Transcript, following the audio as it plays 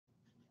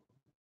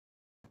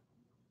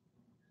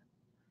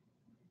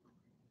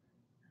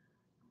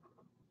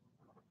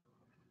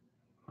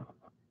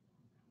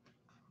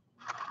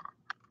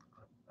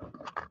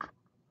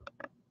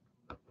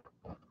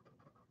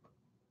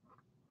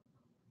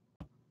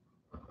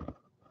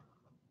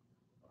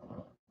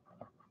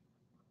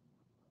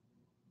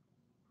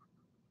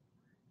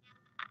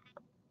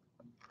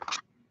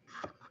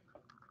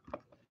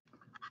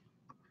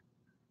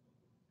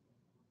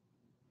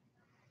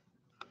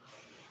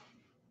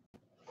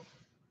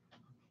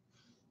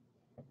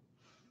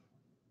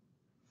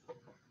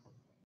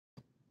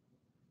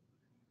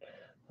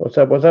What's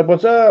up? What's up?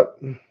 What's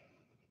up?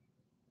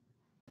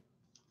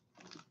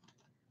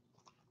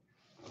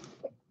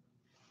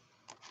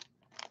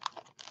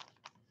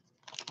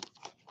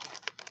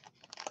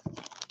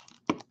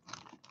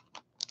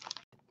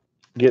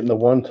 Getting the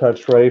one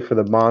touch ready for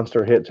the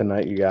monster hit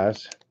tonight, you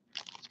guys.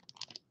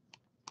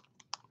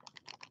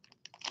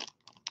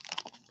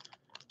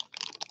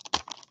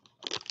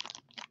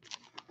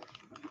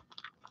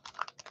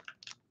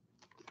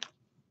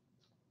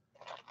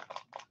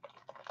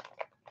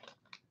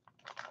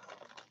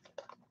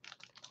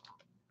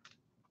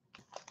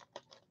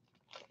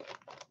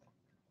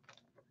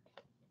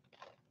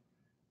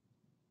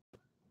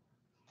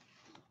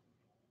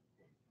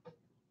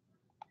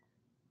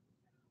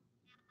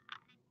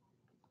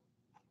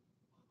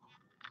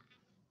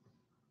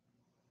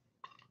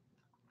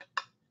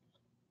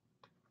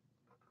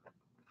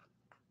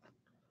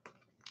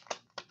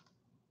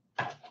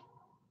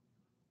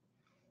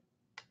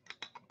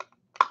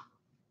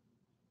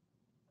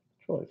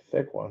 It's a really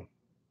thick one.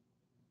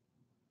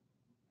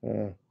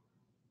 Yeah.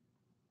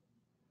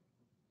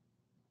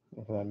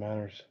 If that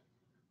matters.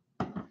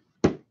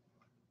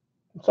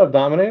 What's up,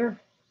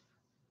 Dominator?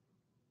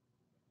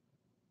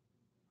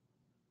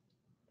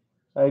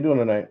 How you doing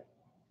tonight?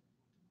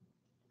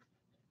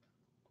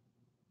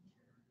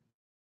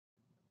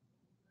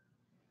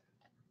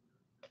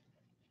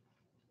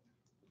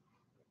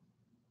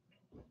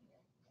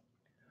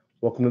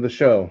 Welcome to the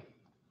show.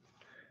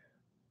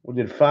 We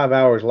did 5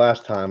 hours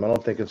last time. I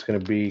don't think it's going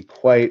to be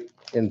quite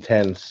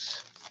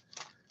intense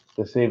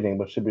this evening,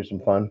 but should be some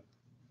fun.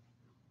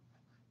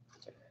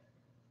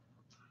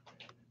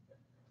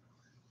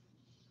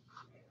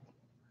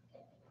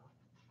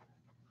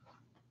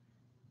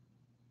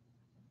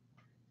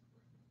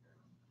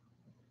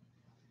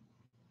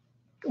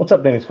 What's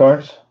up, Danny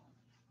Scars?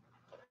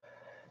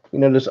 You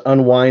know, just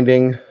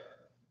unwinding.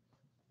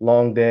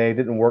 Long day.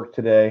 Didn't work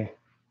today.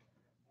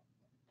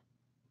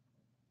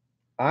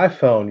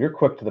 iPhone, you're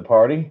quick to the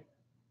party.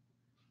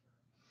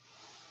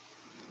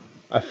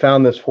 I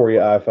found this for you,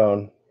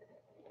 iPhone.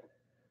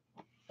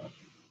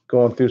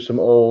 Going through some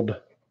old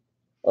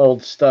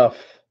stuff.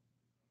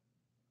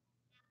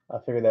 I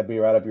figured that'd be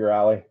right up your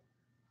alley.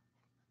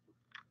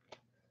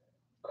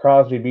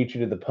 Crosby beat you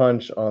to the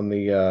punch on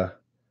the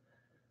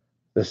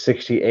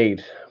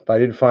 68, but I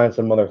did find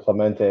some other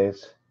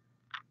Clementes.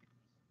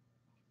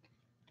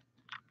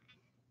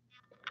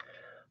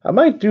 I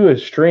might do a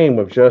stream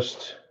with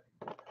just.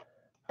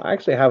 I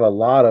actually have a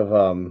lot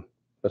of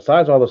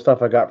besides all the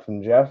stuff I got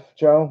from Jeff,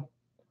 Joe.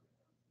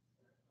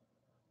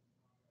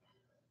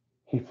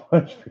 He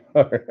punched me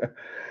hard.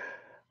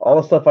 All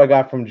the stuff I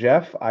got from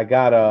Jeff, I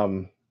got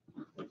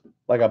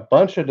like a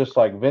bunch of just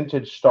like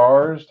vintage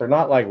stars. They're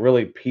not like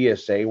really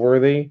PSA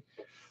worthy,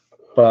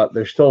 but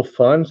they're still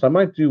fun. So I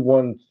might do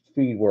one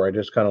feed where I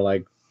just kind of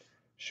like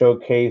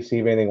showcase, see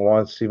if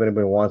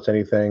anybody wants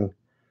anything.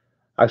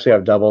 I actually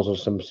have doubles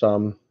of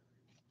some.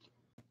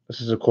 This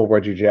is a cool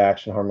Reggie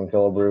Jackson Harmon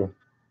Killebrew.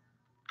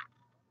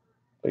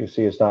 But you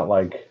see, it's not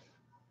like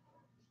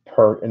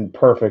in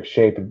perfect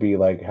shape. It'd be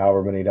like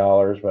however many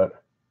dollars,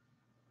 but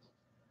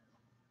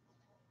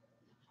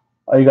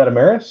oh, you got a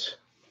Maris,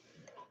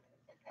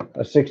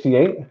 a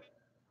 68.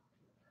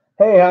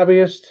 Hey,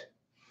 hobbyist.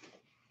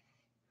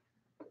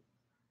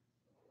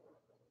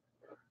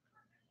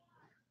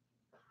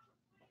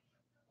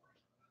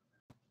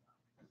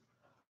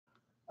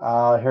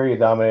 I hear you,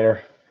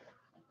 Dominator.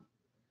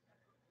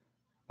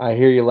 I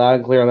hear you loud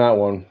and clear on that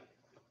one.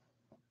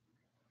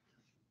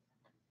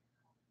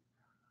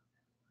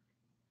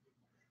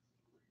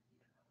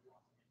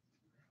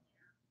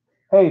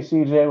 Hey,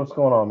 CJ, what's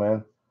going on,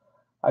 man?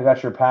 I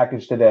got your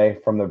package today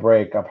from the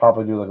break. I'll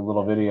probably do like a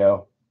little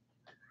video.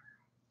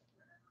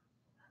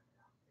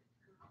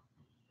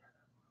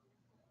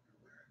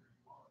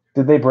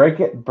 Did they break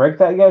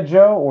that yet,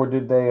 Joe? Or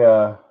did they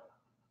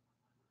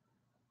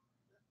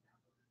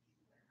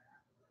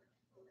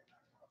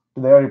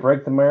already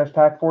break the Maris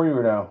pack for you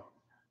or no?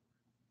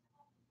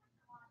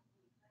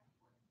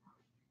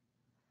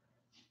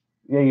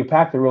 Yeah, you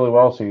packed it really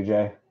well,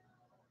 CJ. If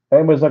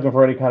anybody's looking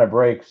for any kind of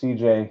break,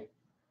 CJ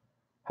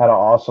had an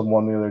awesome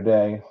one the other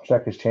day.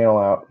 Check his channel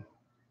out.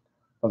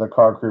 Another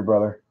Car Crew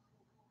brother.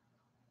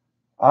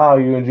 Oh,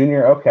 you and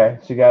Junior? Okay.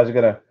 So you guys are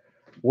gonna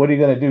what are you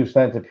gonna do?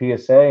 Send it to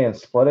PSA and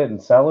split it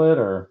and sell it,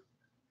 or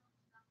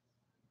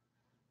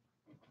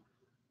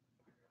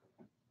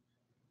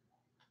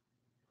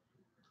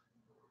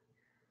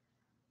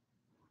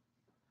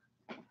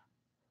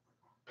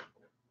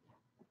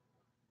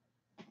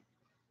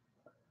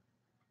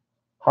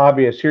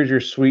hobbyist? Here's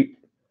your sweet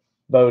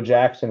Bo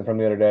Jackson from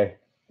the other day,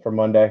 for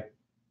Monday.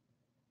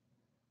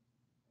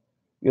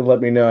 You'll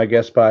let me know, I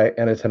guess, by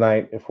end of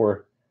tonight if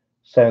we're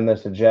sending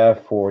this to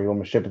Jeff or you want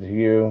me to ship it to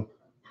you.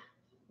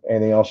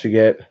 Anything else you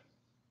get?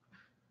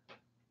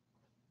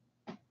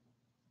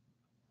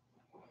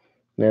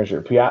 There's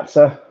your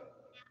Piazza.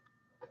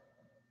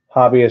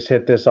 Hobbyist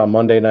hit this on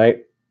Monday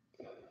night.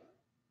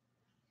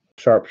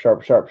 Sharp,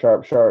 sharp, sharp,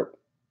 sharp, sharp.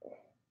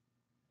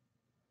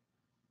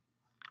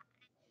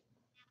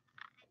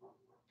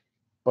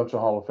 Bunch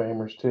of Hall of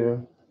Famers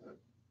too.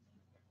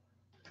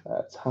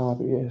 That's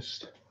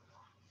hobbyist.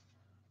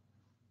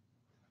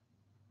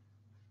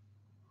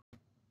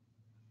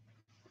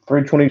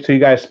 $320. So you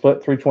guys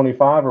split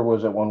 $325, or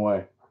was it one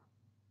way?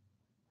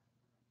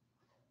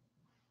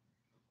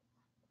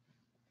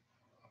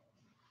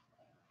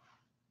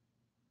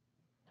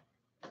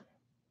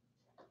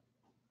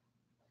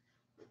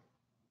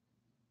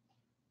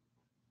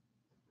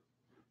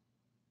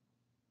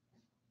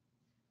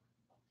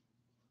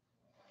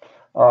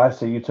 Oh, I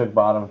see. You took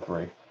bottom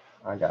three.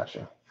 I got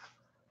you.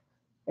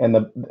 And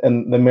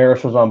the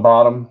Maris was on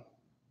bottom.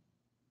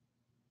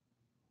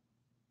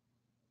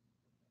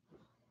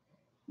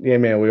 Yeah,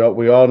 man.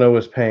 We all know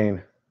his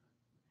pain.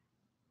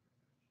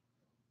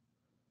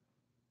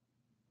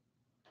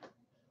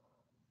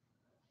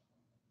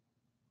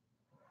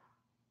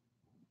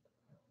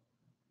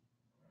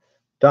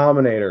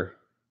 Dominator.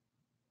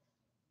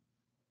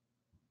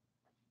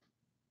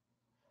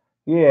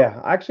 Yeah,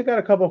 I actually got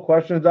a couple of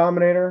questions,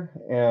 Dominator,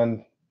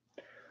 and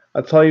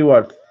I'll tell you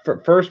what.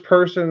 First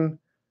person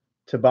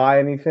to buy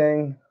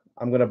anything,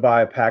 I'm gonna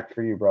buy a pack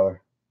for you,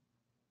 brother.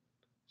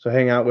 So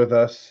hang out with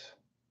us,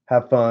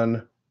 have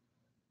fun.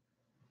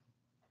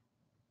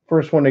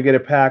 First one to get a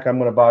pack, I'm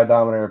gonna buy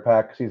Dominator a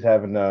pack because he's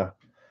having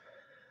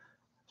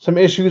some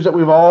issues that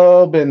we've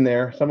all been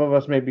there. Some of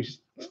us may be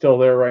still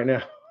there right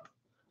now.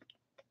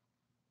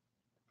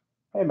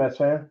 Hey, Mets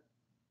fan.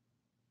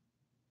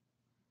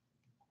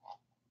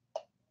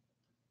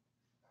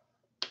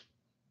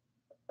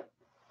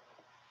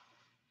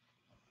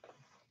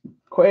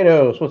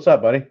 Quados, what's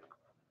up, buddy?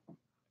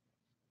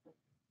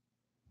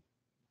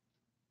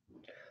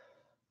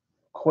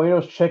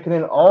 Quados checking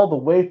in all the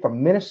way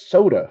from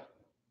Minnesota.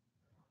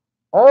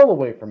 All the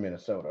way from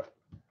Minnesota.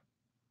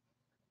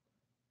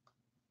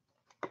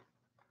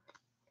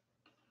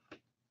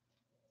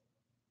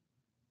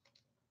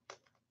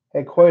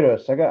 Hey,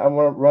 Quados, I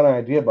want to run an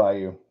idea by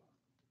you.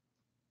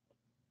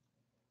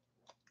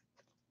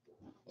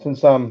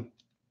 Since I'm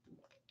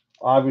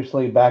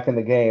obviously back in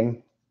the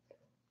game,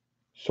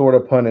 sort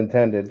of pun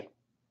intended,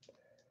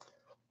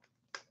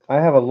 I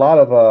have a lot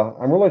of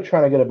I'm really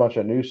trying to get a bunch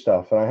of new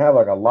stuff, and I have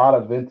like a lot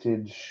of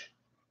vintage.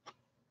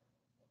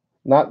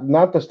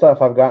 Not the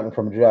stuff I've gotten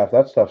from Jeff.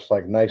 That stuff's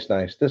like nice.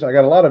 This I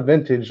got a lot of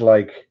vintage.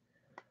 Like,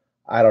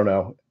 I don't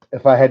know.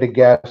 If I had to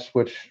guess,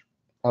 which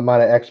I'm not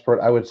an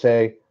expert, I would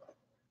say,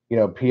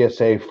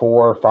 PSA 4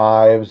 or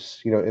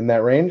 5s, in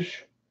that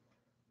range,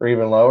 or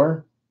even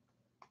lower.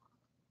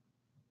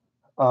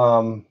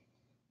 Um,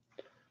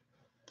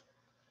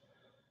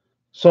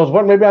 so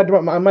what maybe I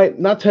might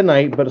not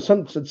tonight, but at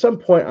some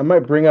point I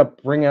might bring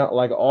out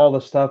like all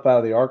the stuff out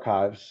of the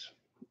archives,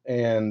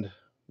 and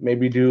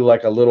maybe do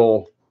like a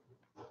little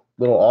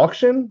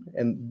auction,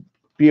 and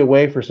be a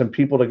way for some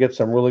people to get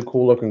some really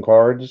cool looking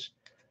cards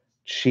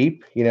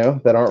cheap,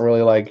 that aren't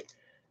really like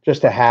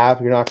just to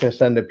have. You're not going to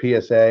send a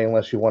PSA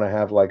unless you want to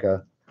have like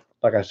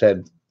I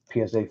said,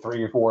 PSA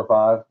 3 or 4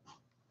 or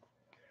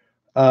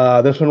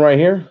 5. This one right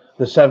here,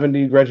 the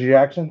 70 Reggie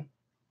Jackson.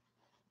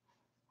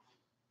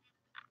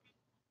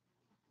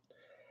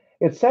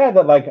 It's sad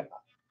that like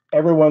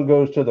everyone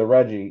goes to the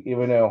Reggie,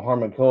 even though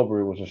Harmon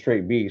Killebrew was a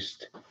straight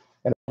beast,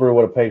 and Killebrew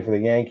would have paid for the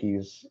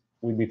Yankees.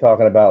 We'd be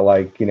talking about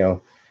like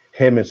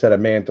him instead of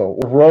Mantle.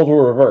 If roles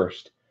were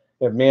reversed,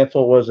 if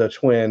Mantle was a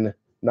twin,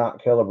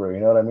 not Killebrew,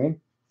 you know what I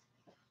mean?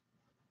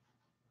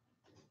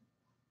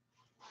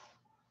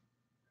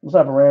 What's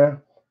up,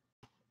 Arana?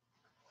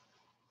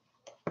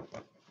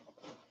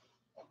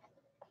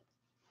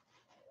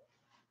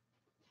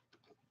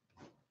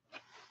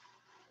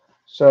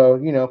 So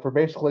for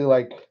basically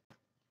like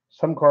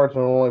some cards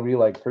will only be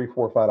like $3,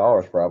 $4,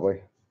 $5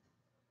 probably.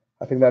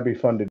 I think that'd be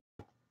fun to do.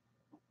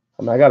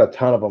 I mean, I got a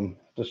ton of them.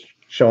 Just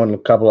showing a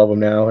couple of them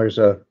now. There's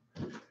a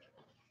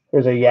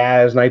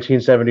Yaz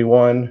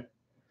 1971,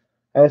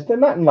 and they're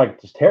not in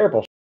like this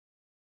terrible.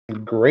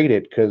 Grade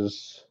it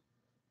because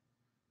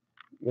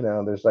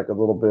there's like a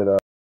little bit of.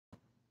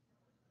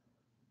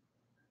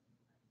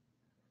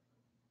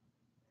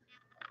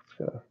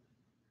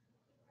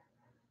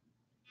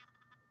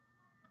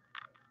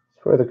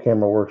 It's where the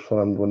camera works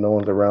when no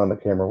one's around. The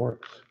camera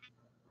works.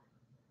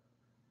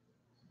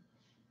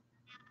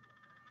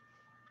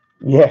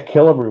 Yeah,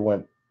 Killebrew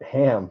went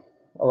ham.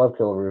 I love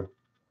Killebrew.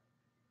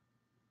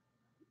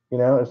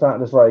 It's not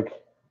just like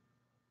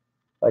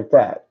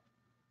that.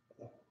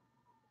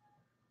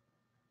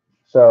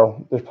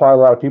 So there's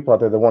probably a lot of people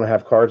out there that want to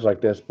have cards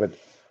like this, but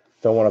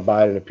don't want to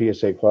buy it at a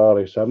PSA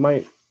quality. So I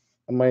might,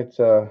 I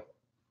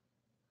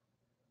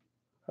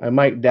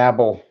might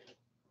dabble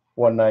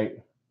one night.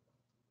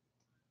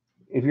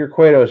 If you're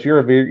Quatos,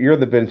 you're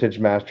the vintage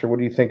master. What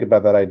do you think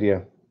about that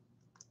idea?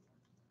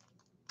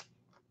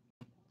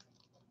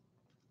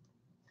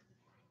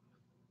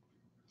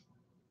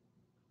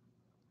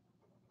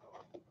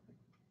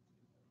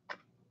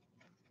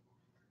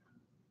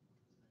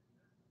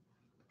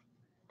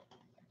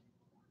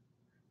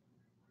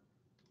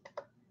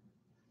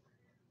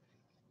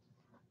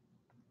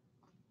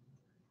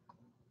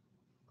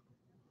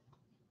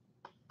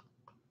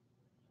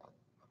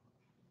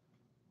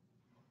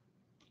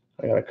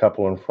 I got a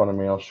couple in front of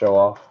me I'll show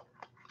off.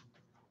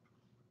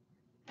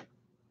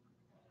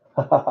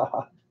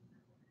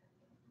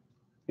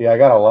 Yeah, I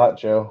got a lot,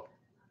 Joe.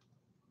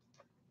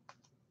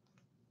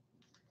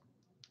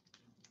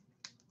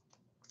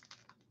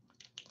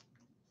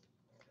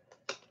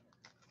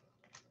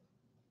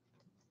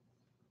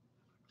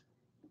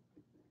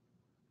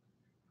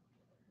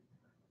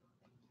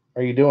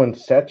 Are you doing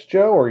sets,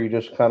 Joe, or are you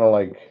just kind of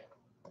like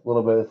a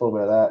little bit of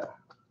that?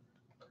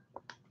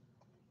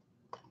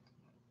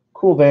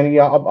 Cool, Danny.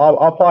 Yeah,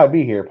 I'll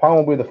probably be here.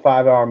 Probably won't be the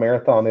 5-hour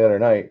marathon the other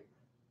night,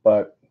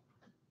 but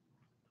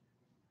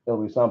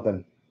it'll be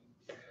something.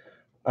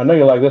 I know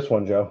you like this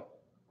one, Joe.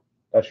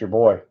 That's your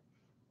boy,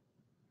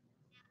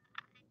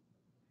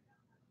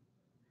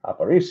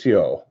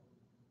 Aparicio.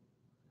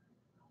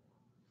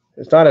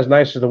 It's not as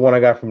nice as the one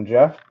I got from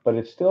Jeff, but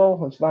it's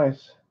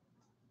nice.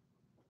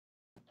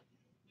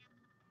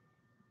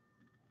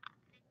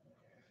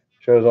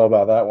 Joe's all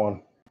about that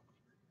one.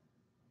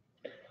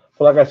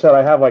 But like I said,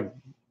 I have like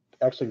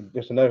actually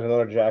just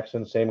another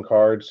Jackson, same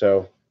card,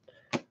 so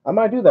I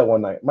might do that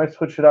one night. Might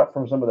switch it up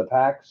from some of the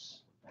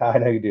packs. I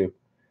know you do.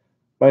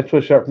 Might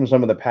switch it up from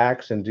some of the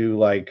packs and do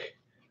like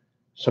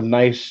some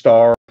nice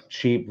star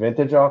cheap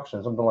vintage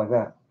auction, something like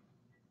that.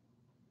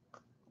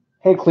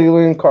 Hey,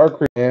 Cleveland Car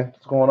Crew, man,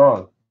 what's going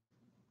on?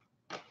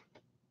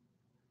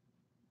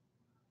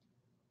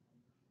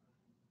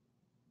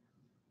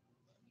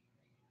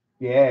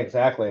 Yeah,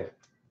 exactly.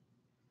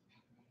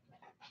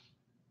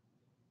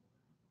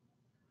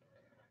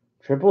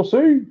 Triple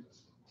C.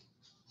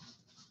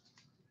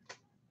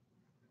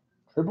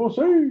 Triple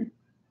C.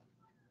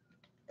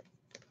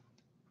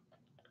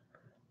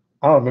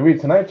 I don't know. Maybe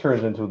tonight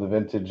turns into the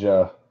vintage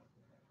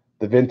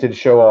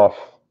show off.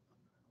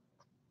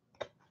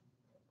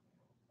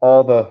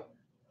 All the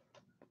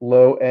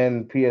low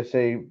end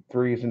PSA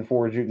 3s and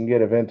 4s you can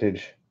get a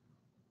vintage.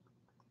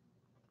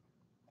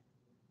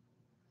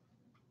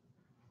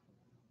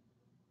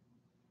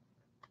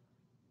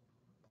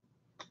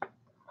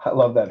 I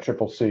love that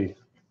Triple C.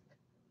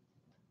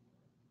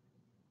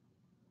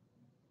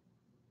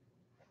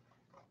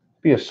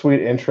 Be a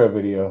sweet intro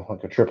video,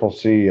 like a Triple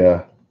C.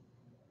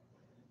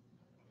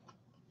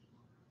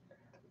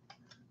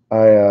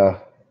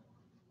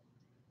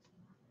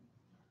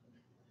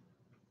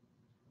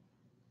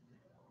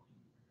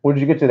 What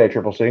did you get today,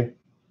 Triple C?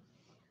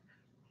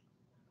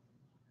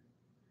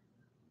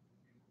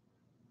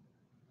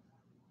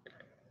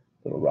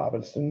 Little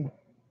Robinson.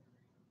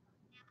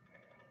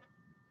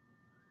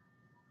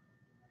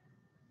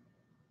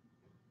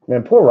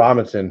 Man, poor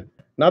Robinson.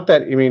 Not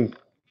that, I mean,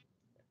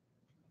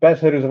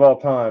 best hitters of all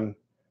time,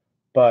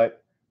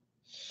 but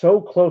so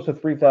close to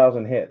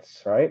 3,000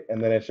 hits, right? And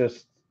then it's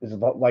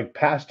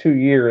like last 2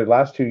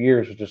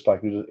 years was just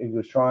like he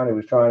was trying.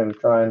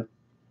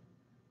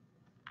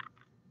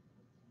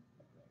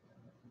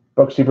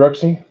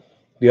 Brooksy,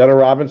 the other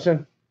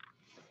Robinson,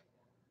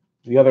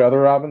 the other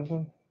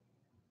Robinson.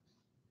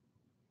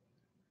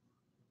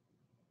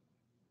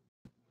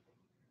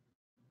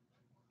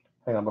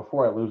 Hang on,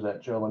 before I lose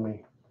that, Joe, let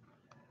me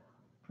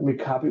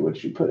copy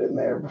what you put in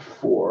there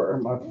before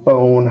my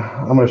phone.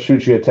 I'm gonna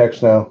shoot you a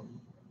text now.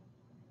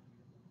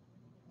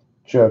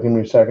 Joe, give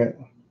me a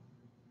second.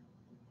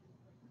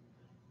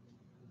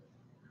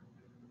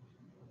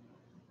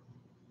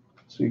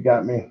 So you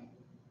got me.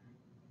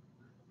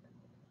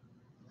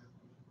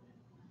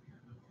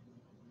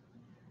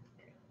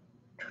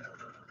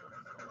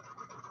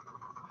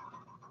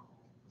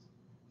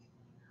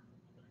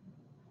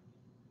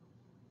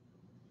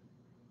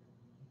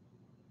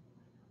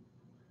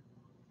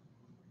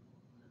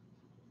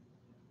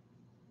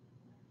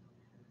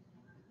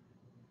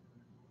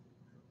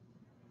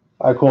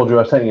 All right, cool, Joe.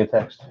 I sent you a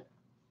text.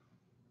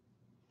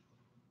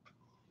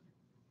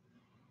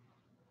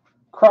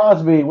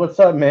 Crosby, what's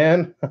up,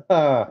 man?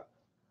 I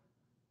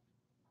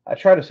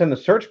tried to send the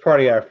search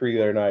party out for you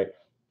the other night.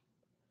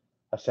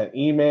 I sent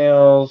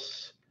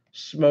emails,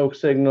 smoke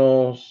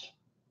signals.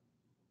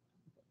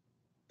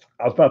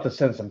 I was about to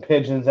send some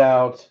pigeons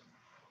out.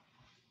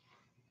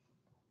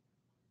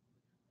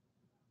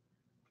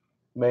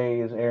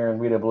 Mays, Aaron,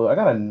 Vita Blue. I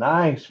got a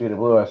nice Vita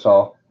Blue I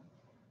saw.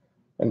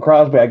 And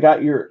Crosby,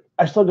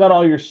 I still got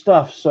all your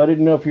stuff, so I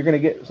didn't know if you're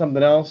going to get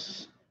something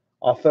else.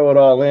 I'll throw it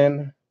all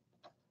in.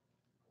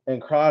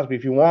 And Crosby,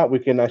 if you want,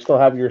 I still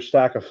have your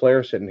stack of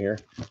flares sitting here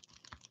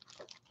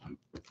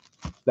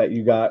that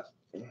you got.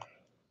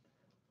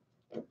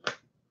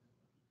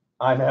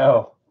 I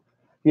know.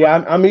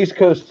 Yeah, I'm East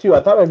Coast too.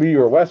 I thought maybe you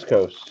were West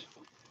Coast.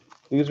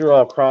 These are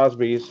all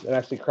Crosby's. And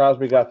actually,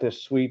 Crosby got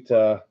this sweet.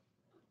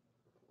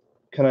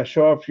 Can I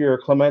show off your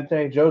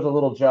Clemente? Joe's a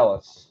little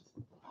jealous.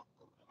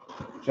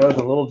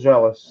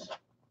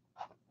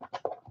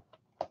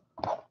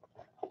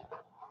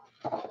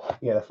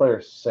 Yeah, the flare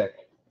is sick.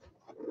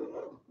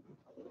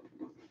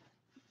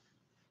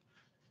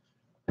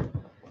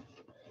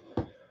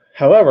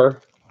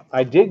 However,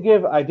 I did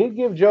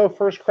give Joe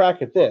first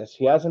crack at this.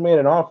 He hasn't made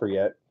an offer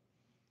yet.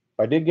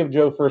 I did give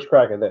Joe first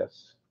crack at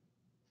this.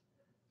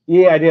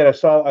 Yeah, I did. I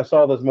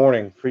saw this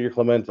morning for your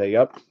Clemente.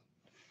 Yep.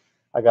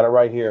 I got it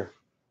right here.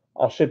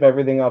 I'll ship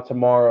everything out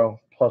tomorrow.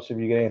 Plus, if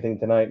you get anything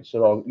tonight,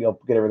 so you'll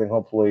get everything.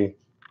 Hopefully,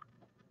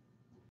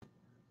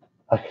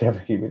 I can never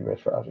keep it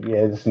Miss Roger.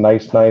 Yeah, it's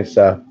nice, nice.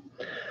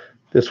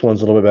 This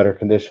one's a little bit better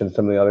condition than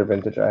some of the other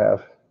vintage I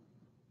have.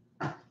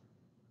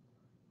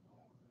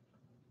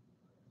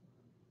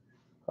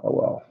 Oh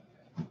well.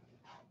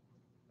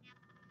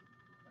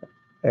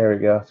 There we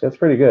go. So that's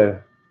pretty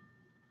good.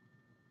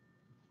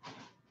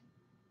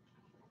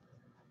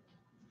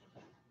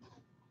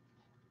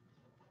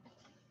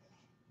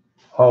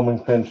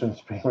 Homing pension,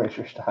 Speed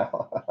Racer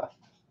style.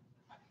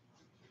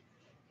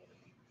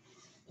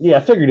 Yeah, I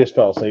figured you just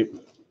fell asleep.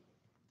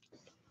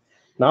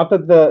 Not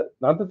that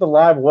the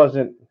live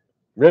wasn't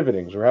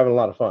riveting. Cause we're having a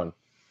lot of fun.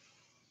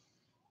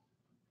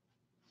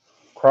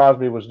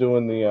 Crosby was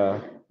doing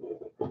the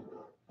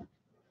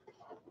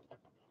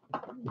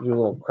do a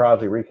little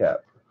Crosby recap.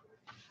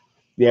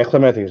 Yeah,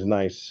 Clemente is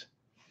nice.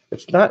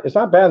 It's not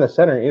bad in the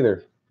center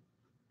either.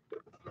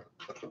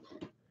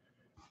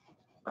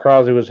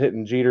 Crosby was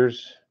hitting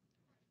Jeters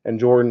and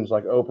Jordan's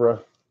like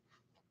Oprah.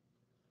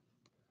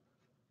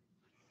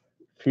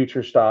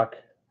 Future stock.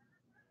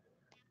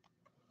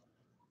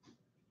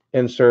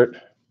 Insert.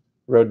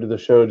 Road to the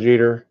Show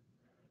Jeter.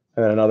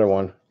 And then another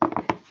one.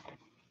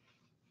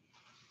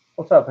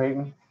 What's up,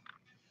 Peyton?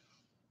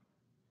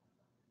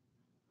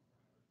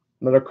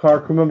 Another car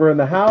crew member in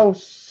the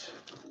house.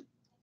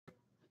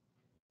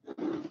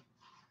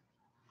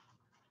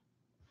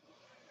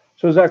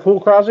 So is that cool,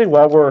 Crosby?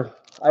 Well,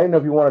 I didn't know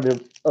if you wanted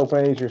to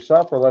open these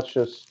yourself, or let's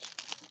just,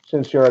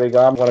 since you already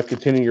got them, want to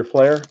continue your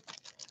flair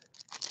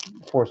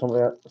before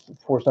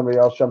somebody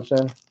else jumps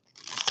in.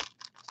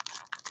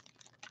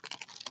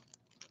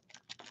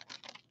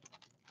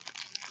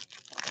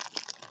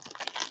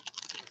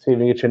 See if you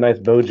can get you a nice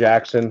Bo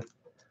Jackson,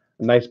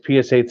 a nice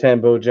PSA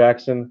 10 Bo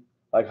Jackson,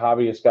 like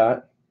Hobbyist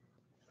got.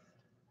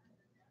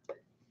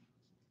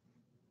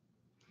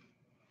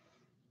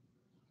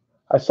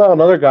 I saw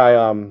another guy.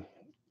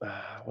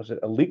 Was it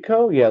Elite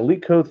Co? Yeah,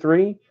 Elite Co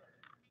 3.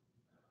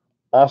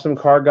 Awesome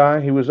car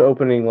guy. He was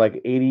opening like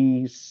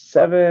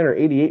 87 or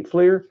 88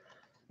 Fleer,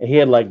 and he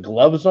had like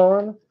gloves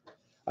on.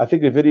 I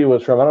think the video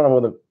was from. I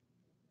don't know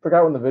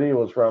forgot when the video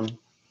was from.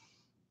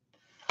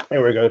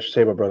 There we go.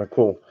 Save my brother.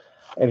 Cool.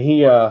 And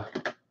he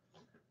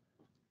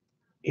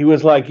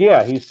was like,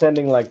 yeah, he's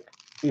starting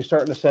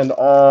to send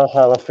all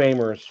Hall of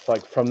Famers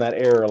like from that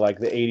era, like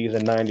the 80s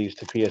and 90s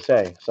to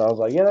PSA. So I was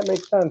like, yeah, that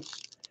makes sense.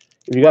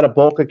 If you got a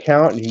bulk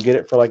account and you can get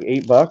it for like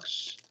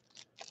 $8,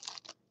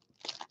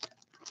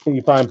 and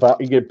you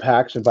get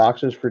packs and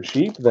boxes for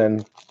cheap,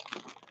 then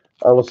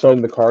all of a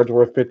sudden the card's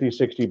worth $50,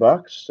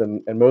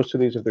 $60. And most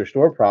of these, if they're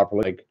stored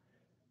properly, like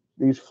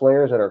these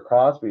flares that are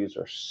Crosby's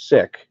are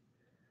sick.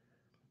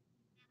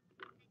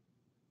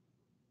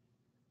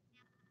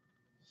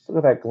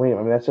 Look at that gleam.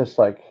 I mean, that's just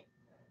like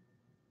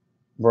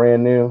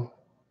brand new.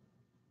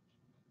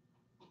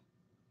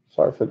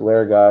 Sorry for the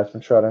glare, guys.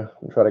 I'm trying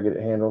to get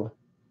it handled.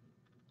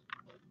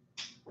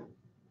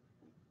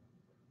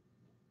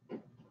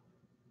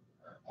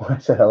 I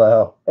said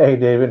hello. Hey,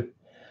 David.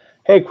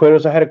 Hey,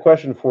 Quitters. I had a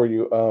question for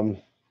you. I'm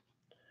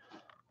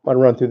gonna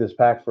run through this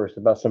pack first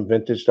about some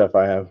vintage stuff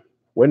I have.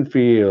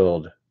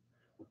 Winfield.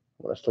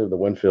 Let's leave the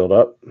Winfield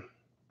up.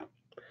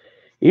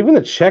 Even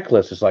the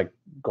checklist is like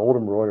gold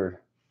embroidered.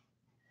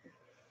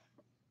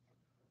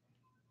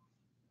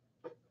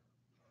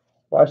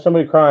 Why is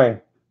somebody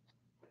crying?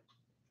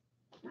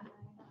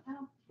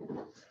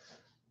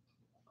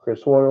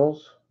 Chris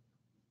Royals.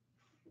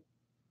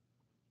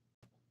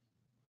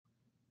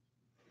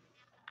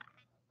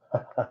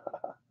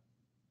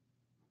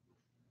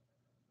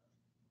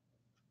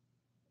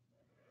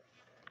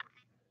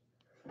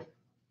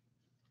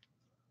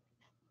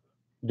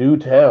 Do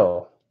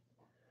tell.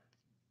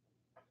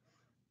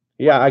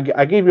 Yeah,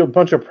 I gave you a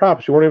bunch of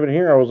props. You weren't even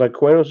here. I was like,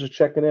 Cueto's is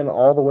checking in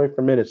all the way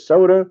from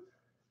Minnesota.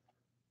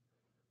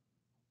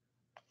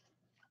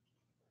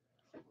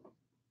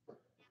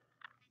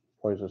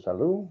 Pues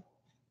salud.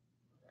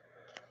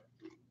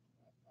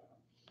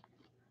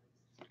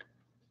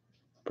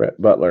 Brett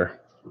Butler.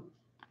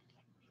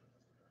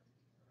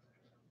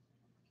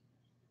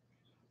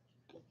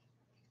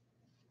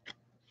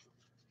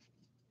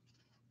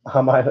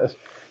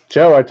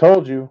 Joe, I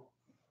told you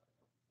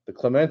the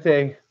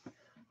Clemente.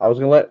 I was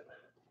gonna let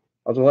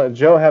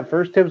Joe have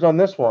first tips on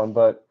this one,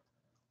 but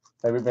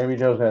maybe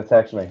Joe's gonna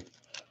text me.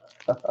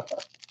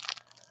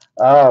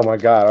 Oh my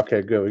God.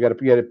 Okay, good. You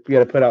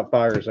gotta put out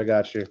fires. I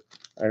got you.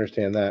 I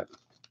understand that.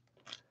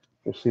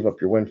 We'll sleeve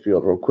up your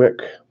Winfield real quick.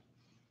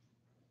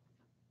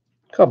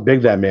 Look how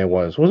big that man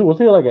was. Was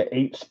he like an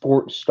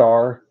 8-sport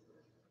star?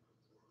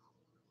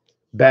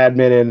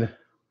 Badminton,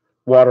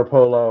 water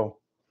polo.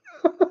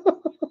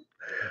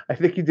 I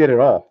think he did it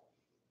all.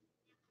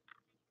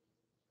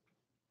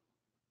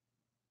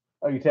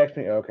 Oh, you text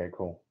me? Okay,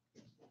 cool.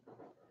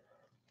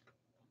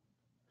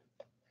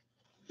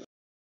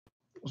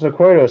 So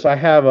Quados, I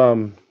have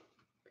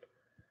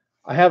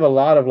a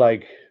lot of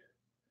like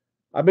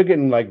I've been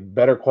getting like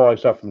better quality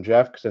stuff from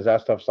Jeff because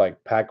that stuff's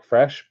like pack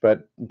fresh,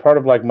 but part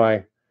of like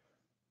my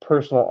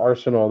personal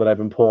arsenal that I've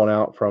been pulling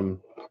out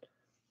from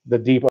the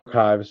deep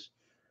archives.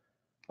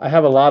 I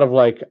have a lot of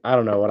like I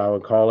don't know what I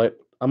would call it.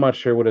 I'm not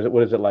sure what is it.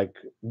 What is it like?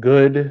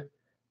 Good.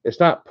 It's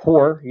not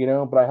poor, you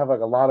know, but I have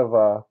like a lot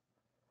of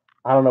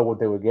I don't know what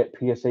they would get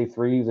PSA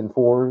threes and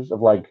fours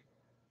of like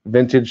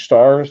vintage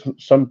stars.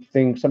 Some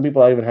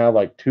people I even have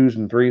like twos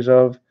and threes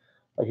of.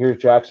 Like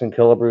here's Jackson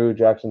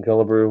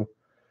Killebrew,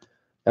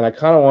 and I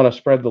kind of want to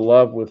spread the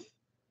love with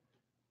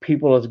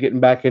people that's getting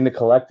back into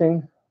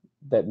collecting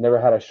that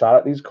never had a shot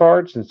at these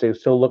cards since they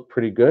still look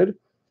pretty good.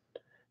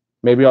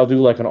 Maybe I'll do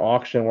like an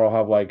auction where I'll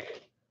have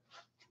like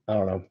I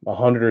don't know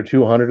 100 or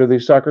 200 of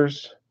these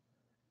suckers.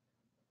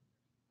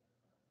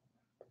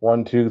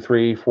 One, two,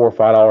 three, $4,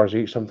 $5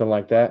 each, something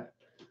like that.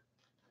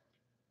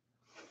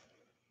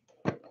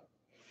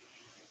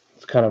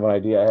 It's kind of an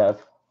idea I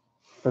have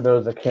for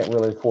those that can't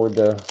really afford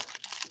to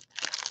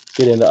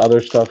get into other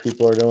stuff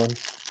people are doing.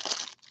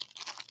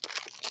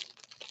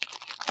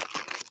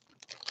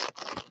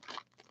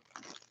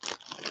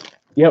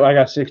 Yep, I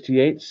got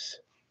 68s.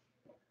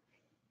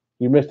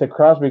 You missed it.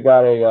 Crosby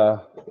got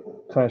a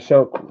kind of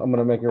show. I'm going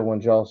to make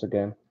everyone jealous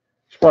again.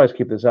 Should probably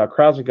keep this out.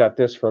 Crosby got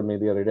this from me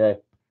the other day.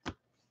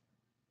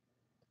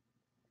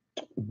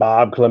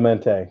 Bob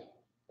Clemente.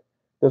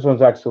 This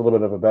one's actually a little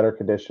bit of a better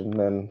condition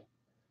than.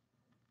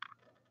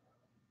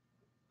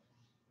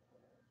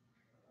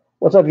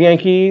 What's up,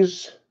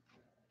 Yankees?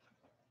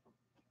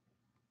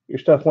 Your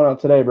stuff went out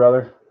today,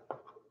 brother.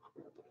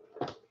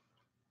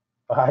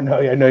 I know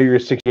you're a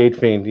 68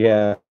 fiend.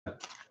 Yeah.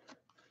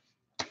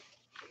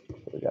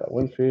 We got a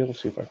Winfield.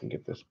 Let's see if I can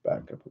get this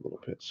back up a little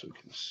bit so we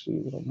can see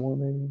a little more,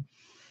 maybe.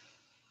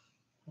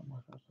 Oh my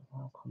gosh,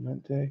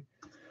 Clemente.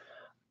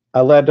 I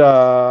led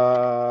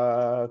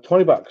 $20.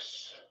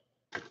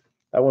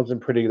 That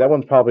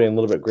one's probably in a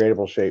little bit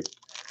gradable shape.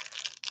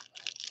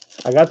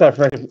 I got that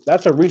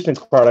that's a recent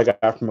card I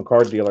got from a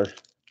card dealer.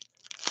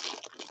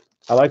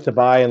 I like to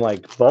buy in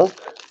like bulk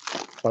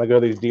when I go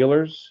to these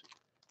dealers,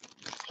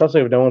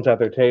 especially if no one's at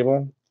their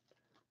table.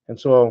 And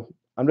so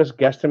I'm just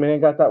guesstimating I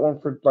got that one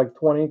for like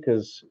 20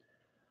 because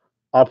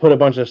I'll put a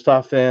bunch of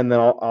stuff in, then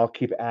I'll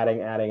keep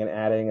adding,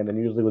 and then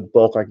usually with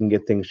bulk I can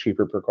get things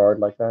cheaper per card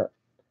like that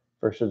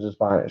versus just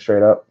buying it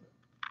straight up.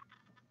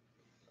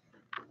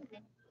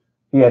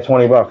 Yeah,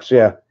 $20.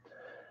 Yeah.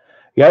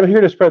 Yeah, I'm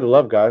here to spread the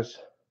love, guys.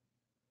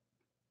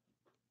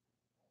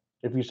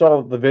 If you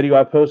saw the video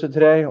I posted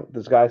today,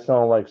 this guy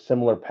selling like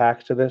similar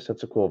packs to this.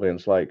 That's a cool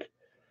Vince. Like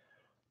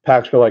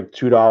packs for like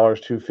 $2,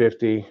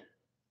 $2.50.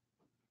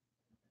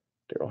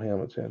 Daryl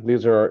Hamilton.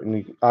 These are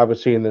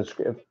obviously in this.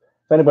 If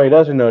anybody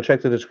doesn't know,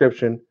 check the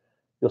description.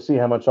 You'll see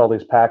how much all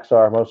these packs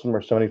are. Most of them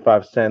are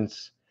 75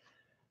 cents.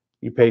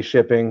 You pay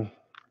shipping.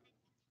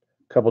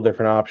 A couple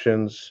different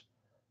options.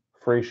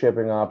 Free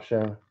shipping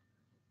option.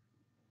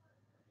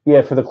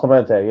 Yeah, for the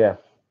Clemente. Yeah.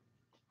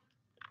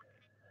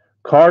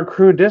 Card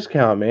crew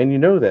discount, man. You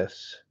know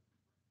this.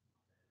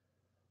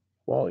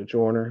 Wally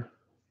Joyner.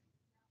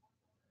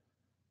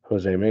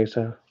 Jose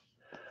Mesa.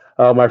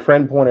 My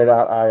friend pointed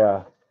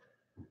out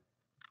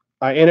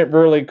I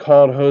inadvertently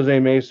called Jose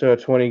Mesa a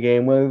 20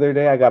 game winner the other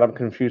day. I got him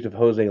confused with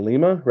Jose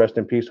Lima. Rest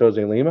in peace,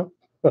 Jose Lima.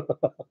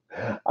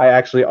 I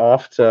actually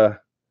offed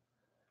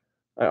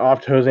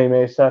Jose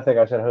Mesa. I think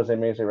I said Jose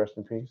Mesa, rest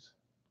in peace.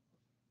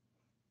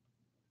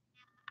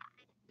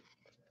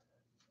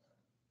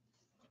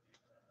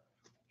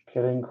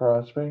 Kidding,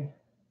 Crosby.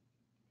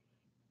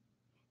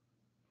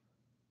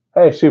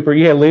 Hey, Super.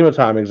 You had Lima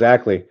time,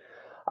 exactly.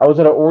 I was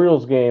at an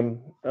Orioles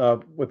game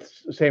with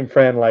the same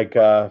friend like,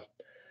 God,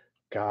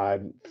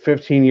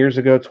 15 years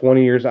ago,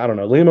 20 years. I don't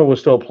know. Lima was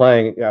still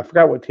playing. I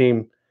forgot what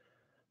team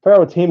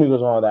he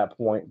was on at that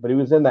point, but he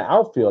was in the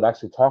outfield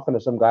actually talking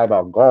to some guy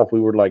about golf. We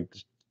were like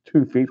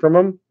 2 feet from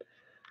him.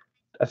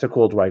 That's a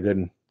cool Dwight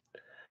Gooden.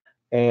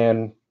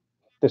 And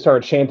they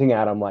started chanting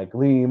at him like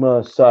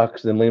Lima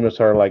sucks. Then Lima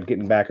started like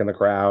getting back in the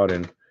crowd,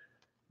 and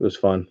it was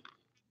fun.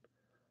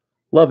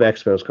 Love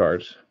Expos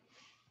cards.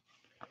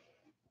 Let's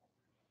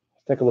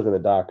take a look at the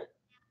doc.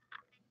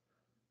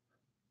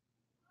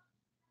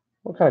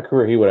 What kind of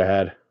career he would have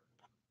had?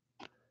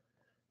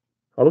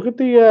 Oh, look at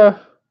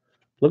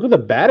the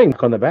batting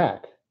on the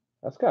back.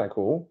 That's kind of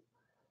cool.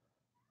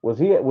 Was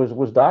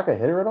Doc a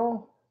hitter at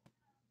all?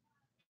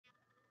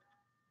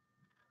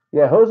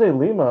 Yeah, Jose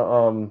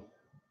Lima.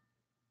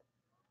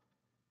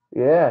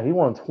 Yeah, he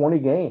won 20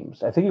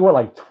 games. I think he went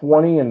like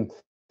 20 and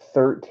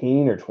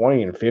 13 or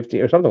 20 and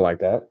 50 or something like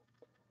that.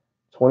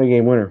 20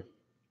 game winner.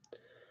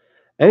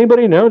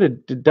 Anybody know?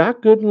 Did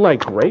Doc Gooden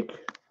like rake?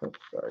 Oh,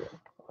 sorry.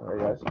 All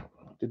right, guys.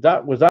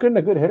 Was Doc Gooden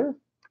a good hitter?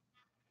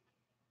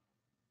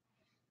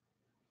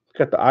 He's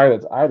got the eye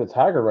of the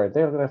tiger right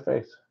there. Look at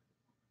that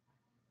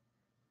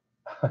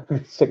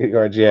face. Second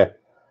guards, yeah.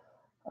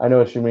 I know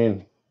what you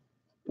mean.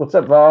 What's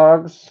up,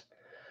 Vogs?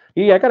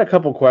 Yeah, I got a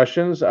couple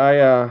questions.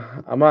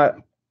 I'm not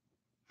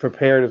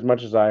prepared as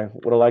much as I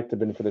would have liked to have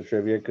been for the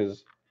trivia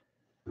because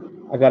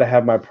I got to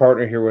have my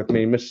partner here with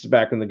me. Mrs.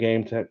 back in the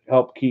game to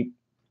help keep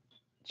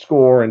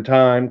score and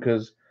time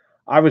because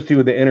obviously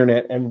with the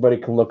internet, everybody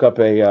can look up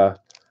an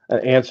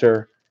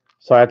answer.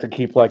 So I have to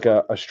keep like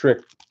a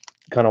strict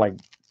kind of like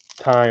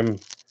time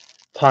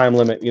time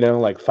limit, you know,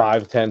 like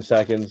 5-10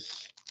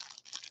 seconds.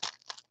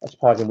 That's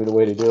probably gonna be the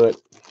way to do it.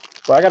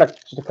 So I got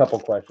just a couple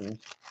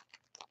questions.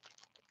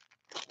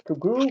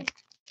 Cuckoo.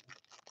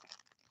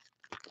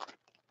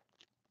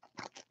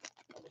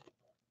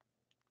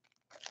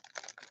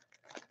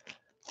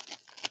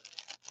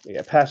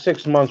 Yeah, past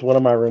 6 months, one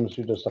of my rooms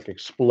just like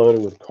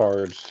exploded with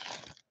cards.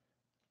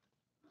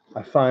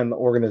 I find the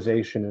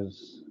organization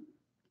is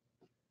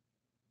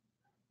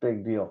a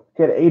big deal.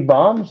 Get 8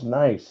 bombs?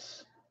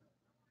 Nice.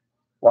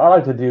 What I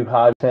like to do,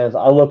 Hodge fans,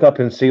 I'll look up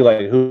and see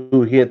like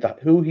who he hit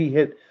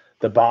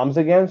the bombs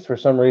against. For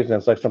some reason,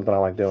 it's like something I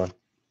like doing.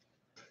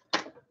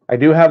 I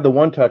do have the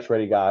one touch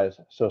ready, guys.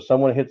 So if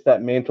someone hits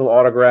that Mantle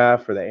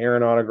autograph or the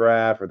Aaron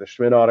autograph or the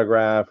Schmidt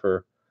autograph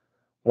or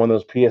one of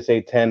those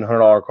PSA 10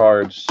 $100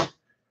 cards,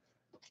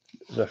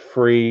 it's a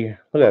free.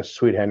 Look at that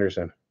sweet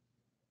Henderson.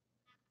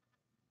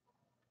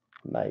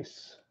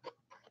 Nice.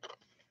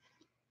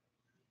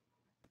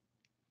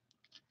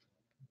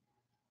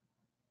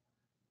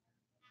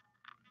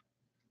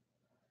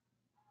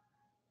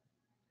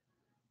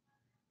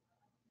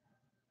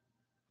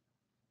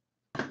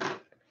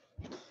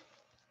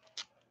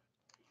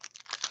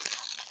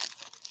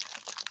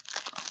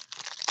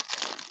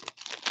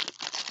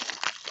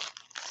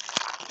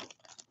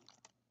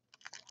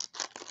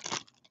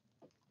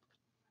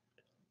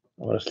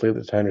 I want to sleeve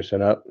this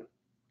Henderson up.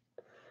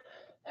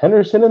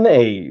 Henderson and the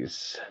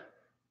A's.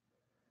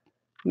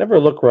 Never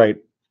looked right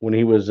when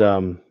he was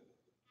in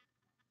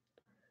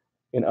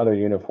other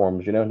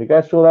uniforms, you know? Do you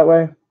guys feel that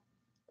way?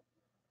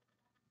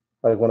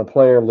 Like when a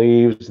player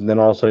leaves and then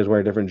all of a sudden he's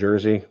wearing a different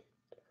jersey.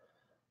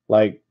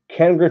 Like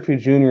Ken Griffey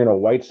Jr. in a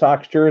White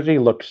Sox jersey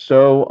looks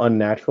so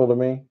unnatural to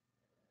me.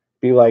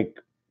 Be like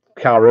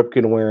Cal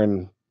Ripken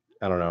wearing,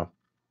 I don't know,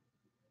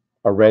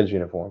 a Reds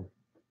uniform.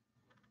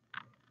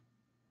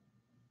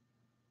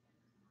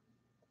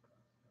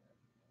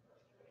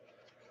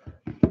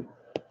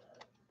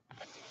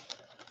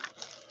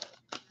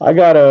 I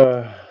got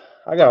a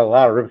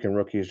lot of Ripken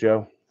rookies,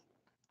 Joe.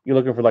 You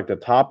looking for like the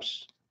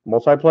tops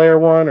multiplayer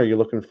one, or you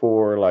looking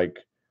for like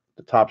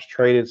the tops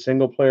traded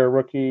single player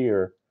rookie,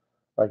 or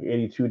like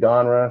 82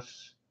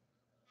 Donruss?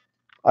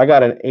 I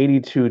got an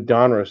 82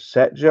 Donruss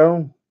set,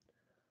 Joe,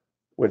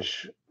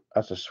 which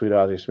that's a sweet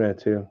Ozzie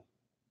Smith too.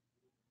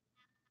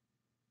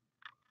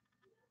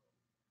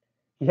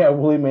 Yeah,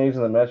 Willie Mays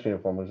in the Mets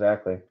uniform,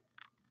 exactly.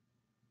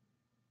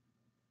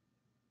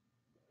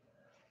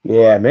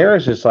 Yeah,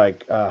 Maris is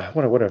like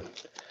what a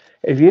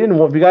if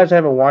you guys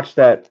haven't watched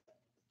that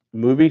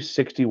movie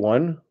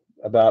 61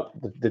 about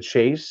the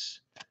chase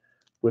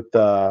with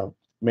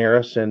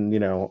Maris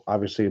and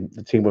obviously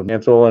the team with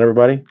Mansell and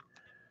everybody,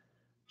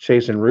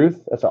 Chase and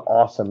Ruth, that's an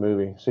awesome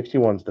movie.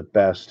 61's the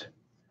best.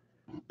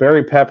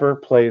 Barry Pepper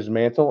plays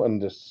Mantle and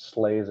just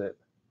slays it.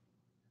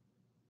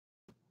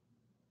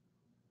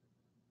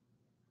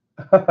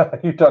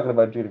 You're talking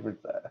about Judy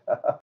Bridgette.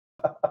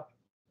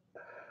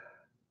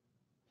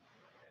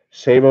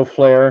 Sabo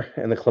Flair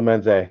and the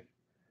Clemente.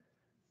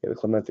 Yeah, the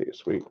Clemente is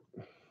sweet.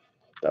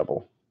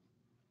 Double.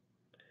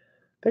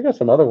 They got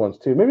some other ones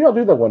too. Maybe I'll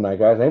do that one night,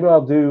 guys. Maybe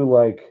I'll do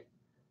like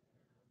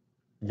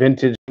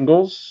vintage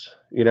singles,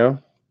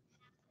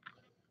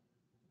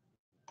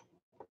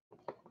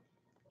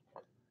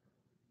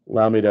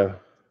 Allow me to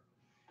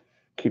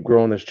keep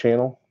growing this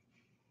channel.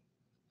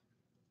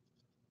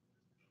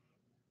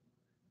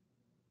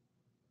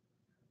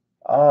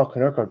 Oh,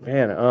 Canucko,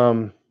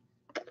 man.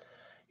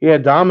 Yeah,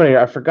 Dominator.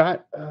 I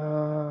forgot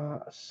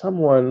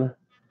someone.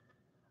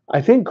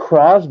 I think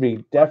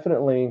Crosby,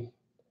 definitely.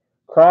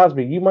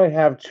 Crosby, you might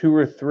have 2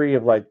 or 3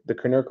 of like the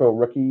Canucko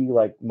rookie,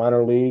 like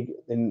minor league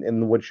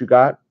in what you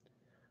got.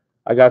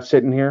 I got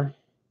sitting here.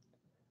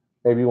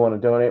 Maybe you want to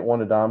donate one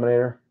to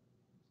Dominator.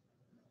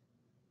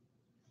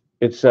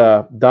 It's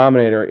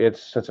Dominator.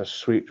 It's such a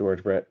sweet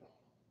George Brett.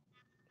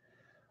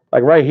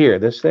 Like right here,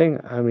 this thing,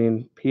 I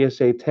mean,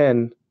 PSA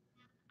 10,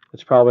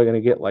 it's probably going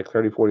to get like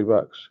 30, 40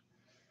 bucks.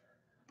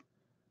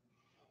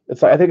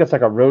 It's like, I think it's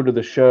like a Road to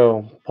the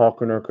Show Paul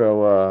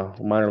Konerko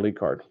minor league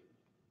card.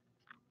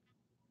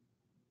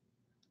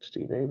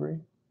 Steve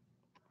Avery.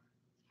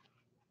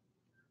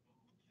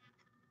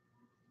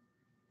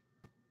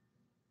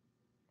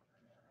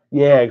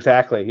 Yeah,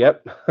 exactly.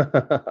 Yep.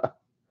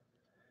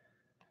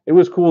 It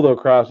was cool though,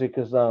 Crosby,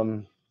 because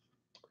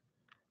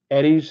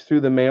Eddie's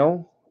through the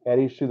mail.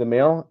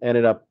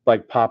 Ended up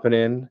like popping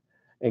in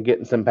and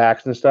getting some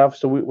packs and stuff.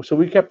 So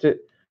we kept it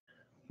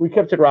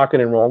rocking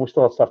and rolling. We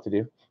still had stuff to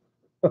do.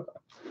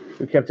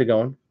 We kept it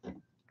going.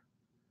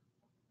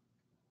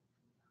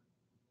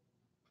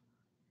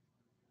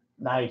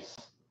 Nice.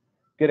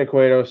 Get it,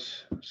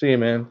 Quados. See you,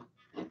 man.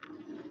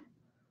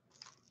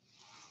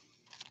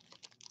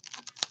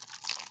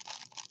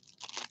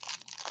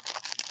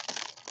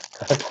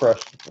 I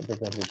crushed. I think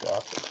that'd be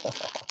awesome.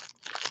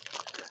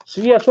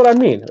 So yeah, that's what I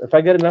mean. If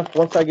I get enough,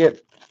 if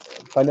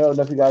I know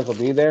enough of you guys will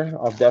be there,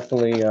 I'll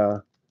definitely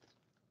do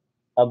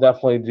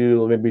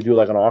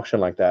like an auction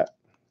like that.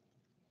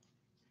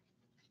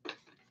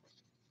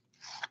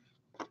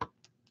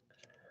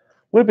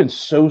 Would have been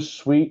so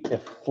sweet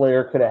if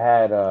Flair could have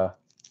had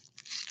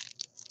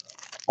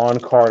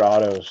on-card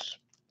autos.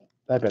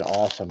 That'd been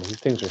awesome. These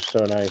things are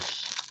so nice.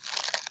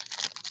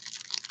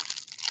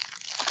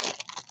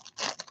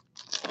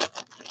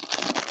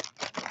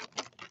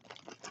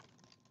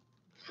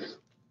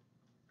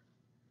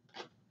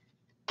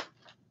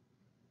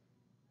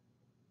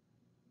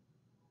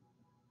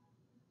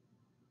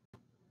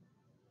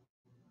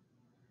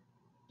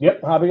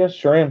 Yep, hobbyist,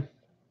 sure am.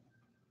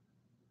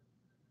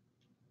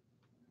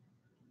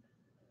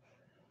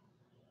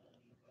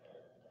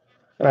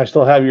 And I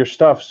still have your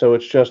stuff, so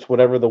it's just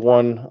whatever the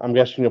one. I'm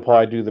guessing you'll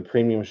probably do the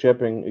premium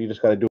shipping. You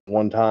just got to do it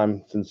one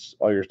time since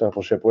all your stuff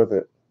will ship with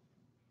it.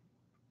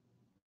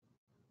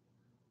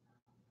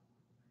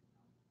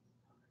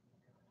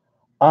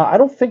 I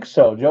don't think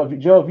so, Joe.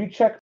 If you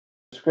check the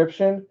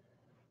description,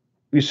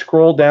 you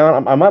scroll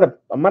down. I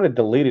might have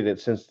deleted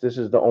it since this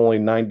is the only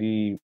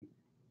 90.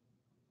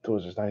 What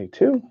was this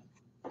 92?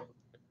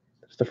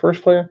 It's the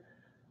first flare.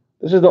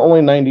 This is the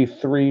only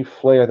 93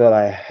 flare that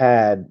I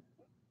had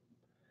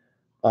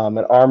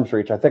at arm's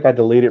reach. I think I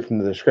deleted it from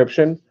the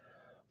description.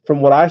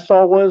 From what I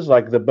saw was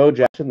like the Bo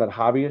Jackson that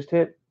hobbyist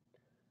hit,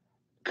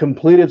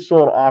 completed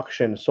sold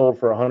auction, sold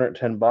for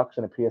 $110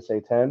 in a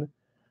PSA 10,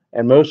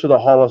 and most of the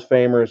Hall of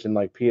Famers in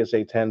like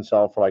PSA 10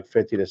 sell for like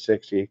 50 to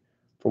 60,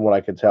 from what I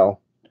could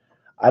tell.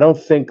 I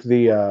don't think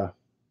there's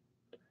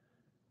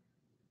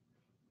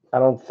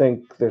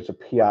a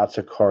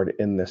Piazza card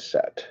in this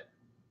set.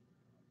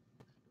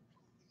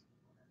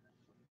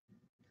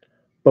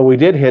 But we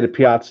did hit a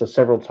Piazza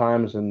several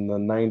times in the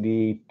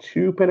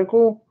 92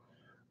 Pinnacle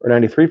or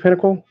 93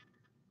 Pinnacle.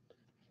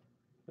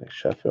 Like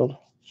Sheffield.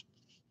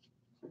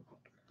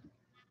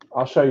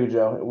 I'll show you,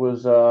 Joe. It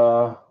was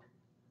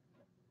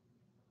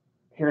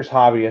here's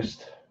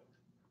Hobbyist.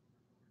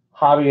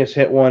 Hobbyist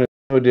hit one,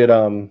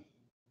 and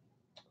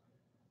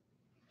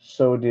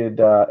so did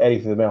Eddie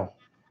through the mail.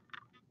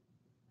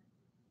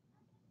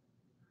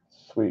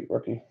 Sweet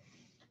rookie.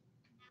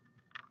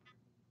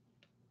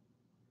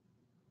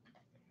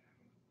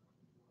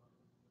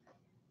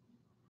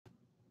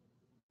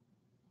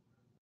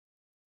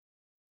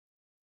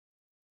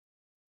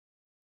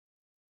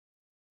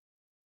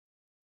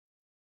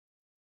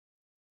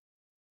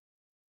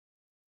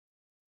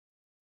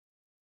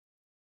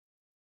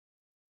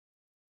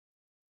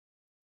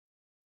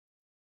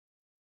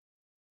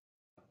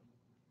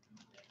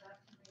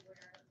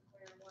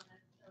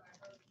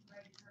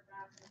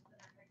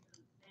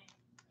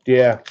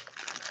 Yeah.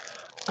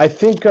 I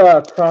think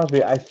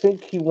Crosby, I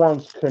think he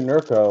wants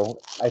Konerko.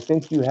 I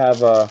think you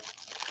have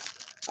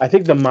I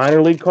think the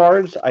minor league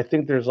cards, I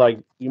think there's like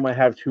you might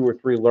have 2 or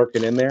 3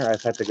 lurking in there. I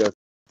just have to go.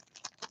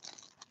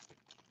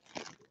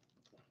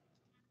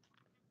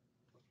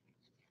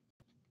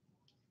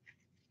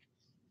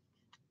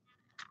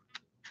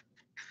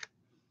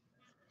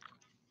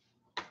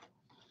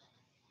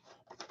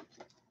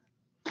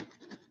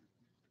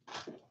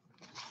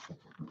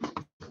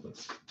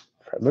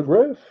 Fred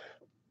McGriff.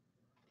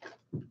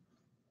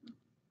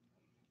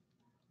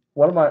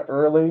 One of my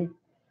earliest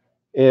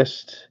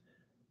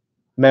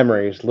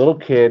memories, little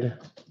kid,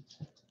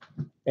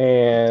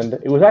 and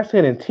it was actually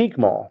an antique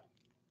mall.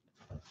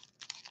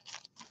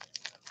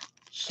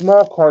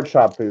 Small card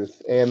shop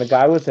booth, and the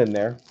guy was in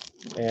there,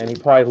 and he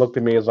probably looked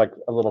at me as like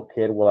a little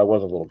kid. Well, I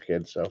was a little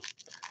kid, so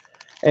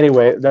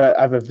anyway, I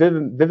have a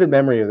vivid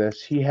memory of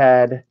this. He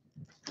had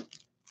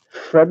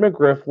Fred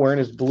McGriff wearing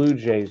his Blue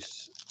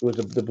Jays. It was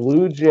the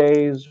Blue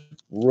Jays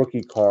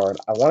rookie card.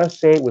 I want to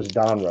say it was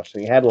Donruss,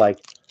 and he had like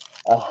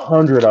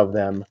 100 of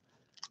them,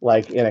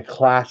 like in a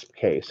clasp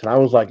case, and I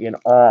was like in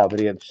awe that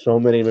he had so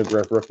many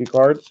McGriff rookie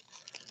cards.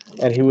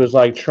 And he was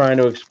like trying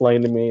to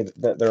explain to me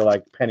that they're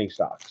like penny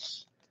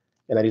stocks,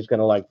 and that he's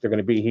gonna like they're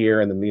gonna be here,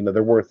 and then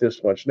they're worth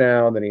this much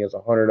now. And then he has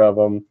 100 of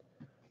them,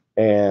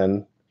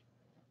 and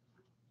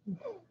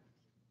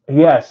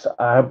yes,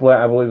 I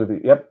believe with you.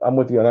 Yep, I'm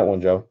with you on that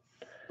one, Joe.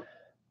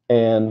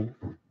 And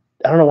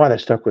I don't know why that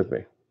stuck with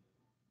me.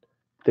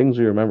 Things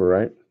we remember,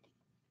 right?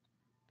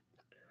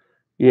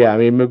 Yeah, I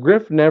mean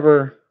McGriff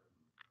never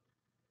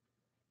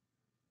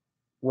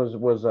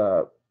was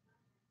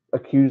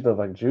accused of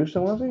like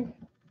juicing, was he?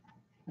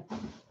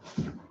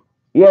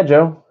 Yeah,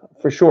 Joe,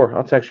 for sure.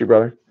 I'll text you,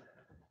 brother.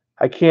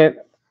 I can't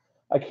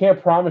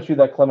promise you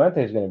that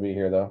Clemente is going to be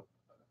here though.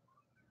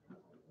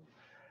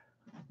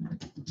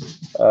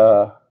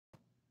 Uh,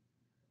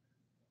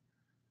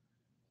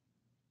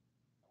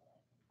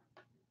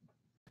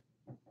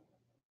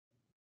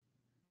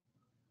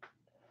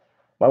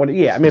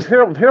 yeah, I mean if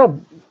Harold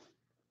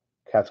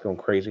Cat's going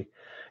crazy.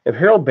 If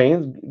Harold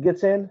Baines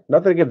gets in,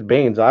 nothing against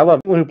Baines. I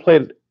love anyone who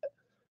played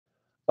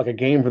like a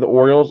game for the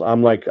Orioles.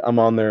 I'm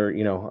on their,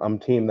 I'm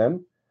team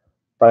them.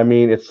 But I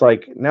mean, it's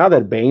like now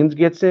that Baines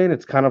gets in,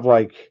 it's kind of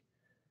like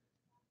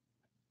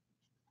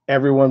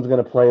everyone's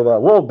going to play the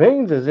well.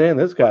 Baines is in.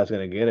 This guy's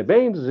going to get it.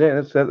 Baines is in.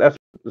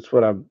 That's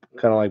what I've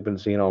kind of like been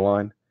seeing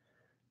online.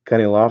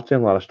 Kenny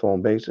Lofton, a lot of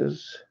stolen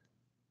bases.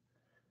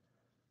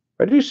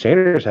 Reggie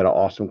Sanders had an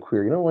awesome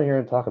career. You don't want to hear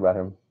him talk about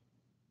him.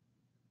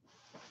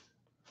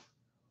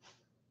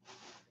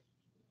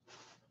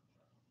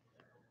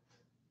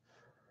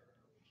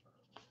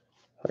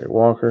 Larry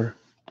Walker.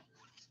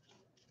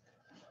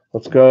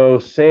 Let's go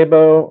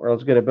Sabo, or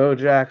let's get a Bo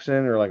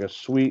Jackson, or like a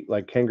sweet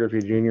like Ken Griffey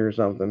Jr. or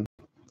something.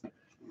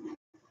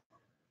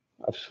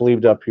 I've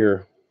sleeved up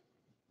here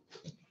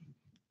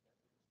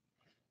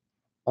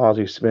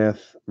Ozzie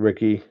Smith,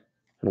 Ricky,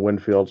 and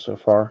Winfield so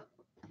far.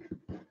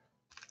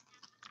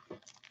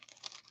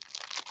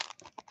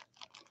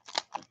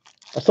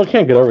 I still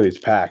can't get over these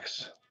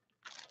packs.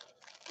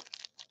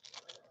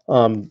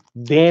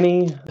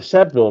 Danny, the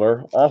set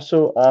builder,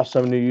 also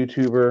awesome new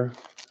YouTuber.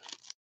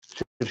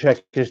 Should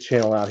check his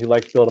channel out. He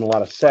likes building a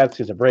lot of sets.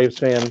 He's a Braves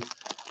fan.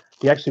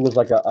 He actually was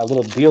like a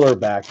little dealer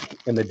back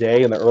in the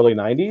day in the early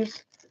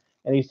 90s.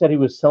 And he said he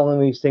was selling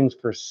these things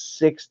for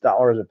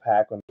 $6 a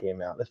pack when it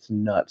came out. That's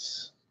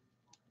nuts.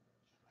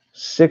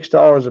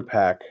 $6 a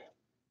pack.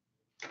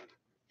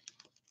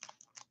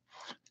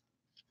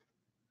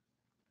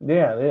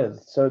 Yeah, it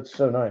is. So it's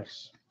so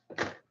nice.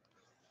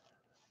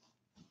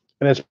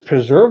 And it's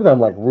preserved them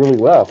like really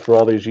well through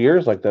all these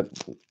years, like that,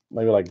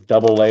 maybe like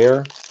double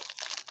layer.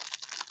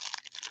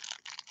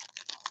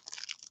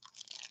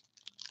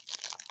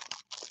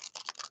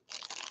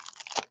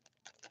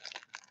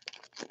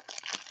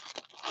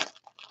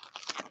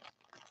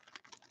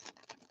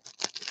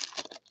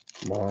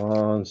 Come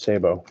on,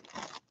 Sabo.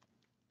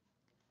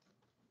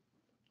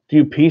 Do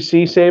you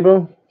PC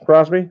Sabo,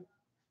 Crosby?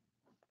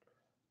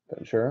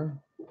 Sure.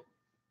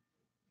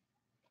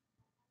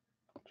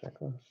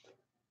 Checklist.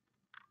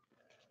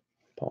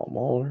 Paul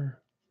Muller.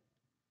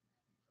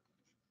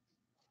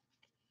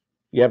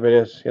 Yep, it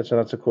is. Yes,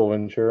 that's a cool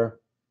Ventura.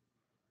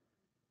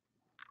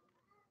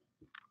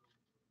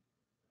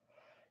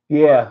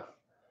 Yeah.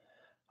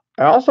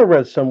 I also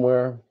read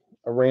somewhere,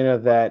 Arena,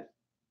 that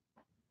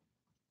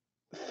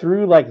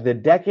through like the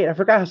decade, I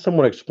forgot how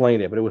someone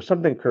explained it, but it was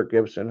something Kirk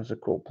Gibson. It's a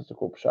cool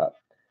shot.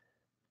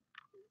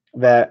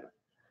 That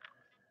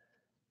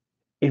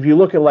if you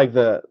look at like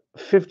the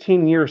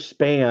 15-year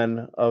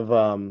span of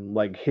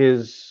like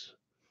his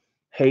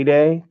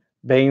heyday,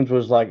 Baines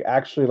was like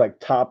actually like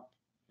top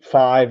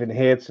 5 in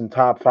hits and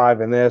top 5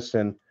 in this,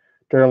 and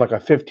during like a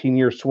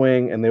 15-year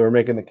swing, and they were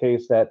making the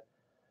case that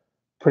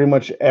pretty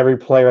much every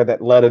player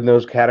that led in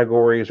those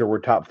categories or were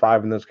top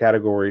 5 in those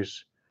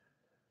categories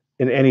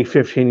in any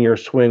 15-year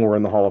swing were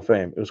in the Hall of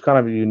Fame. It was kind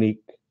of a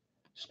unique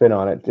spin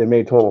on it. It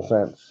made total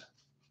sense.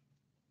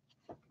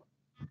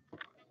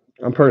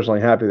 I'm personally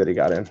happy that he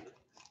got in.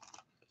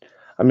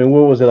 I mean,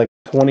 what was it, like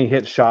 20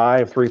 hits shy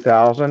of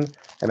 3,000,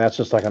 and that's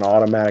just like an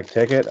automatic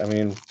ticket? I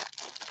mean,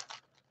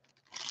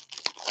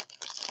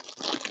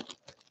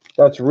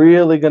 that's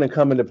really going to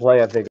come into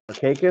play, I think.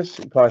 Markakis,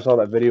 you probably saw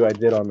that video I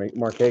did on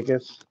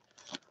Markakis.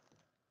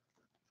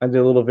 I did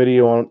a little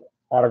video on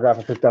autograph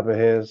I picked up of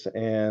his,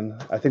 and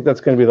I think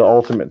that's going to be the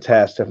ultimate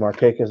test. If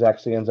Markakis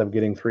actually ends up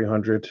getting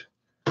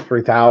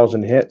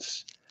 3,000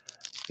 hits,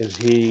 is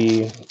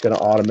he going to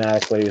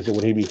automatically,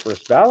 would he be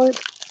first ballot?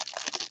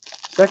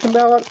 Second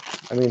ballot?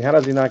 I mean, how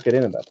does he not get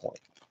in at that point?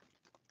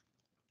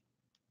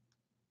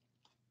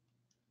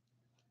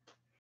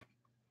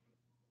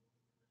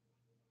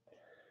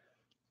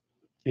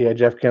 Yeah,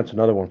 Jeff Kent's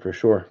another one for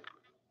sure.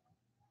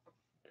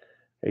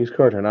 These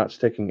cards are not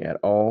sticking at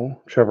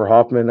all. Trevor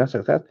Hoffman, that's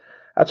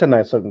a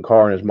nice looking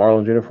car in his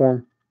Marlins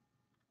uniform.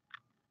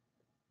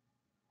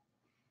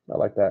 I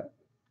like that.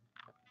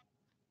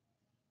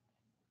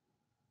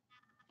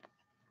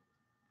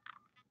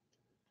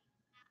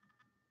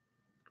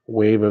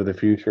 Wave of the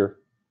future.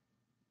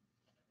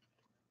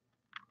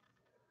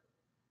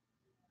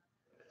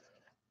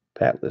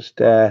 Pat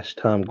Lestache,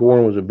 Tom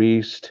Gordon was a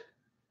beast.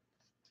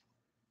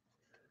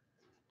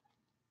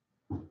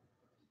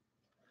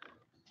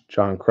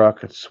 John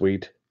Kruk, that's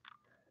sweet.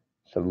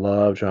 I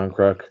love John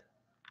Kruk.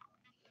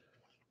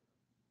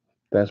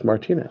 That's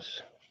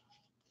Martinez.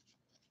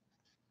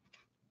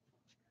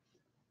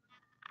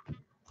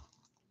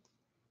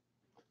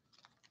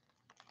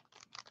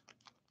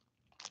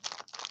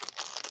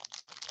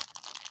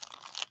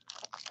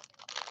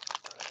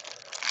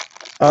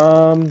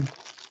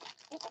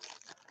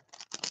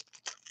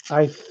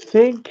 I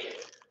think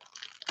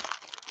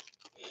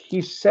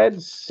he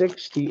said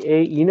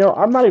 68. You know,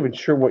 I'm not even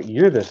sure what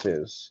year this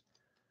is,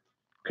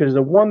 because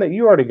the one that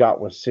you already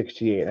got was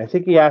 68. I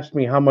think he asked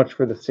me how much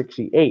for the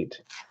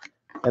 68,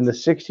 and the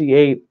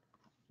 68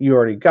 you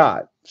already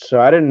got.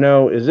 So I didn't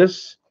know, is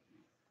this,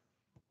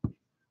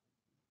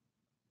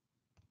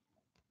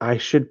 I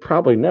should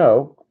probably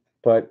know,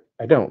 but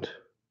I don't.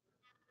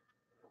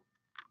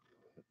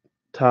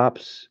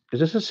 Tops, is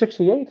this a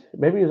 68?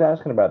 Maybe he's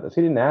asking about this.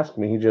 He didn't ask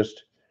me.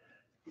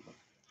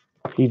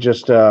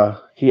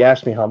 He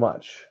asked me how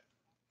much.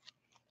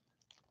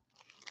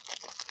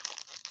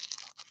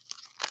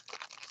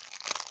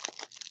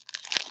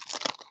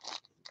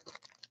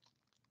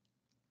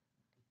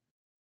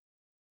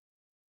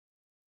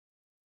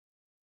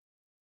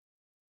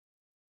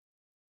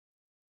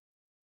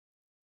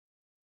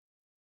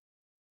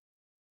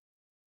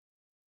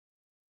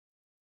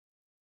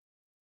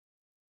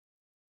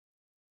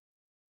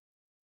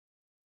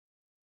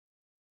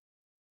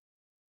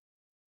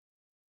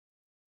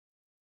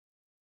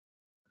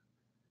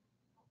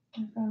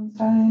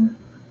 Fine.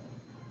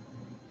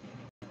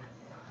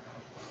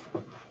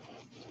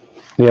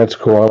 Yeah, it's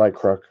cool. I like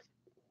Crook.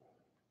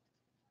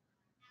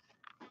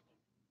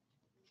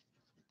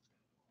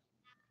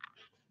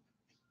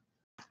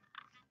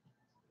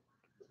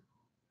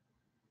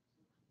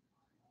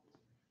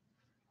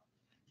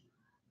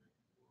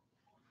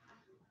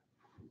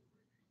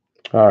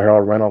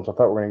 Harold Reynolds. I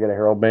thought we were going to get a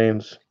Harold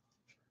Baines.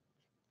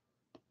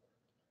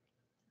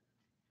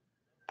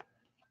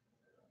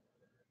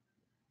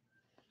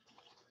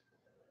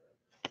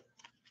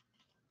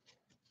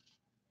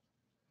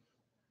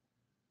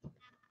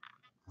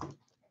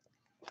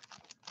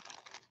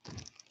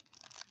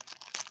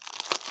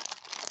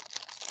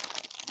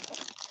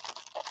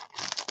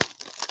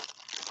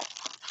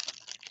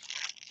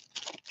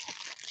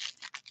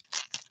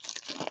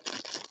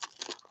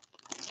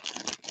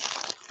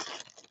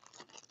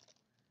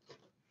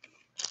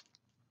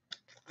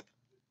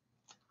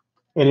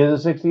 It is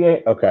a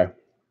 68? Okay.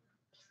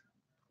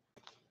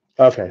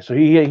 Okay, so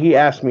he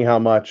asked me how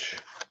much.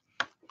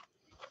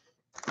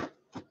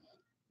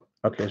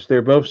 Okay, so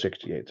they're both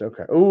 68s.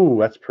 Okay. Ooh,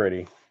 that's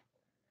pretty.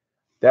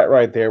 That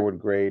right there would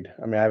grade.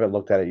 I mean, I haven't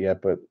looked at it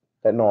yet, but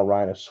that Nolan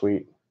Ryan is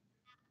sweet.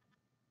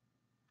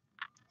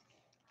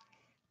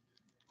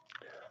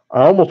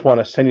 I almost want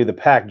to send you the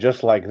pack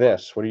just like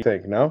this. What do you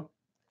think? No?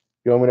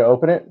 You want me to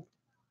open it?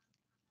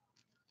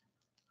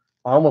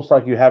 Almost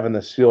like you having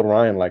the sealed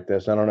Ryan like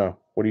this. I don't know.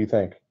 What do you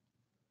think?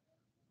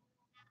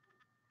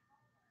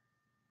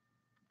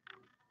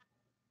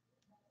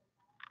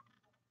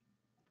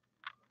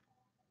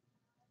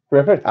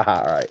 Griffin?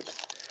 All right.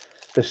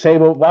 The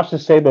Sabo. Watch the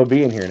Sabo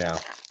be in here now.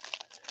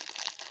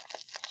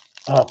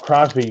 Oh,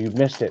 Crosby, you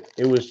missed it.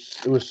 It was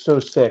so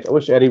sick. I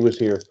wish Eddie was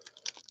here.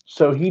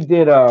 So he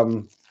did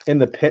in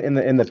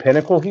the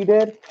Pinnacle he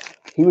did.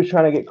 He was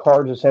trying to get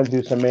cards to send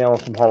through some mail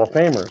and some Hall of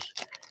Famers.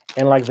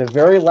 And like the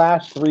very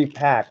last 3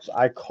 packs,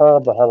 I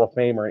called the Hall of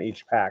Famer in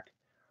each pack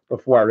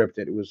before I ripped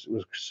it. It was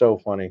so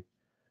funny.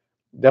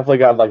 Definitely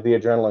got like the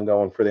adrenaline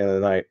going for the end of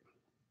the night.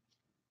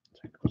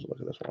 Let's look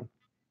at this one.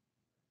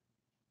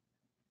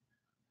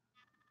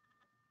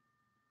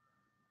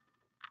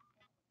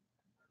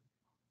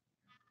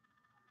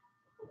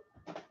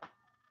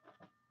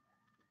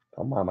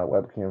 Don't mind my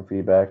webcam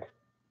feedback.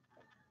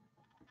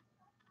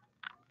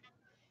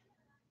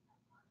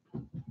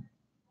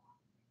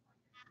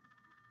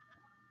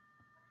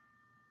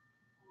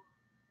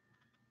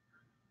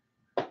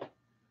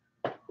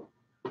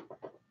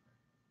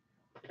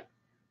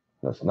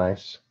 That's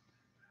nice.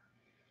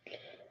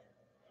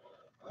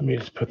 Let me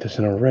just put this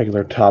in a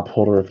regular top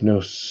holder with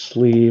no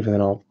sleeve, and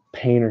then I'll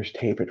painter's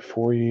tape it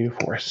for you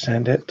before I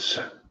send it.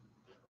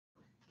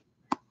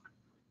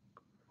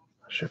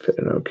 Should fit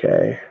in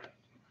okay.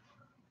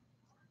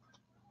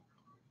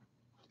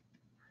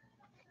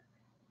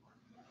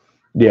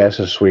 Yeah,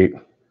 this is sweet.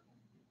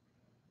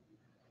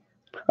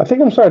 I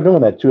think I'm starting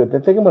doing that too. I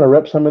think I'm going to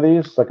rip some of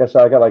these. Like I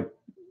said, I got like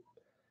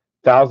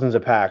thousands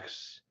of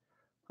packs.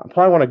 I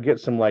probably want to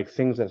get some like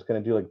things that's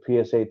going to do like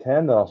PSA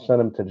 10. Then I'll send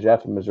them to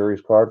Jeff in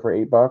Missouri's card for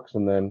 $8,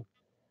 and then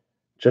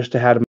just to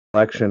have them in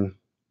collection.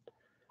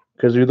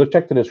 Because if you look,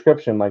 check the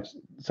description, like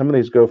some of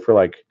these go for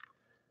like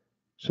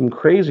some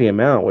crazy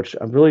amount, which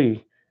I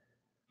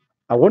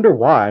wonder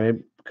why. I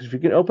mean, because if you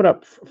can open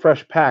up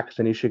fresh packs,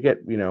 then you should get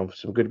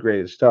some good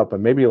graded stuff. But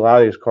maybe a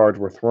lot of these cards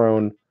were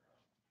thrown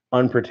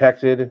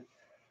unprotected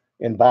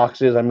in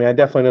boxes. I mean, I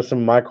definitely know some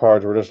of my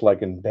cards were just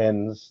like in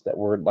bins that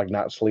were like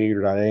not sleeved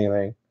or not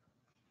anything.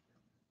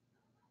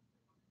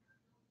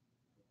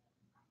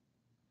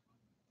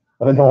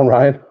 Other than Nolan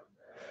Ryan,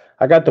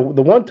 I got the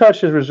one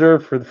touch is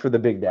reserved for the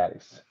big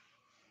daddies.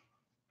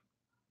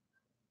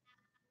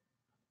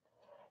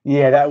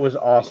 Yeah, that was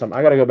awesome.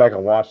 I got to go back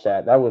and watch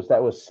that. That was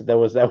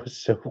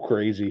so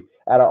crazy.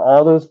 Out of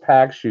all those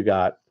packs you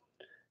got,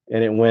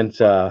 and it went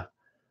the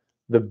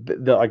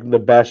like the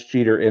best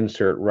cheater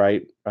insert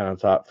right on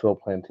top. Phil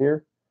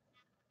Plantier.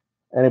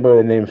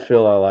 Anybody named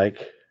Phil I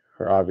like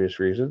for obvious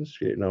reasons.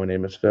 If you didn't know my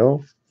name is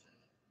Phil.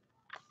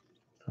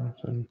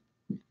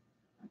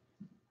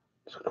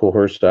 It's a cool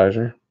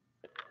Herstizer.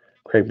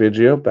 Craig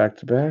Biggio back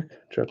to back.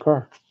 Joe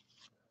Carr.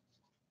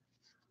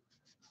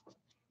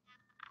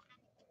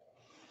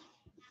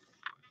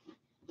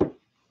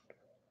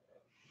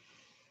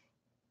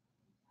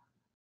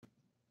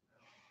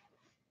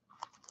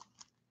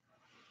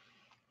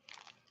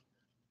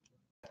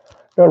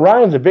 No,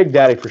 Ryan's a big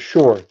daddy for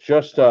sure.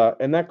 Just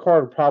and that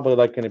card probably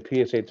like in a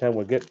PSA 10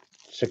 would get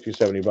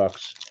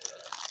 $60-$70.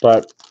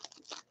 But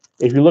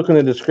if you look in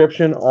the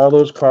description, all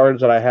those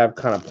cards that I have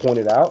kind of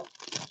pointed out,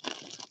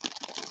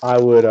 I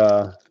would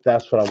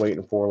that's what I'm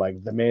waiting for.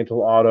 Like the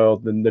Mantle auto,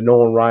 the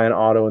Nolan Ryan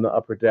auto in the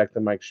upper deck,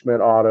 the Mike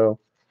Schmidt auto,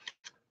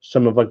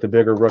 some of like the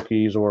bigger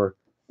rookies, or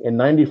in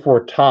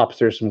 94 tops,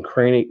 there's some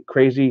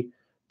crazy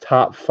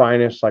top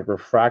finest like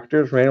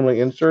refractors randomly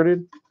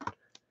inserted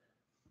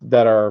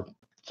that are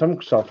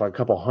some stuff like a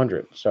couple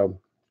hundred. So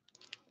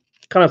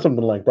kind of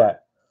something like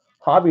that.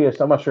 Hobbyist,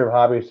 I'm not sure if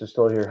Hobbyist is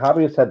still here.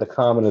 Hobbyist had the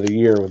comment of the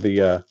year with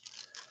the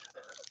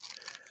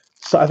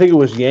so I think it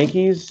was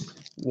Yankees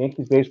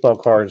Yankees baseball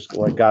cards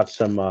like got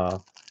some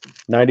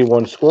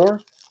 91 score.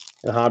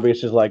 And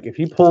hobbyist is like, if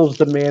he pulls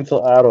the Mantle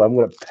auto, I'm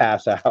gonna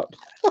pass out.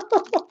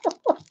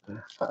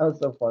 That was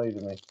so funny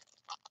to me.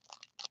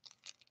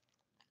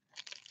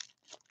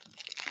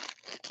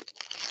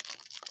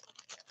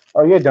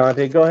 Oh yeah,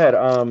 Dante, go ahead.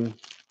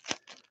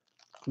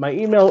 My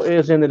email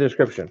is in the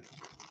description.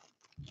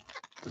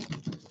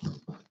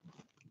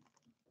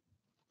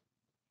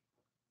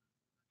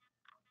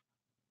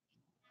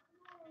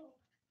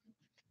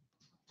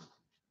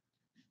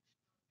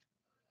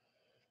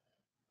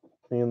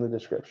 In the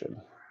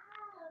description.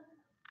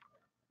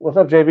 What's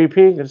up, JVP?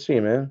 Good to see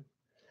you, man.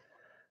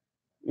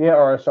 Yeah,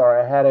 or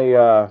sorry, I had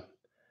a.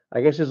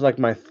 I guess it's like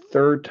my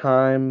third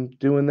time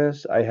doing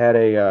this. I had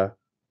a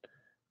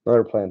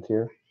another plant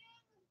here.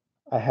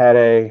 I had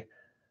a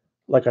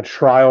like a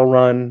trial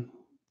run,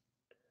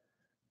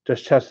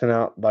 just testing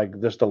out like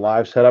just a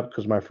live setup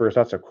because my first.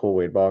 That's a cool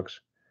weight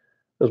box.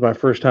 It was my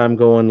first time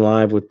going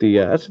live with the.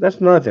 That's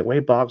another thing.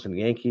 Wade Boggs and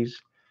the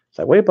Yankees. It's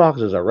like Wade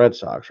Boggs is a Red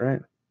Sox,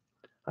 right?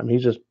 I mean,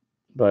 he's just.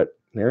 But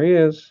there he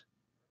is.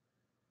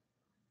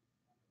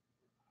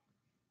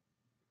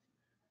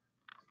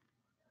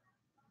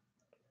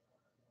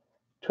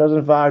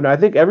 2005. Now I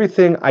think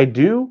everything I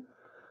do.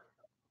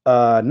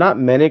 Not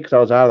many because I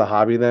was out of the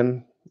hobby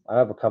then. I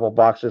have a couple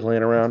boxes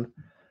laying around.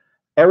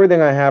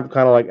 Everything I have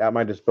kind of like at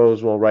my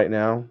disposal right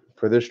now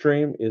for this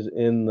stream is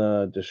in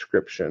the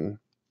description.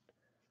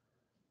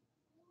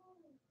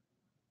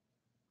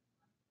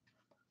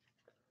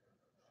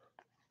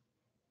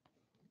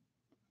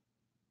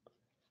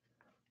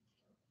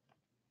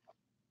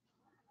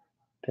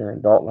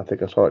 Darren Dalton, I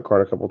think I saw that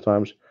card a couple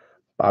times.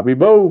 Bobby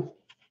Bow.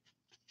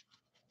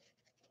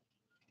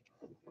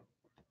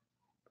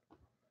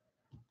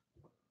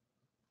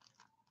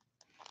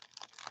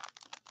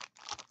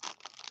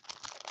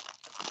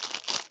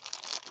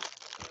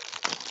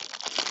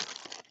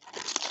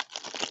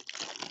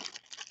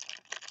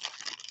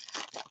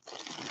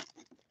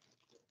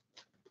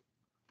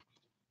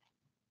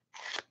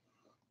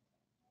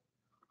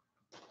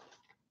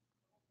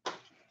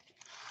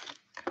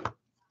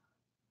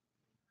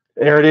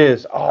 There it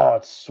is. Oh,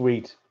 it's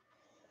sweet.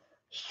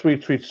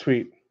 Sweet, sweet,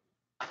 sweet.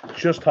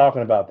 Just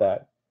talking about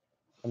that.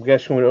 I'm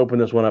guessing when we open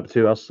this one up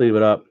too, I'll sleeve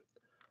it up.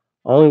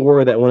 I only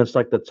worry that when it's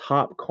like the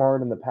top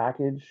card in the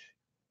package,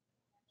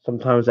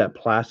 sometimes that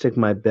plastic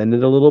might bend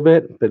it a little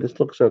bit, but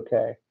this looks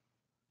okay.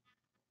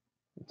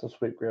 It's a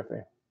sweet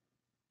Griffey.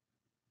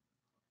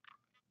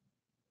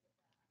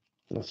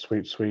 It's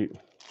sweet, sweet.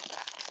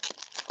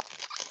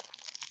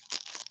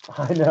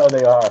 I know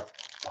they are.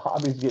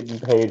 Bobby's getting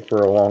paid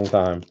for a long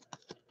time.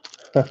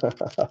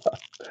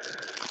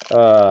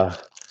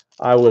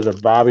 I was a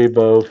Bobby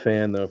Bow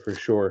fan though for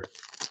sure.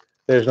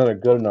 There's another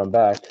good one on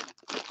back.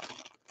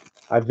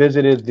 I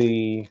visited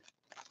the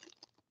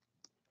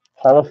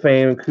Hall of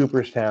Fame in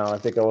Cooperstown. I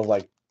think I was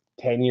like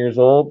 10 years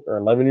old or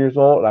 11 years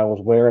old, and I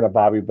was wearing a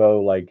Bobby Bow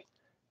like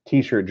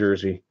T-shirt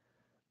jersey.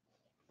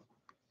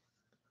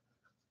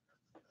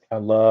 I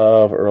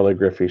love early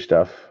Griffey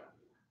stuff.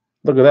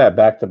 Look at that,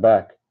 back to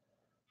back.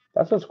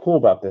 That's what's cool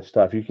about this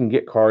stuff. You can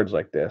get cards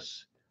like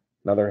this.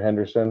 Another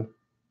Henderson.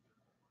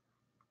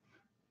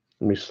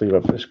 Let me sleeve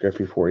up this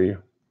Griffey for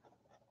you.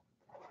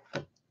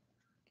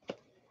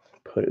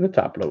 Put it in the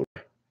top load.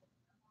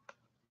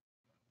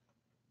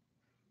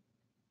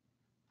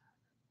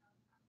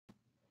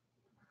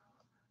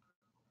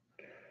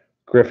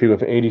 Griffey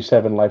with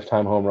 87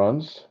 lifetime home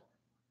runs.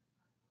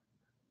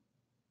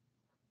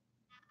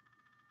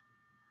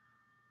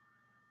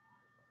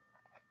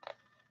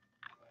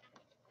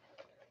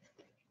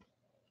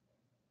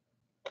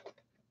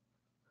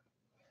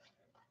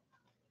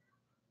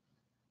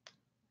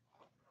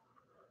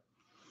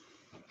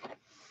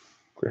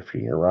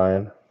 Griffey or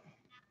Ryan.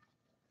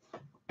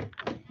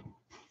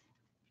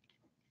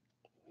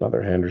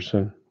 Another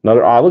Henderson.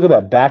 Another. Oh, look at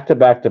that. Back to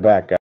back to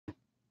back, guys.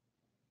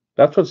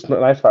 That's what's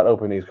nice about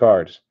opening these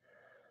cards.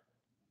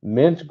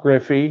 Mint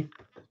Griffey,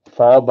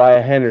 followed by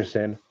a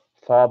Henderson,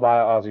 followed by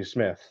Ozzie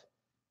Smith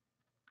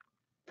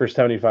for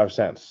 75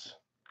 cents.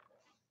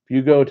 If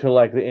you go to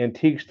like the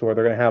antique store,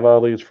 they're going to have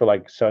all these for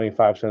like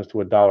 75 cents to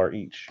 $1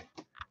 each.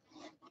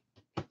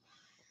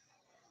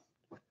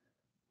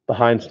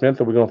 Behind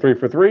Smith, are we going 3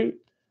 for 3?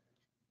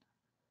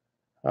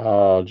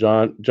 Oh,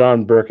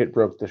 John Burkett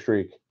broke the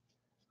streak.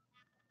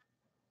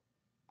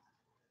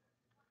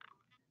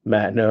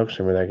 Matt Noakes,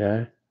 remember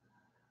that guy?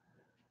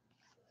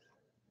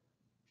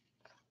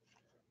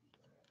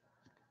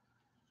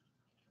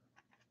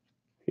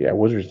 Yeah,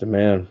 Wizards the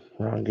man.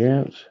 Ron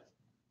Gantz.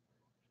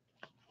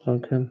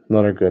 Duncan.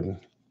 Another good one.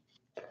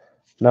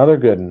 Another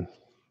good one.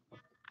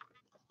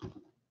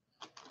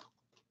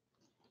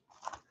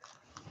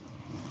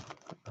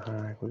 All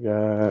right,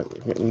 we're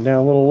getting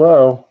down a little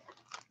low.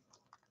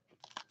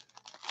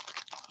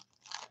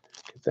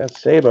 Get that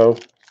Sabo.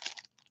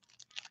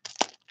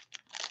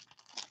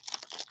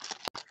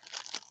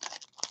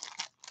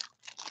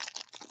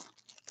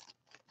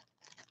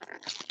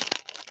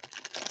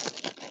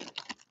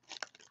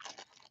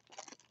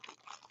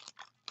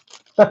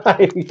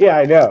 Yeah,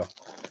 I know.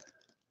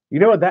 You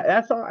know what?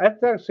 That's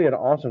actually an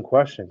awesome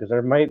question because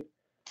there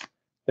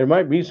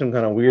might be some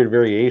kind of weird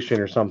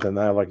variation or something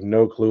that I have like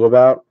no clue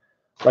about.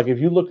 Like if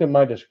you look at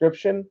my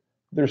description,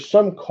 there's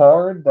some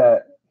card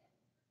that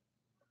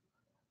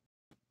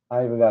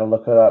I even got to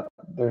look it up.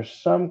 There's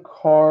some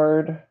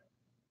card.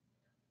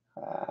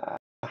 Uh,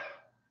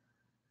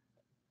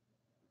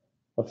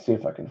 let's see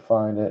if I can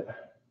find it.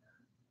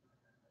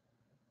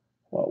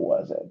 What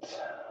was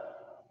it?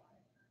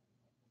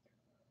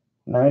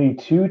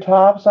 92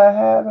 tops I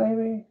have,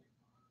 maybe?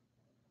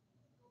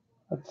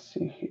 Let's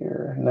see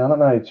here. No, not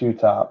 92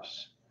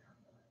 tops.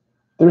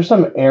 There's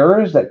some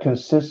errors that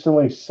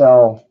consistently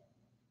sell.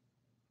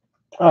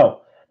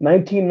 Oh,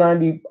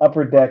 1990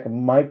 Upper Deck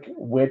Mike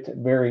Witt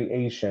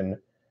variation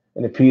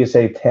in a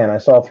PSA 10. I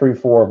saw 3,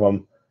 4 of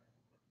them.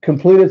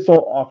 Completed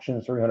sold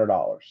auction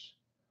 $300.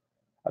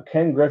 A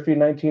Ken Griffey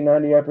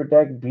 1990 Upper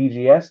Deck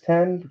BGS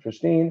 10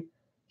 pristine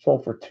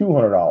sold for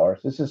 $200.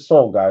 This is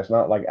sold, guys,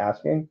 not like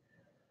asking.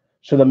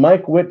 So the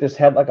Mike Witt just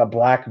had like a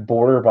black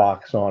border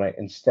box on it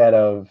instead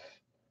of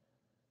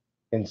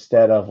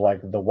like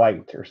the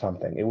white or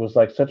something. It was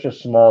like such a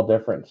small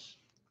difference.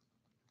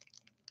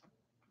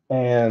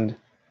 And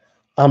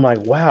I'm like,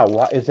 wow,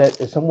 why is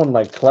someone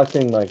like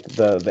collecting like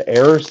the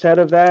error set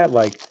of that?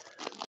 Like,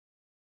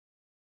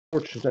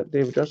 is that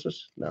David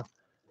Justice? No.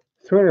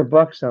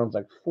 $300 sounds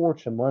like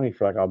fortune money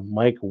for like a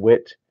Mike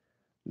Witt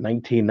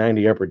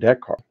 1990 Upper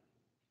Deck card.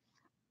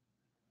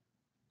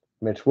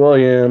 Mitch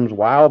Williams,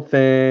 Wild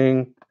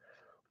Thing.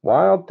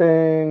 Wild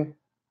Thing.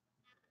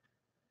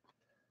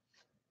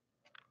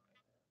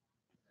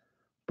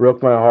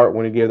 Broke my heart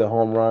when he gave the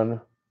home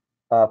run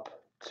up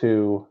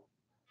to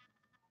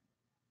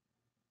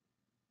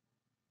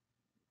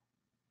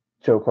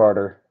Joe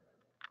Carter.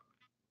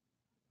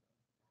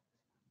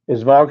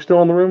 Is Vogue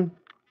still in the room?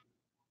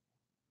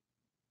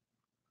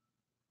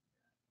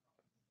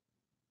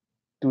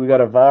 Do we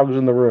got a Vogues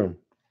in the room?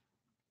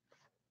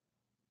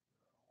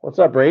 What's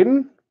up,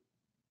 Braden?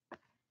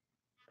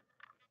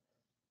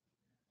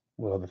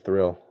 Well, the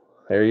thrill.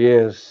 There he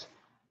is.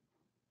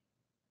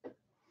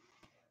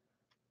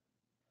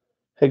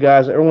 Hey,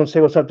 guys, everyone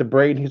say what's up to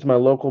Braden. He's my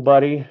local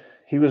buddy.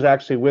 He was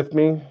actually with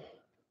me.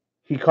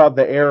 He caught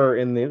the error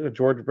in the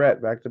George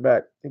Brett back to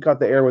back. He caught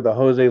the error with the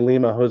Jose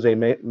Lima, Jose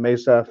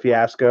Mesa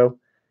fiasco.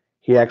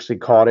 He actually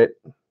caught it.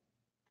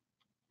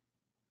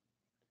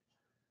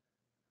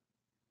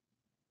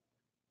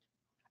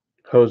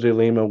 Jose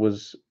Lima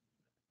was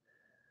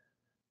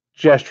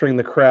gesturing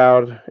the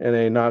crowd in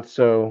a not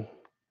so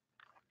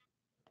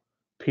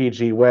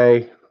PG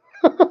way.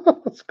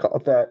 Let's call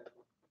it that.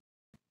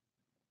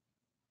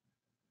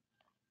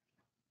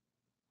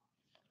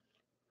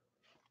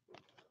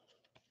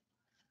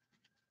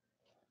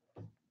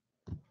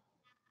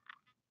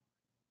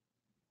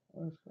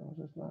 Is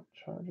this not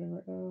charging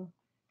right now?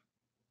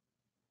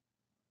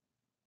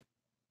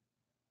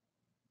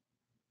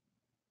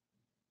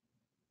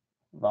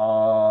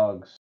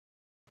 Vogs.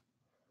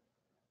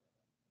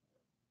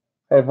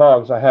 Hey,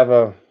 Vogs, I have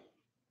a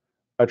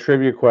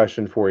trivia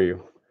question for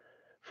you.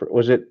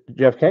 Was it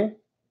Jeff King?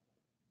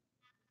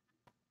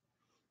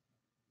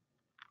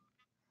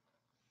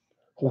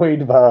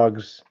 Wade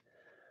Vogs.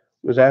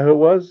 Was that who it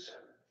was?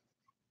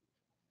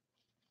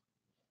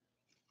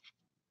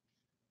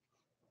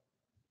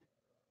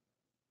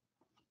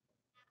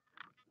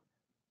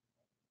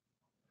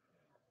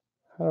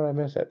 How did I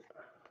miss it?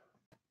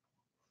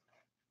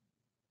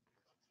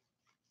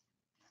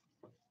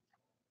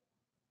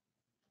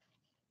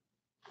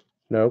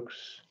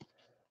 Noakes.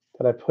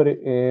 Did I put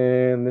it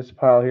in this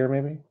pile here,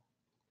 maybe?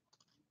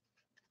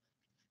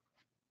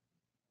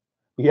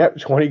 Yep,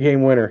 20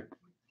 game winner.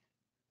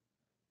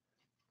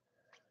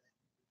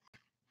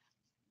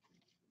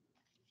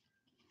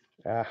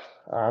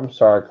 I'm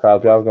sorry,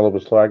 Crosby. I was a little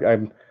bit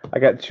slow. I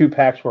got 2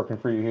 packs working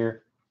for you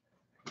here.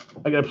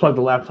 I got to plug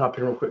the laptop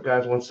here real quick,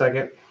 guys. 1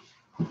 second.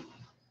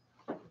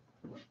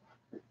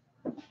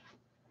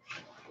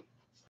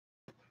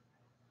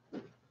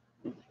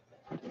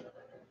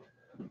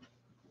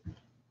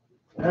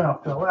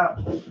 Now fill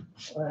out.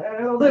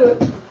 That'll do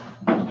it.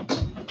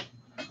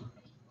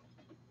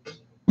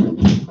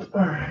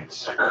 All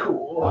right,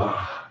 cool.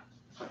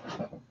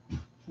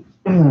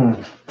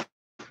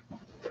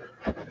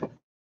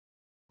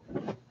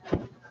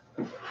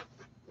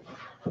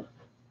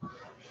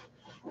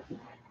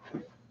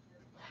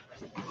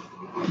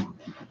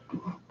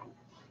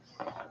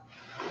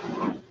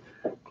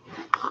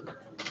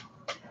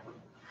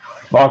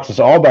 Box is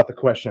all about the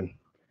question.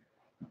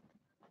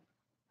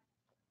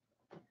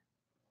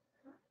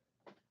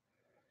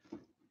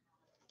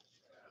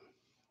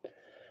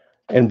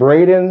 And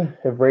Braden,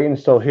 if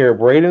Braden's still here,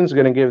 Braden's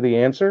going to give the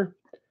answer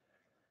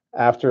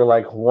after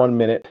like 1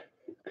 minute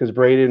because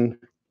Braden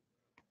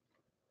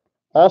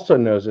also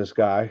knows this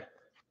guy.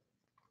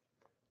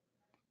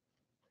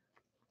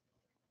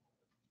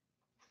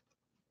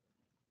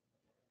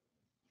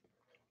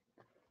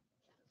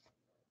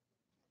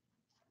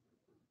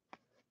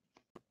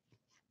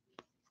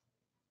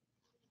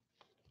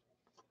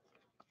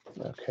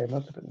 Okay,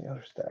 must have been the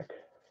other stack.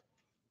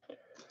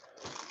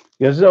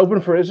 Yeah, this is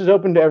open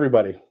to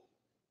everybody.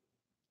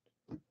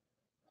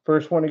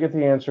 First one to get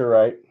the answer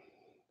right.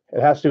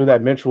 It has to do with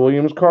that Mitch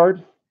Williams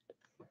card.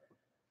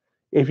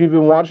 If you've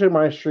been watching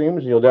my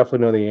streams, you'll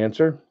definitely know the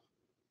answer.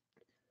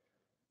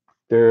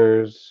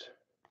 There's,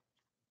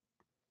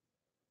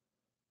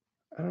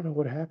 I don't know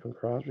what happened,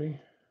 Crosby.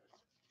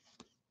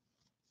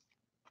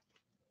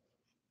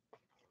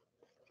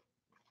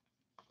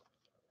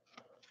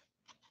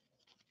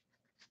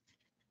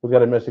 We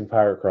got a missing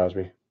pirate,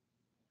 Crosby.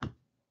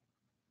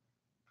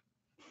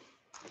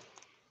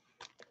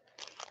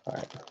 All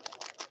right.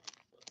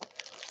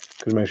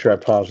 Gonna make sure I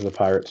pause for the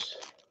Pirates.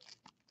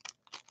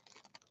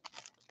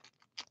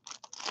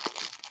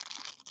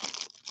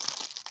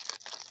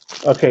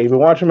 Okay, you've been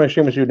watching my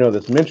streams, you know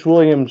this. Mitch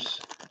Williams,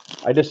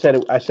 I said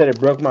it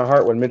broke my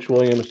heart when Mitch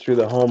Williams threw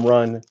the home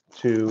run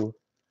to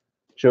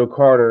Joe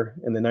Carter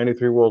in the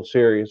 93 World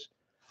Series.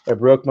 It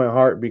broke my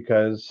heart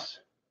because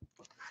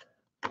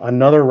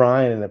another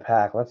Ryan in the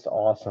pack. That's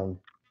awesome.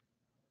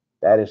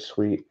 That is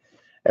sweet.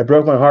 It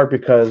broke my heart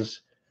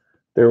because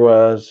there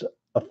was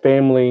a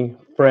family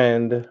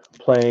friend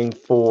playing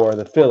for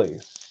the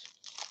Phillies.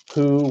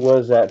 Who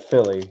was that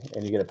Philly?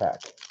 And you get a pack.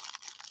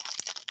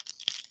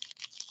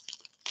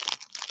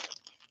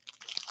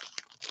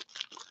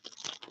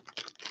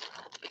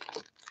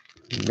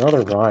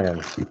 Another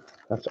Ryan.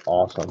 That's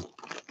awesome.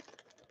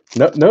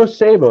 No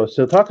Sabo.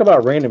 So talk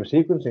about random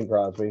sequencing,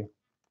 Crosby.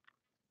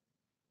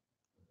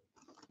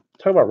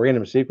 Talk about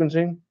random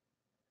sequencing.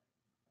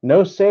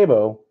 No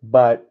Sabo,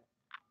 but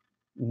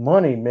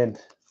money mint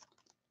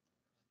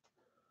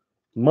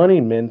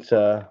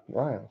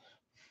Ryans.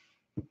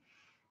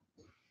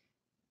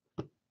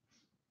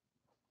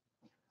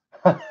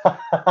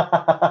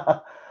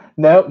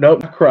 Nope, not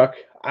Kruk.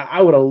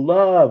 I would have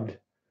loved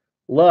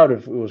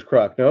if it was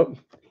Kruk. Nope.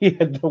 He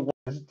had the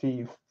worst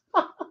teeth.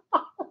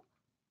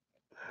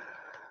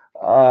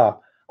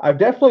 I've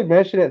definitely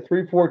mentioned it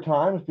 3-4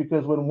 times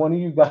because when one of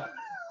you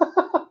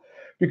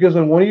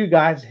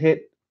guys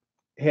hit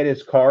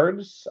his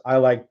cards, I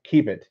like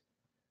keep it.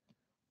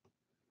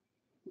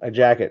 I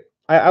jack it.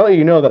 I let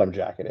you know that I'm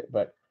jacking it,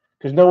 but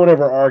because no one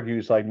ever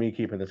argues like me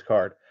keeping this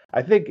card.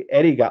 I think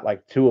Eddie got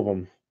like 2 of them.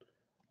 I'm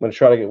gonna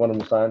try to get one of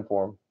them signed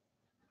for him.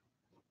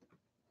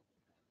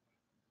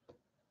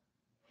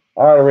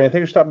 All right, Rand.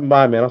 Thanks for stopping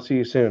by, man. I'll see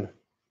you soon.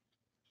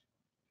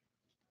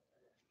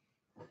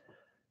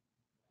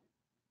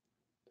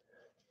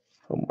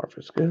 Omar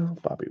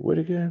Vizquel, Bobby Witt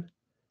again.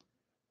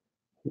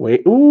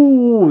 Wait,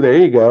 ooh, there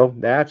you go.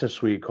 That's a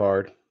sweet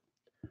card.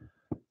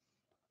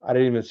 I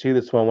didn't even see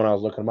this one when I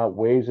was looking about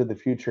Waves of the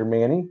Future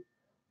Manny.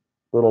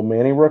 Little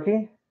Manny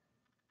rookie.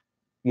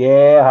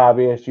 Yeah,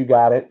 hobbyist, you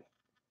got it.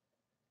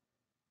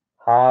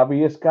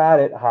 Hobbyist got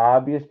it.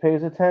 Hobbyist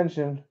pays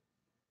attention.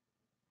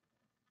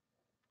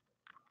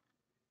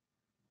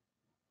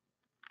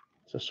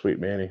 It's a sweet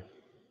Manny.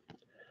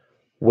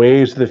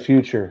 Waves of the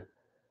Future.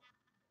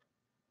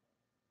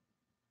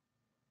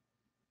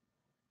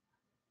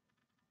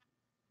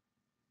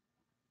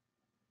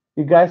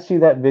 You guys see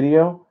that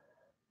video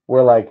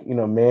where, like, you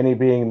know, Manny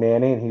being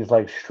Manny and he's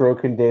like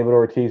stroking David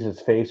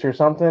Ortiz's face or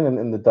something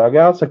in the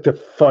dugout? It's like the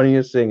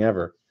funniest thing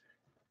ever.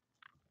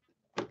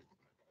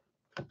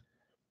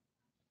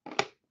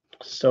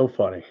 So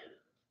funny.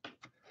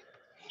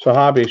 So,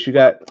 hobbyist, you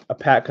got a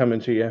pack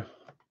coming to you,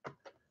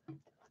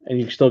 and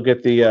you still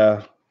get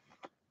the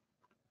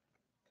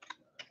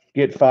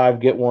get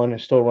 5, get 1.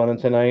 It's still running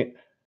tonight.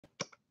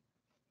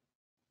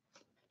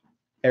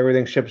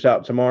 Everything ships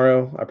out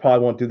tomorrow. I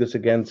probably won't do this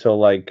again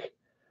till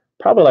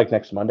probably like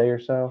next Monday or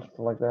so,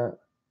 something like that.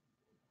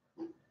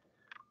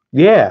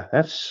 Yeah,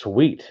 that's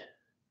sweet.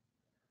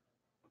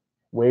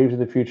 Waves of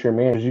the Future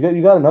Man.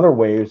 You got another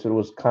Waves that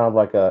was kind of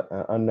like an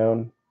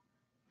unknown.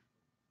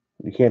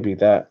 You can't beat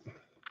that.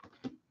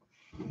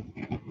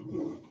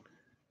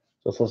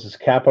 So let's just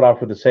cap it off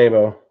with the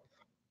Sabo.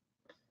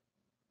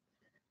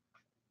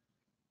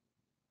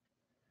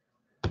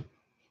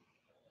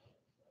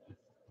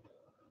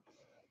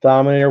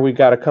 Dominator, we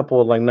got a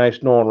couple of like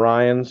nice Nolan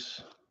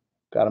Ryans.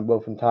 Got them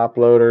both in top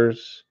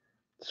loaders.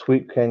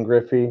 Sweet Ken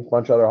Griffey, a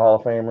bunch of other Hall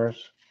of Famers.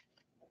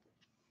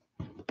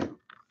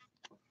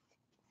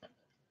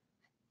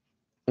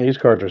 These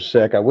cards are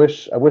sick. I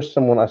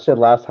said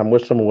last time,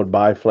 wish someone would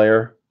buy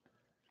Flair,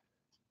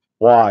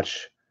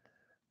 watch,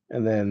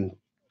 and then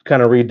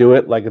kind of redo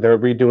it like they're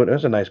redoing.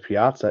 There's a nice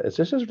Piazza.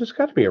 This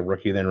got to be a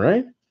rookie then,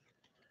 right?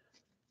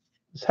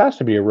 This has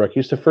to be a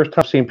rookie. It's the first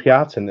time I've seen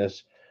Piazza in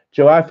this.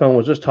 Joe iPhone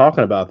was just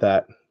talking about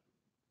that.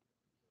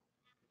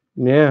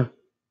 Yeah.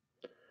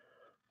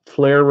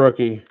 Flair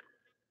rookie.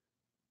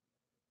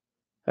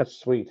 That's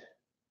sweet.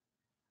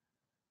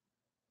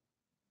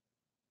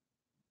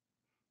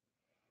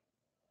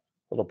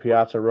 Little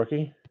Piazza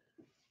rookie.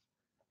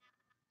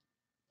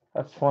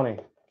 That's funny.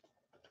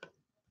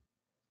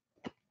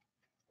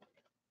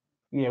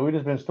 Yeah, we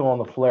just been still on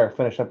the Flair.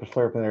 Finished up his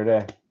Flair from the other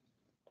day.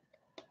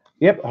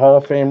 Yep, Hall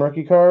of Fame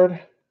rookie card.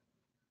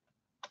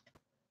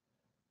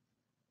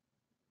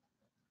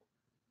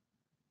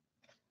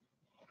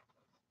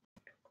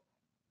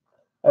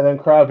 And then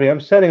Crosby,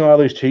 I'm sending all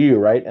these to you,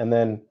 right? And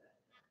then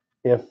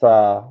if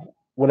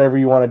whatever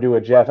you want to do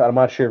with Jeff, I'm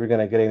not sure if you're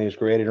going to get any of these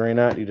graded or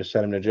not. You just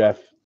send them to Jeff.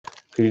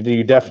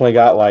 You definitely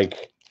got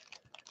like,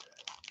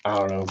 I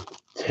don't know,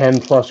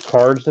 10 plus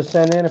cards to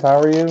send in if I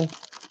were you.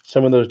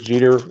 Some of those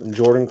Jeter and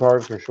Jordan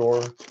cards for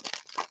sure.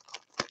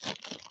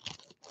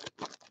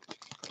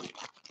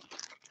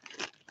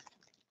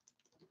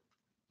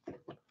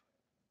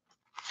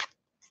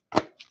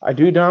 I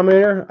do,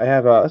 Dominator. I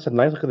have that's a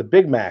nice look at the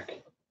Big Mac.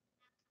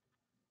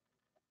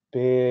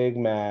 Big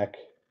Mac.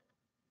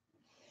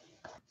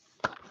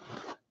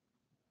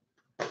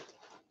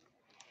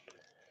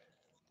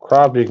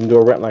 Crosby can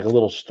go rent like a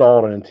little stall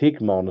at an antique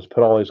mall and just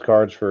put all these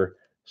cards for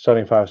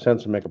 75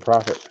 cents and make a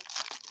profit.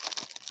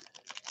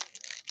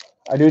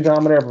 I do,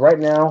 Dominator, but right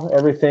now,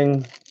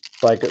 everything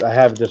like I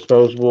have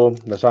disposable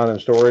that's on in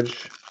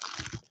storage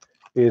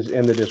is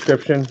in the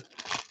description.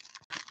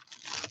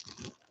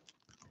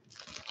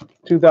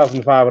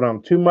 2005, I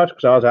don't too much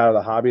because I was out of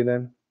the hobby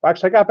then.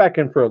 Actually, I got back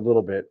in for a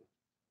little bit.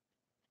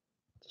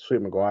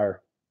 Sweet McGuire.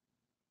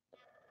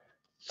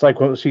 It's like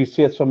when see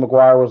it's when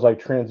McGuire was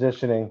like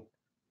transitioning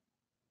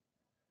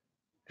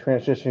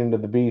to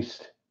the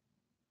beast.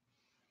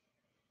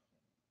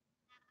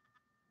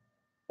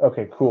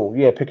 Okay, cool.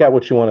 Yeah, pick out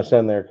what you want to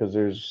send there because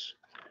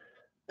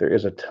there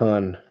is a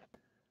ton.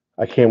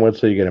 I can't wait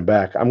till you get him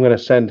back. I'm gonna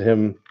send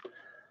him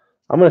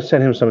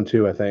some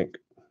too, I think.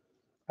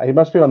 He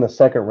must be on the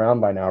second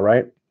round by now,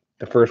 right?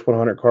 The first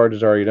 100 cards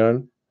is already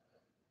done.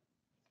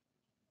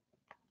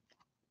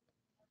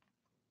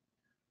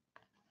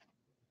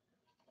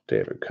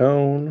 David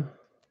Cone.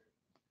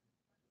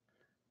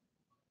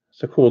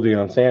 It's a cool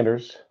Deion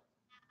Sanders.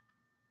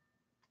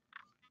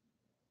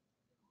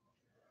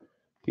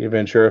 You a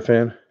Ventura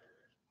fan?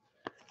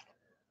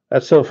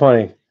 That's so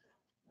funny.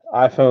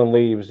 iPhone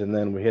leaves and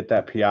then we hit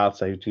that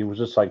Piazza. He was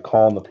just like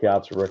calling the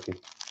Piazza rookie.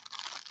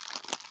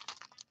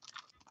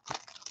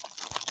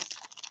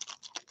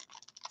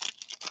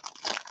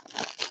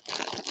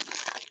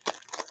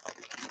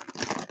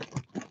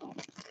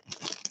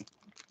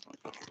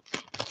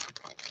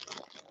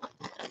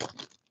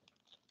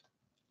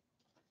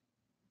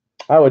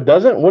 Oh, it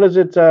doesn't? What is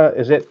it?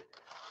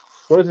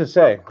 What does it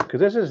say? Because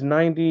this is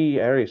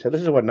 90. I already said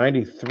this is what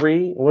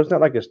 93. Wasn't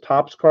that like his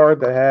Topps card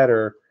that had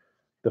or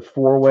the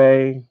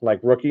four-way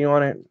like rookie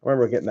on it? I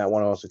remember getting that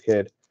when I was a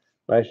kid.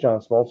 Nice John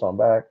Smoltz on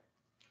back.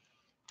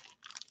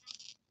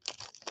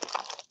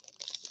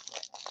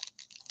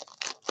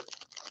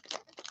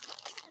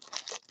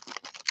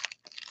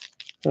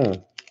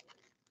 I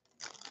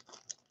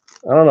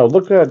don't know.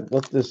 Look at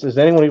this. Does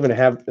anyone even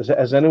have?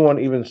 Has anyone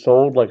even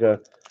sold like a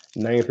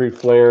 93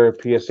 Flair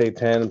PSA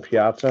 10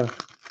 Piazza?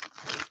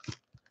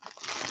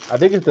 I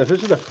think this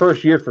is the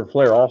first year for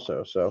Flair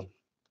also. So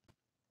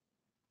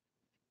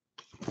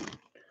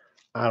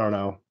I don't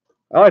know.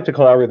 I like to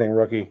call everything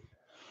rookie.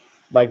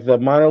 Like the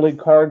minor league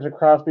cards that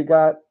Crosby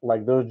got,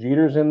 like those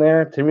Jeters in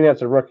there. To me,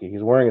 that's a rookie.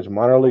 He's wearing his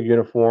minor league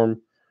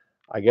uniform.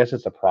 I guess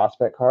it's a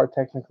prospect card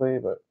technically,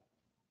 but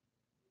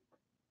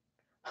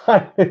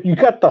you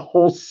got the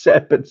whole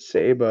set, but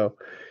Sabo.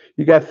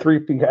 You got three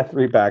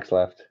backs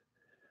left.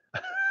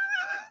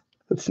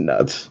 That's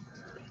nuts.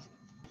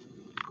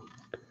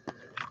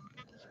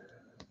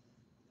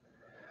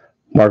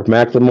 Mark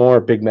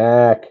McLemore, Big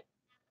Mac,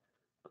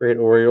 great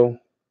Oriole.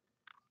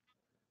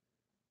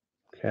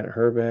 Cat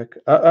Herbeck.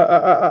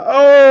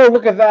 Oh,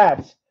 look at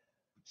that.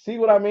 See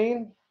what I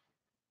mean?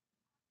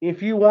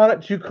 If you want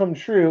it to come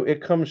true,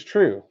 it comes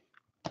true.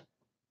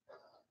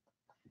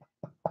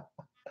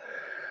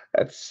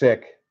 That's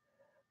sick.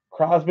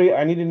 Crosby,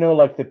 I need to know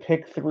like the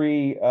pick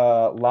 3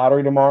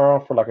 lottery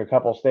tomorrow for like a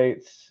couple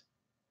states.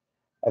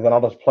 And then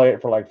I'll just play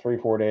it for like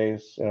 3-4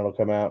 days and it'll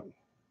come out.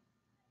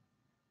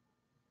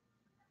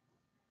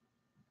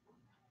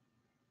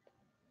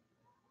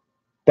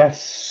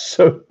 That's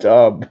so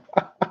dumb.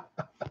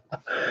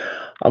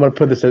 I'm going to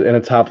put this in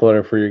a top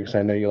loader for you because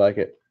I know you like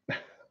it.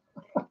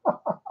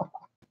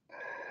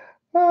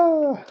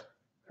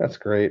 That's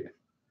great.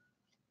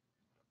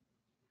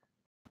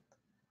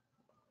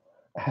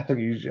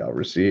 Usually I'll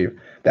receive.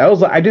 That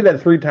was I did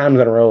that 3 times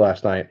in a row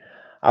last night.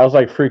 I was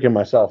like freaking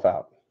myself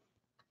out.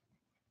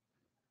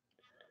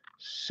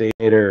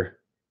 Sater.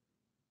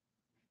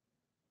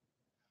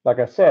 Like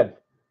I said,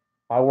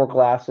 I wore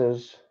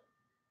glasses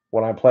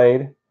when I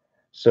played.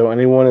 So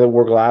anyone that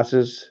wore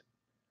glasses,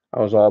 I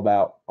was all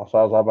about. I was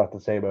all about the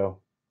Sabo.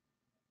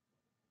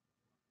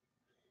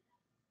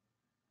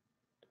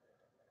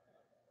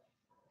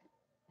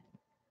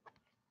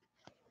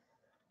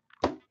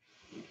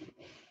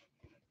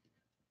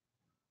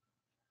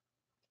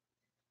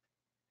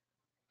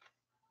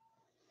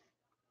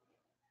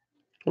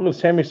 Look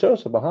at Sammy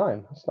Sosa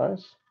behind. That's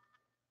nice.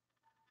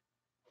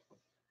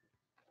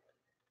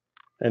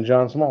 And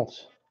John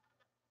Smoltz.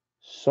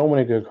 So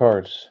many good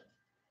cards.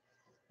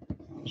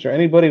 Is there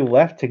anybody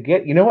left to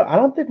get? You know what? I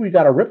don't think we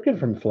got a Ripken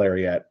from Flair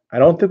yet. I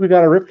don't think we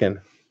got a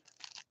Ripken.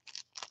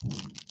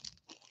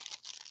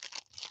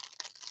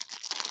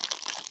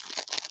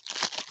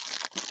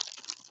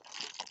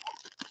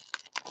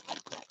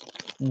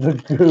 The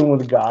goon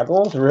with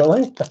goggles,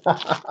 really?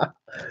 I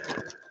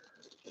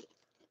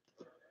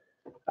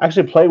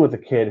actually played with a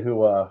kid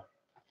who,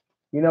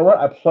 you know what?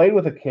 I played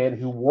with a kid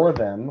who wore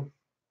them.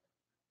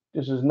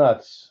 This is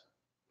nuts.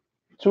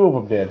 2 of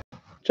them did.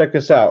 Check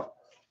this out.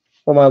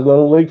 For my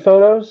Little League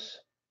photos,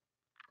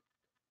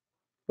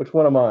 which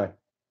one am I?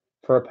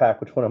 For a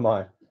pack, which one am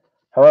I?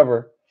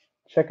 However,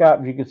 check out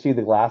if you can see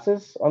the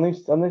glasses on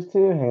these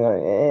two. Hang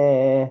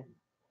on.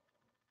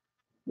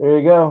 There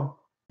you go.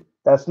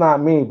 That's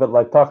not me, but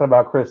like talking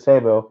about Chris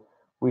Sabo,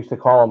 we used to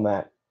call him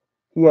that.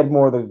 He had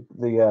more of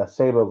the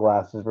Sabo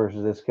glasses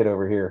versus this kid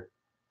over here.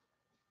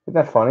 Isn't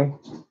that funny?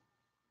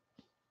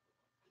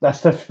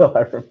 That's the Phil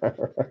I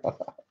remember.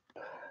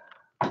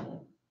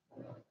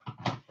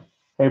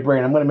 Hey,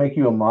 Brain, I'm going to make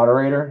you a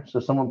moderator.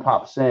 So someone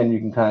pops in, you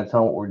can kind of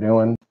tell what we're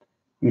doing.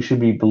 You should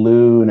be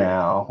blue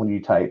now when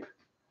you type.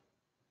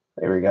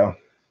 There we go.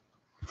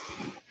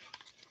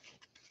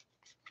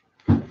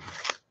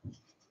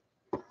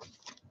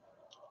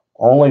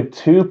 Only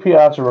 2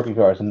 Piazza rookie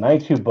cards.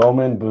 92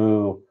 Bowman,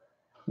 boo.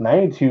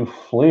 92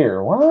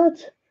 Fleer. What?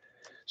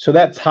 So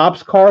that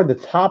Topps card, the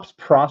Topps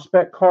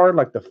prospect card,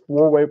 like the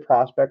 4-way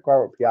prospect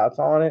card with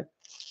Piazza on it,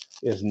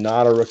 is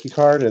not a rookie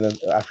card. And then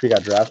after he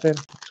got drafted,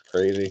 it's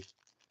crazy.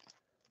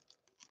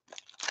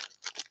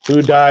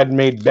 Who died and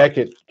made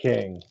Beckett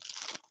king?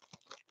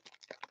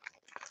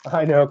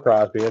 I know,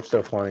 Crosby. It's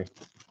so funny.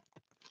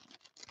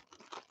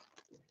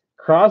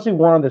 Crosby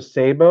wanted the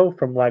Sabo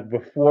from like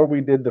before we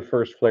did the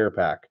first Flair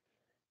pack.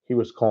 He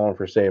was calling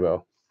for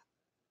Sabo.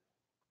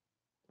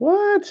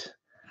 What?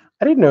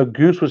 I didn't know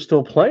Goose was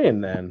still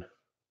playing then.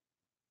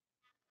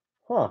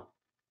 Huh.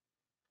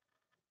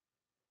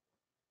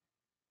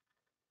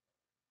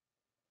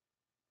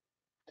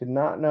 Did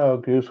not know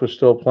Goose was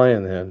still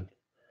playing then.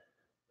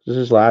 This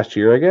is last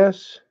year, I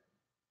guess.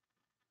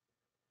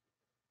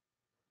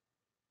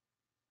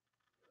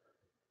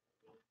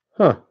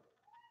 Huh.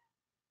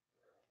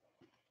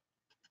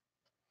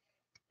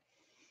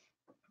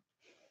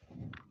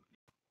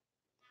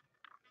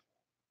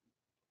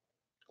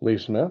 Lee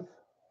Smith.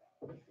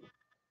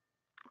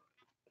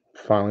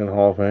 Finally in the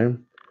Hall of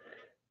Fame.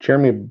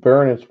 Jeremy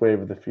Burnitz,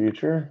 Wave of the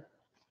Future.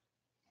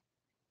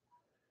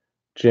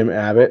 Jim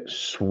Abbott,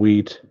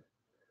 sweet.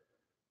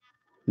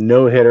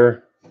 No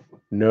hitter,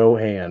 no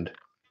hand.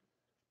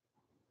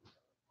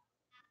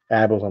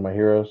 Abbott's on my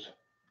heroes.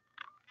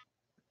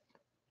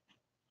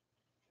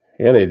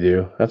 Yeah, they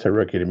do. That's a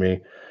rookie to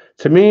me.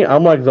 To me,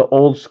 I'm like the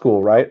old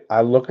school, right?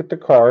 I look at the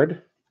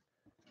card,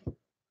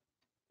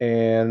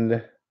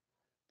 and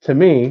to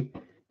me,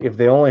 if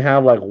they only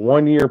have like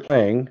 1 year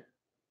playing,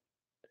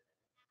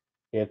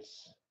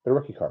 it's the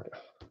rookie card.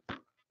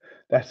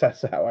 That's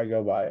how I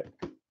go by it.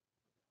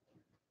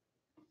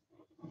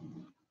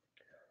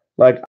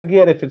 Like, I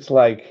get if it's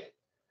like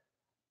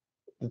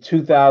the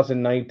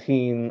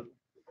 2019,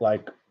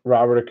 like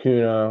Ronald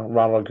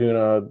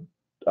Acuna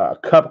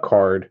Cup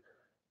card.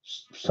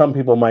 Some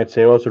people might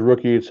say, "Oh, it's a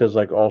rookie." It says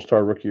like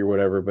All-Star rookie or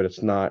whatever, but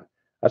it's not.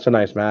 That's a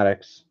nice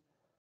Maddox.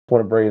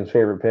 One of Braden's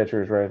favorite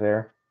pitchers, right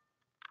there.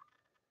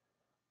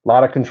 A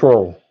lot of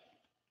control.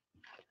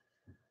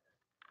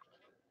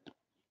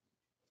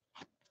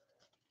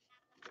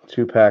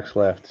 Two packs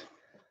left.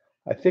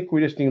 I think we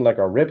just need like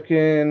a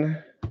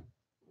Ripken.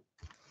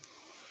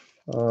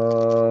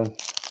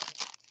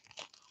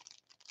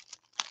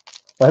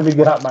 Let me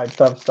get out my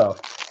tough stuff.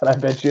 And I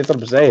bet you that's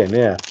what I'm saying,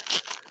 yeah.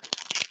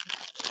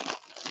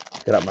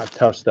 Get out my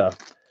tough stuff.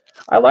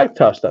 I like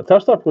tough stuff.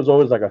 Tough stuff was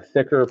always like a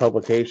thicker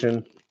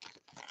publication.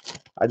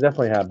 I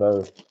definitely have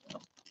both.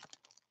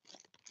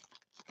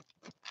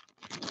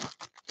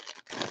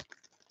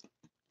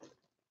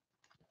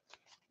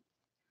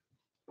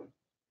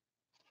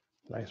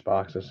 Nice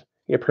boxes.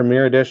 Yeah,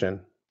 Premier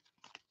Edition.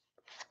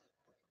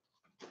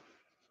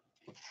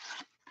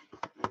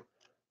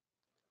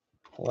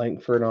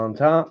 Langford on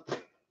top.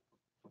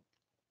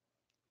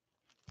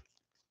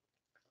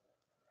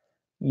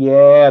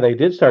 Yeah, they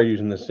did start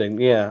using this thing.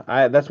 Yeah,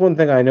 that's one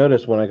thing I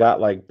noticed when I got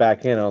like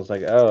back in. I was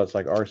like, oh, it's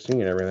like RC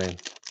and everything,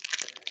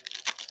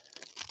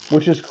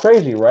 which is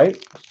crazy,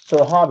 right? So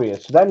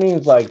hobbyists. So that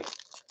means like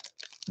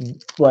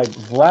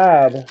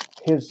Vlad,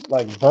 his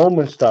like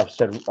Bowman stuff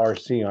said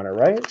RC on it,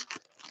 right?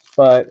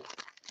 But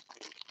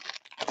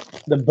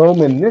the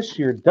Bowman this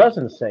year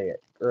doesn't say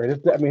it, or his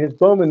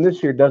Bowman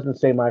this year doesn't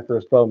say my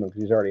first Bowman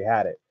because he's already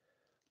had it.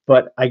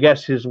 But I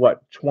guess his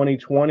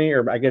 2020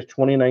 or I guess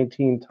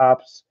 2019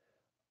 Topps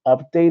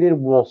updated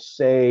will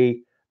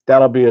say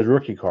that'll be his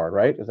rookie card,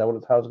 right? Is that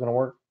how it's going to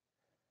work?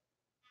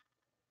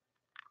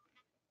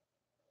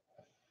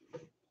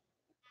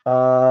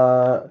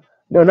 No,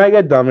 not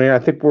yet, Dominic. I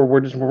think we're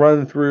just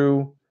running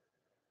through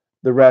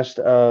the rest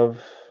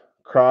of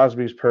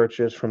Crosby's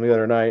purchase from the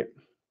other night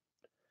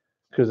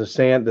because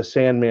the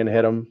Sandman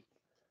hit him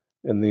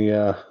in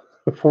the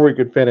before we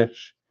could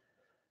finish,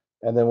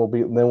 and then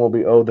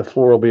the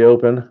floor will be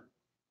open.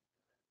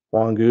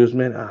 Juan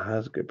Guzman,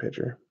 that's a good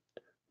pitcher.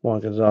 Juan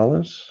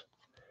Gonzalez.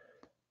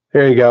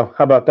 Here you go.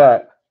 How about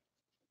that?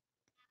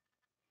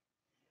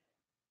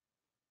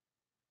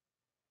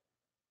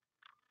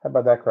 How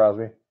about that,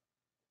 Crosby?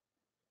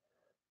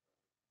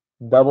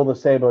 Double the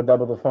Sabo,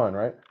 double the fun,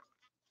 right?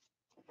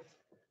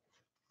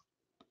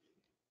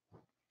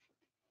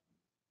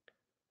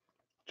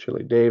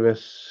 Chili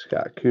Davis,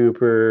 Scott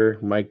Cooper,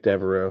 Mike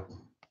Devereaux.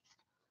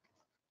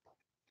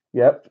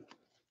 Yep.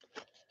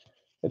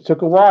 It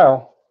took a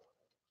while.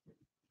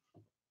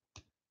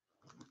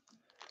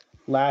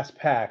 Last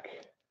pack.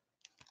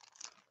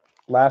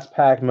 Last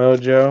pack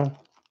mojo.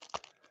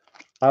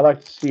 I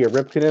like to see a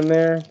Ripken in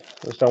there.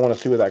 Just I want to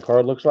see what that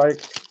card looks like.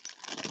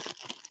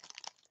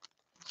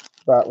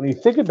 But when you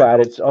think about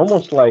it, it's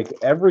almost like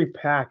every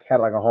pack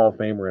had like a Hall of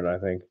Famer in it, I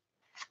think.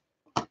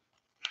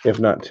 If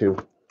not two.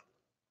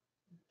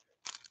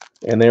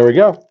 And there we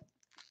go.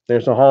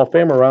 There's a Hall of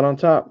Famer right on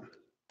top.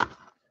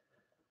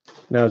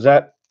 Now, is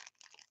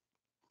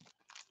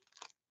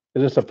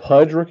this a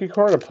Pudge rookie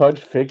card? A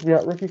Pudge fake me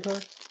out rookie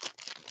card?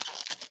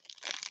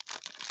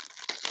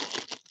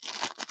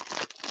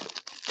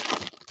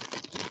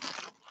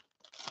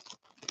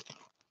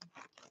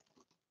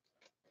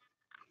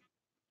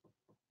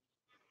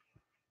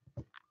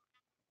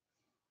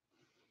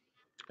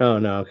 Oh,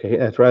 no. Okay.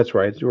 That's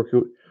right.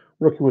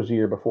 Rookie was the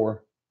year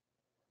before.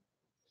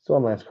 Still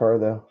a nice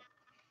card, though.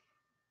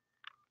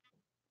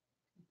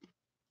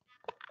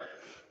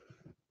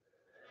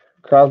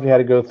 Crosby had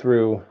to go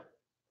through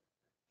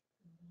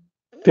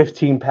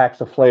 15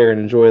 packs of Flair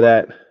and enjoy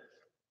that.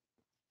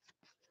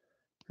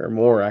 Or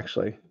more,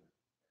 actually.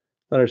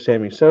 Another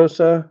Sammy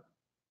Sosa.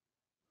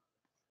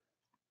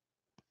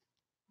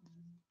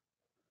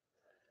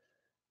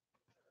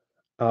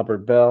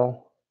 Albert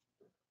Bell.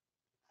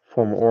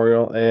 Former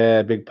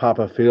Oriole. Big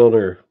Papa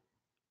Fielder.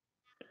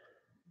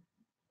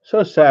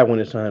 So sad when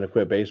his son had to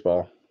quit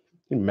baseball.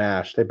 He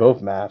mashed. They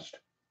both mashed.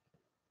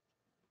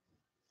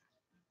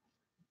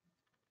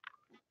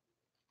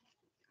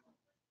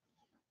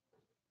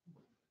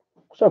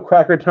 So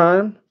cracker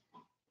time.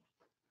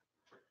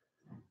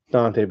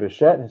 Dante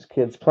Bichette and his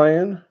kids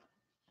playing.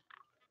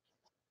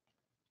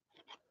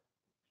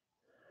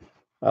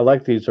 I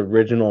like these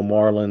original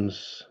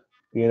Marlins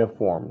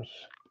uniforms.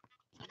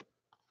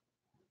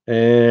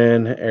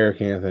 And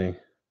Eric Anthony.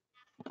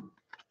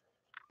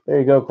 There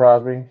you go,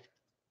 Crosby.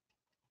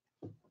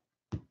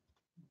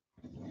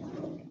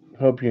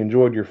 Hope you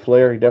enjoyed your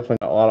Flair. He definitely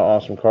got a lot of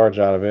awesome cards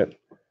out of it.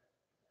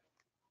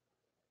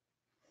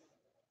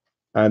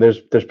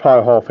 There's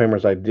probably Hall of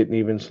Famers I didn't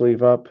even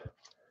sleeve up.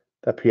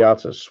 That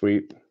Piazza's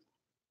sweet.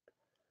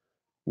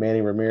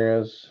 Manny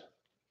Ramirez.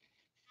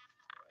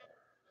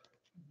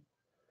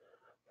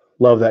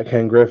 Love that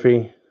Ken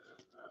Griffey.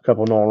 A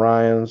couple Noel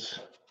Ryans.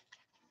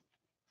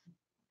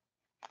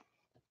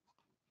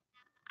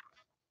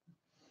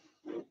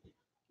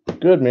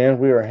 Good, man.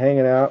 We are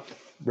hanging out,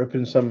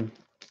 ripping some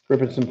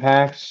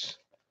packs,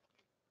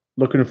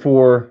 looking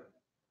for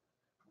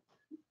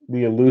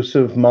the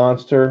elusive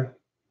monster.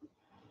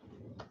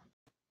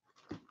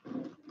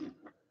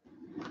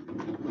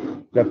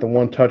 Got the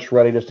one touch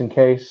ready just in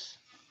case.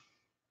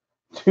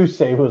 2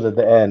 Sabos at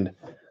the end.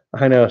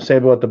 I know,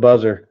 Sabo at the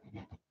buzzer.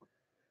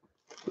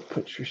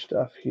 Put your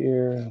stuff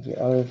here. The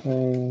other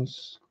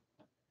things.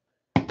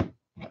 All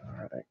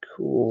right,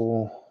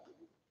 cool.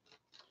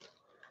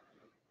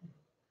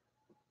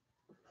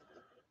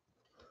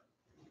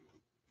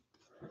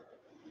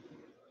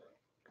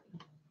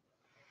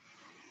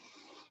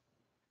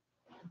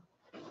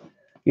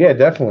 Yeah,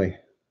 definitely.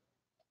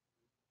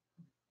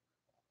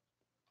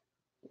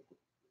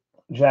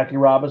 Jackie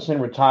Robinson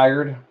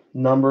retired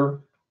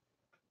number.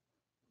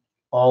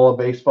 All of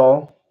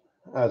baseball,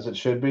 as it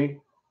should be.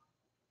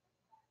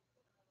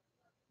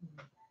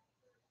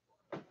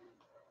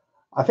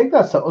 I think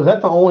is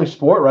that the only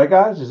sport, right,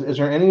 guys? Is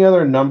there any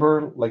other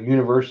number like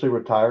universally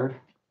retired?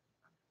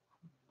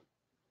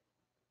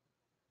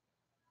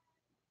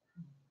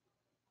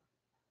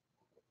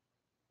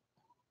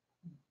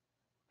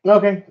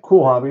 Okay,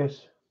 cool,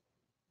 hobbyist.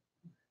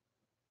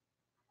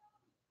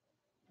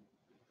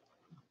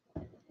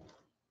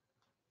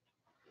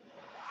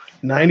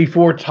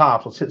 94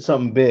 tops. Let's hit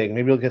something big.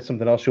 Maybe we'll get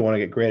something else you want to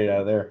get graded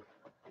out of there.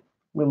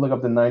 Let me look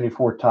up the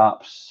 94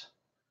 tops.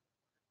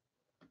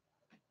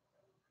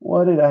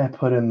 What did I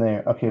put in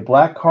there? Okay,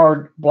 black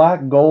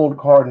gold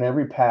card in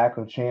every pack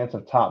with chance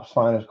of Topps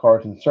finest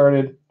cards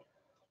inserted.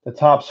 The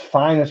Topps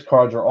finest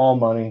cards are all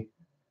money.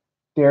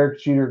 Derek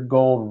Jeter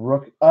gold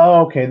rookie.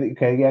 Oh, okay,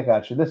 yeah, I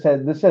got you. This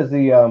says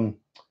the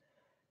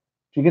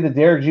if you get the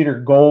Derek Jeter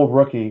gold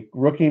rookie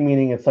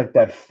meaning it's like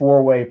that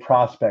 4-way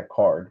prospect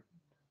card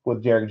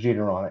with Derek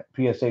Jeter on it.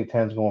 PSA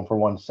 10's going for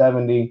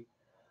 170.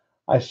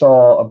 I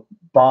saw a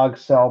Bog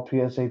sell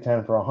PSA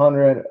 10 for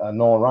 100, a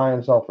Nolan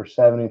Ryan sell for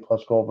 70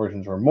 plus gold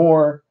versions or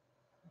more.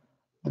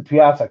 The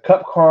Piazza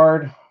Cup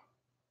card.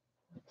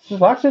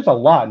 Actually, it's a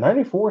lot.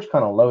 94 is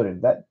kind of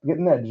loaded.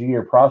 Getting that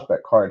Jeter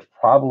prospect card is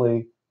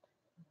probably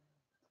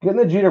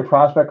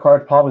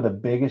the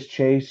biggest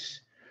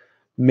chase.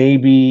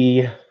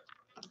 Maybe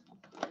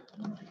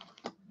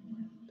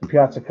the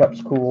Piazza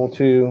Cup's cool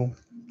too.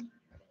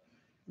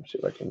 Let's see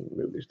if I can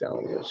move these down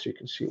a little so you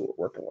can see what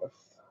we're working with.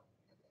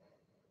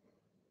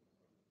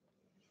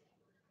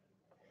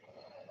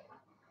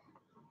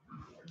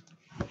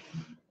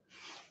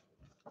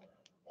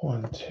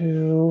 1,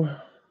 2,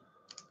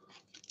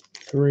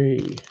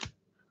 3,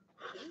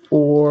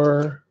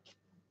 4,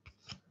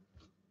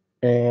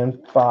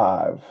 and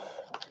 5.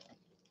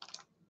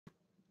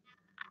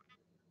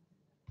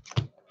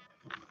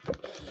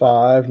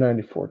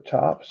 594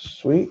 tops.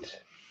 Sweet.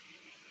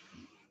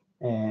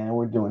 And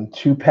we're doing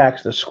 2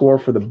 packs to score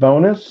for the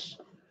bonus.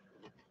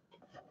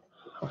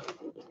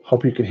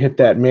 Hope you can hit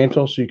that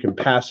mantle so you can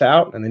pass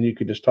out, and then you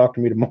can just talk to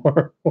me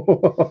tomorrow.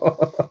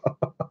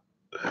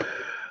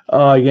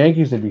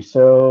 Yankees would be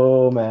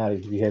so mad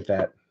if you hit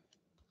that.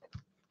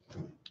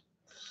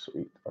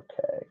 Sweet.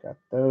 Okay, got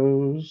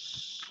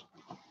those.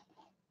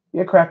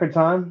 Yeah, cracker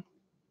time.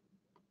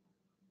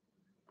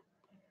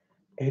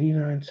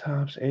 89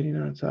 tops,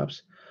 89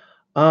 tops.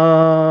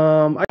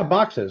 I got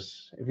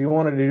boxes. If you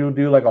wanted to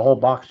do like a whole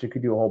box, you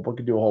could do a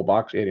whole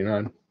box,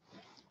 89.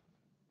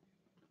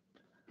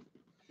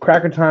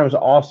 Cracker Time is an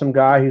awesome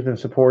guy. He's been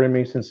supporting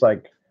me since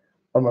like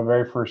one of my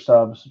very first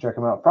subs. Check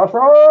him out.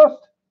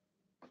 Frost!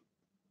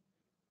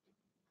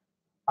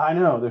 I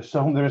know there's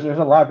a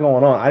lot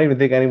going on. I didn't even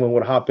think anyone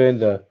would hop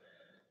into,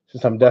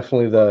 since I'm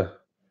definitely the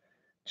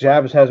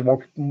Jabs has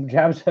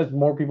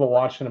more people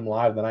watching him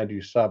live than I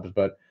do subs,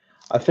 but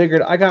I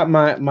figured I got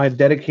my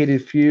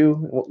dedicated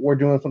few. We're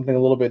doing something a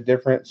little bit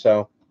different,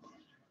 so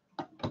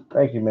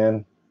thank you,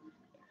 man.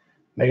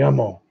 Me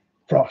llamo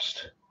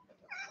Frost.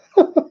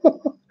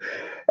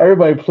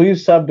 Everybody,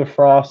 please sub to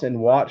Frost and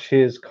watch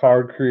his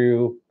Card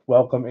Crew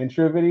welcome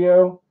intro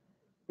video.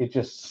 It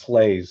just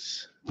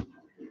slays.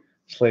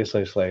 Slays.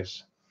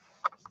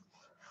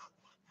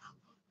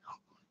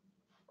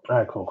 All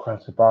right, cool.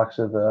 Classic box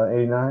of the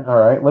 89. All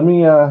right,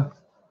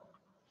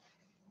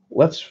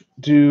 let's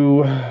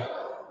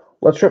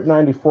rip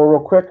 94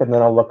 real quick, and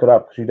then I'll look it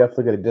up because you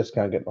definitely get a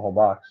discount getting the whole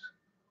box.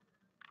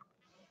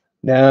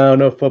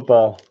 No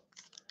football.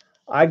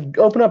 I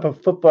open up a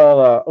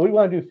football. What do you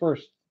want to do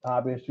first,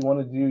 hobbyist? You want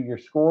to do your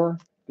score?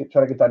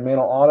 Try to get that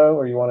Mantle auto,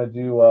 or you want to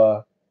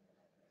do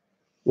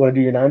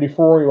your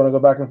 94? You want to go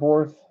back and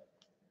forth?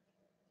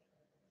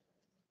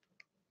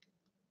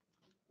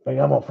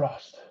 I'm on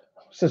Frost.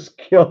 This just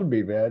killed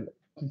me, man.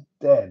 I'm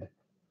dead.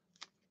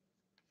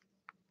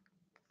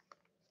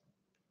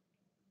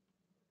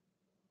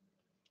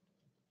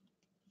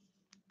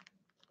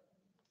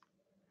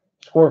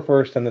 Score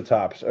first and the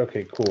tops.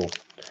 Okay, cool.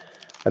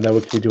 And then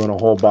we could be doing a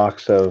whole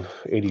box of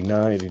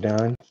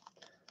 89.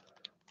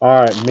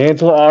 All right,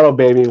 Mantle auto,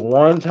 baby.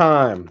 One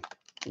time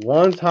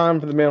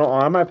for the Mantle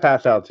auto. I might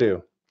pass out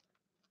too.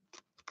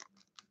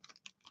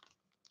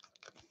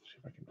 See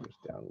if I can do this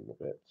down a little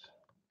bit.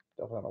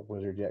 Definitely not a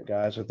wizard yet,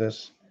 guys, with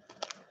this.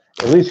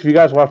 At least if you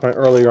guys watch my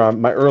early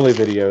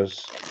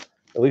videos,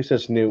 at least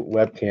this new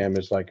webcam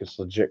is like it's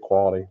legit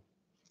quality.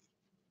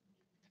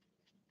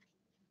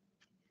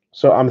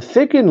 So I'm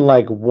thinking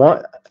like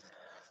what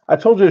I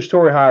told you a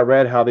story how I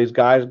read how these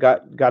guys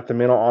got the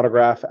Mantle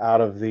autograph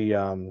out of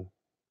the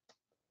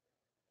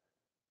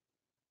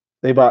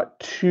they bought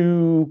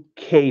 2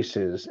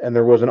 cases and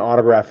there was an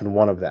autograph in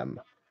one of them.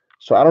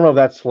 So I don't know if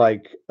that's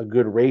like a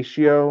good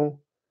ratio.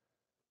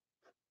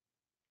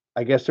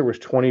 I guess there was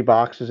 20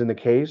 boxes in the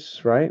case,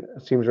 right?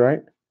 That seems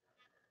right.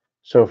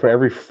 So for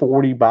every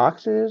 40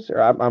 boxes, or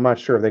I'm not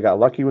sure if they got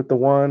lucky with the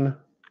one,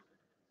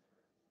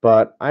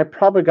 but I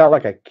probably got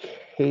like a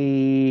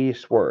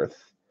case worth.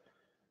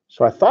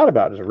 So I thought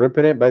about just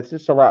ripping it, but it's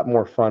just a lot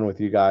more fun with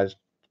you guys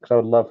because I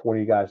would love for one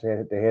of you guys to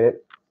hit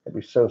it. It'd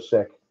be so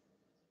sick.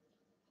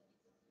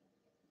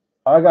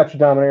 I got you,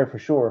 Dominator, for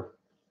sure.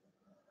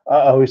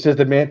 He says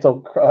the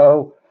Mantle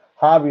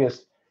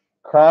hobbyist.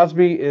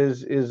 Crosby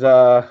is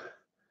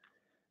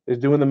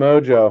doing the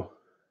mojo.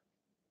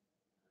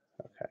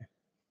 Okay,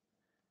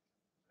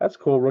 that's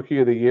cool. Rookie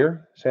of the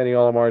Year, Sandy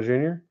Alomar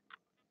Jr.,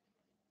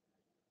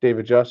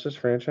 David Justice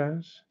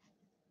franchise.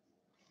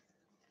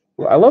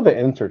 Well, I love the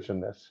inserts in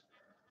this.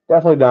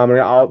 Definitely,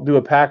 Dominator. I'll do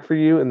a pack for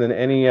you, and then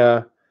any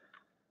if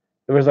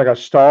there's like a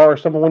star or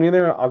something when you're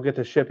there, I'll get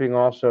the shipping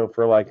also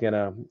for like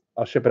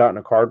I'll ship it out in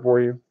a card for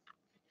you.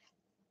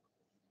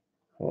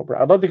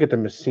 I'd love to get the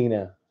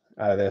Messina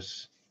out of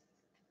this.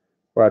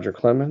 Roger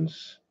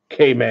Clemens,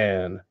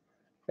 K-Man,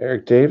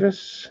 Eric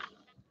Davis.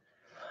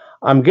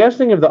 I'm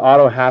guessing if the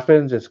auto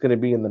happens, it's going to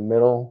be in the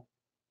middle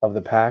of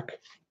the pack.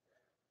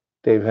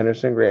 Dave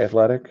Henderson, Great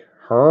Athletic.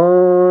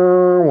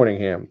 Herm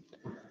Winningham.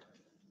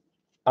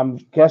 I'm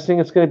guessing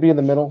it's going to be in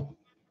the middle.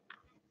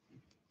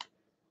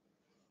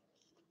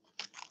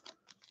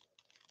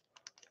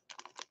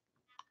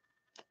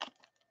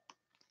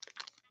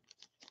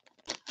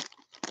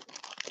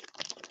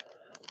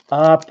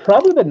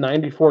 Probably the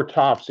 94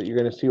 tops that you're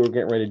going to see we're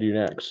getting ready to do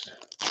next.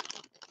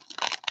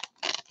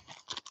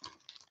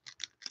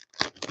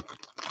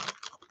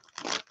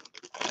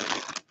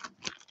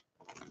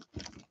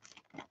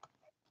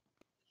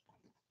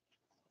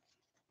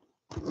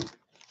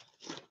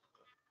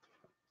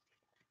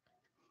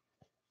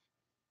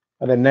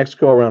 And then next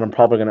go around,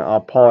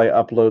 I'll probably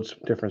upload some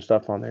different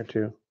stuff on there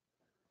too.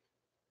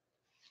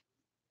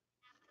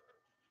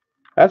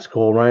 That's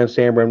cool. Ryan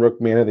Sandberg,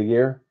 Rookie Man of the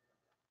Year.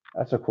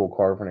 That's a cool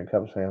card for any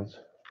Cubs fans.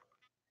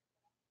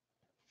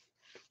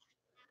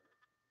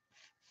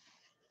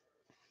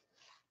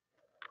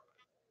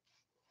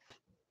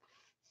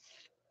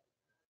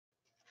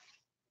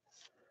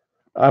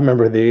 I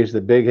remember these.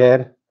 The big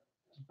head,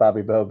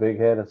 Bobby Bow big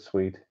head. That's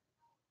sweet.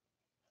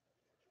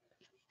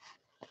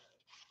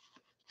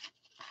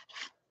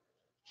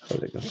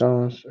 Jose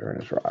Gonzalez,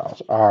 Ernest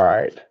Riles. All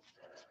right,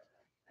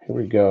 here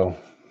we go.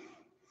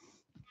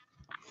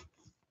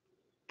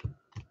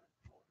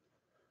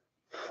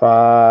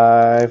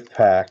 5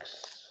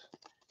 packs.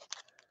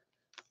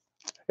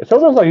 It's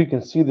almost like you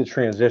can see the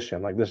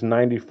transition. Like this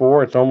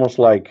 94, it's almost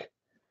like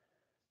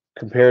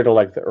compared to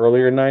like the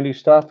earlier 90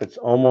 stuff, it's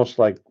almost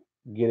like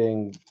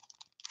getting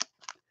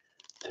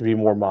to be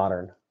more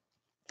modern.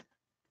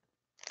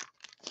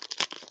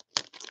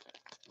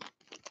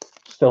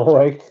 Still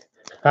awake?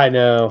 I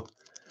know.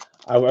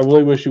 I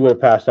really wish you would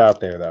have passed out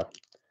there though.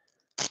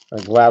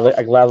 I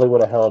gladly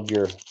would have held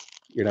your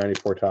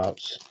 94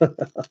 tops.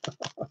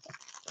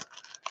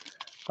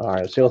 All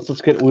right, so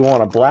let's get. We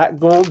want a black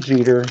gold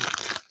Jeter,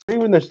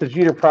 even this the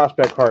Jeter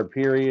prospect card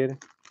period,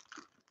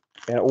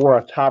 and or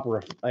a top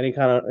any of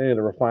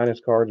the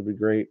refinest cards would be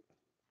great.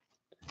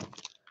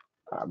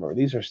 Remember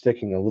these are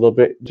sticking a little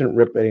bit. It didn't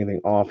rip anything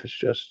off. It's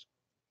just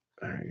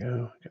there you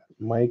go. Got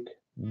Mike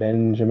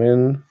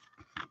Benjamin.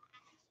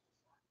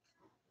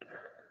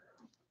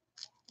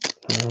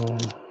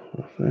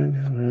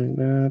 Like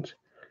that.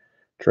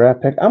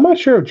 Draft pick. I'm not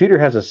sure if Jeter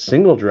has a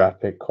single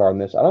draft pick card in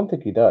this. I don't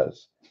think he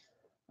does.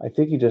 I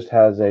think he just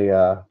has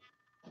a.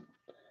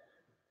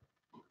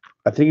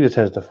 I think he just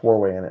has the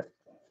 4-way in it.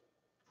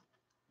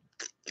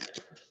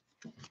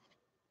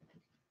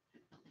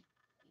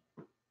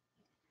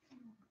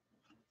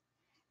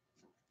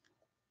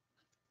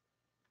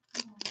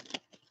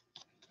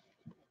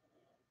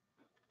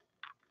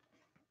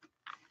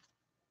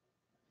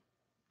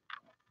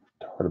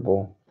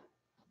 Tortable.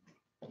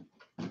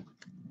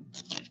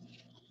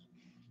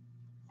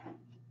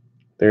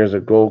 There's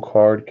a gold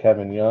card,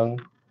 Kevin Young.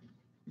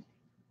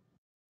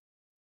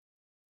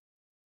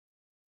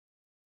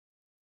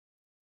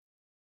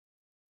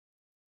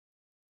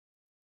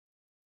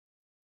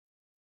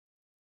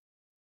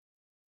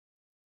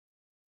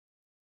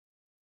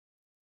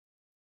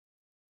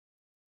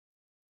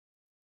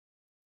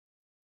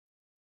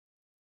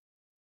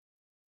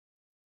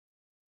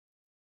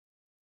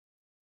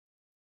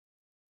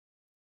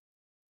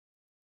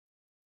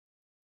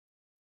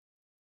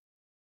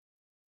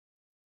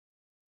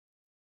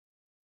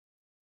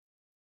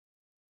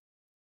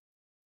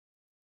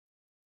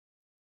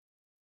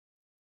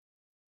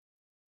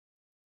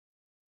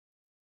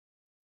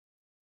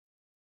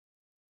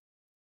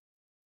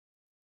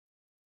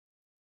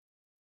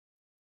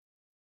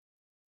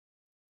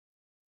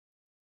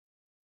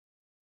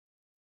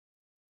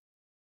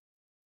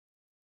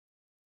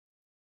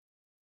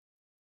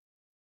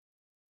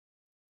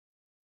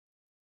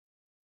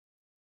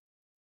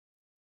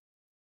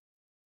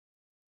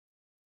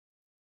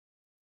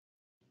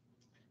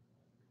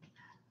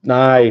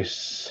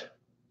 Nice.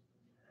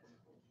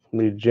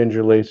 Let me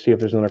gingerly see if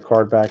there's another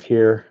card back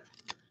here.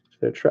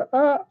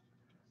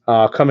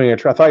 Coming in.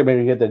 I thought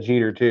maybe you hit the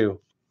Jeter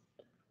too,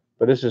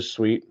 but this is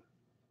sweet.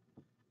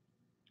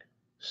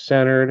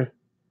 Centered,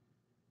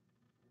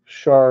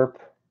 sharp,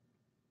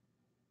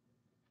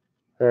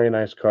 very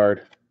nice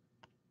card.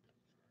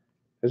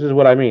 This is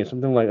what I mean.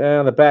 Something like,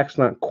 the back's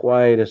not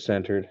quite as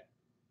centered,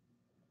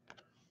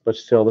 but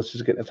still, this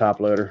is getting a top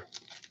loader.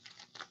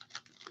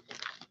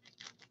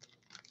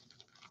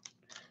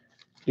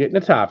 Getting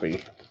a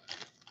toppy.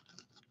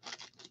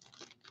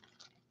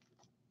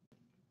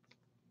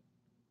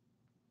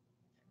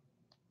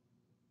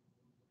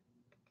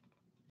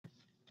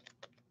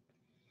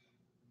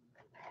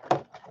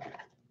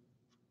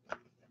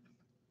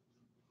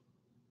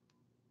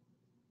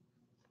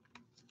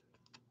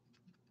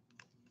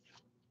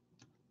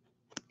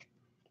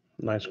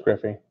 Nice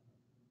Griffey.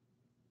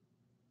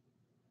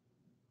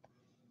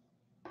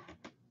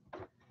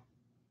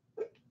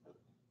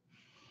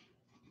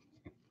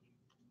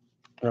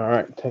 All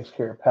right, takes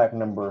care of pack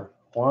number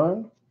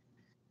 1.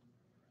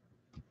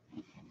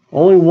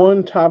 Only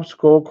one top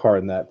skull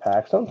card in that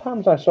pack.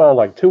 Sometimes I saw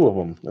like 2 of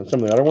them, and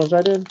some of the other ones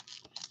I did.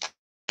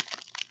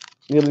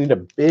 You need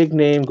a big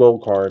name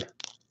gold card,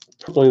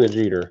 particularly the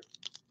Jeter.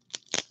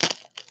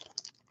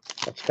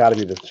 That's got to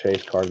be the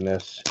chase card in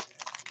this.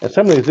 And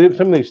some of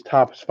these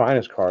top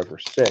finest cards were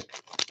sick.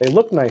 They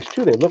look nice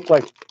too. They look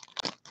like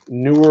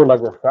newer like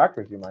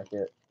refractors you might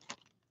get.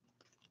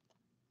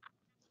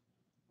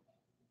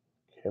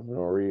 Kevin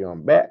O'Reilly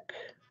on back.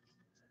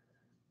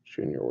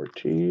 Junior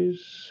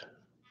Ortiz.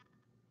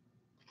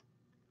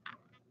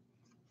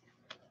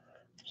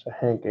 It's a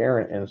Hank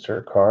Aaron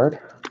insert card.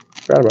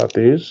 Forgot about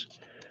these.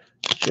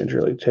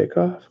 Gingerly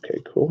Takeoff.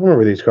 Okay, cool.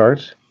 Remember these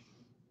cards.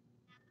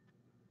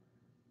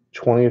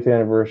 20th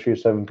anniversary,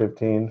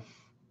 715.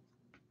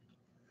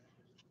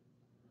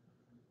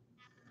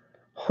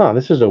 Huh,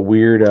 this is a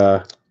weird,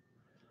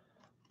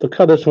 look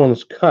how this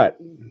one's cut.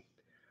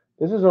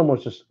 This is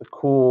almost just a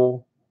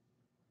cool,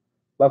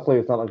 luckily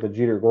it's not like the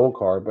Jeter gold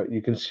card, but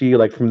you can see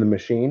like from the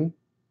machine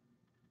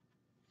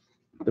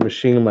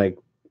like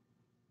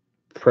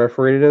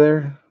perforated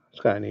there.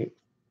 It's kind of neat.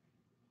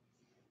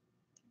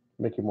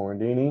 Mickey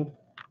Morandini.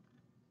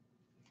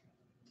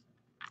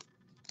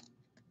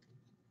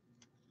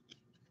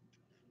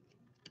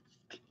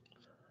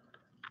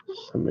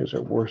 Some of these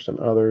are worse than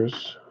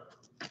others.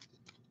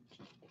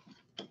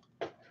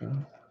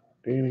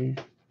 Danny.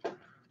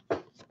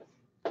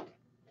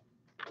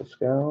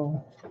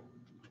 Pascal.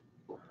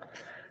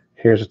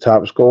 Here's a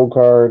Topps Gold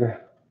card.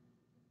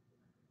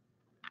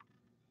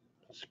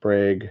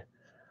 Sprague.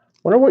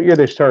 Wonder what year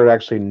they started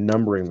actually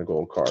numbering the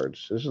gold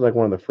cards. This is like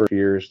one of the first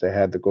years they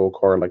had the gold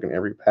card like in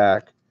every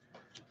pack.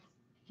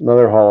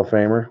 Another Hall of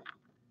Famer.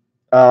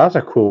 Oh, that's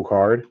a cool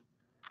card.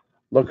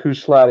 Look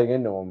who's sliding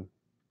into him.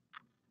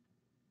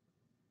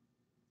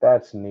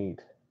 That's neat.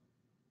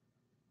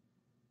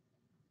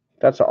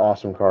 That's an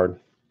awesome card.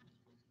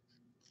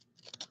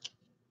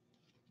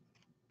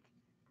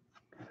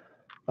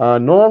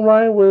 Nolan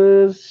Ryan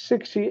was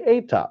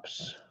 68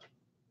 Topps.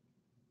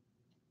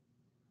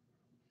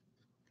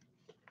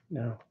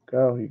 No,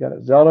 go. You got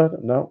it. Zelda?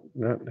 No,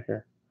 not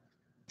here.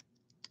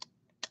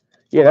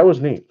 Yeah, that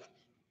was neat.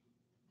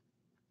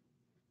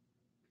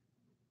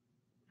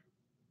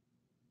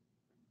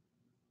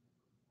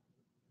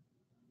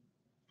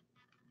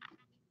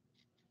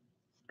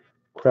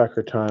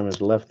 Cracker Time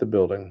has left the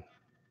building.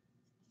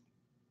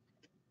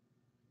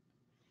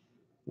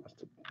 That's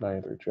the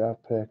 93 draft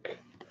pick.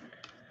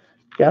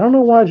 Yeah, I don't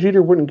know why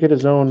Jeter wouldn't get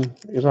his own.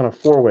 He's on a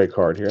four-way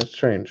card here. That's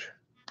strange.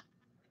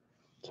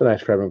 It's a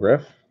nice Fred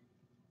McGriff.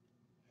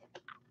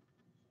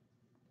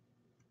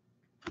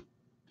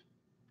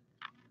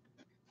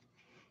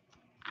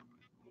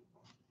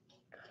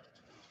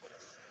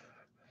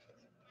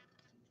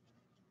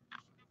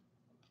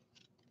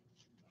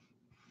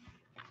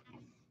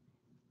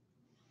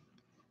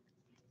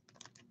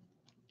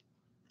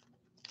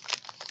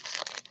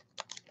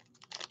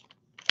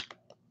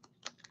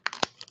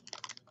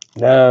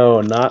 No,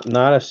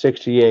 not a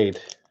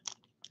 68.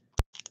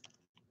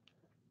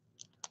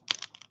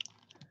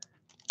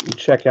 You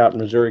check out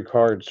Missouri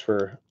Cards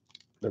for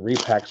the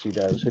repacks he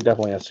does. He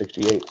definitely has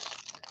 68.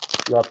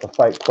 You'll have to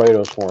fight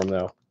Cuetos for him,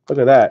 though. Look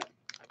at that.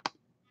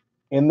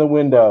 In the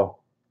window.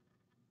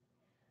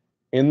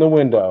 In the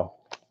window.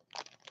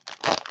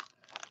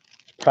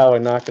 It's probably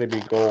not going to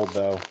be gold,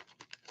 though,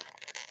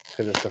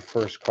 because it's the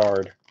first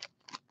card.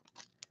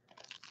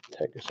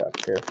 Take this out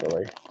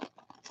carefully.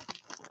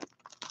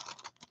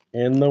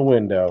 In the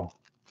window.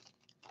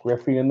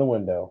 Griffey in the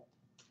window.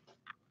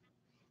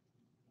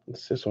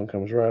 This one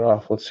comes right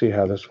off. Let's see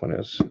how this one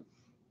is.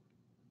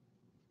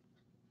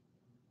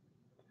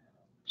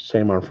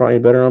 Same on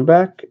front, better on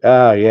back.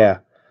 Ah, yeah.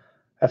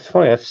 That's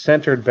funny. That's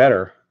centered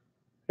better,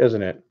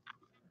 isn't it?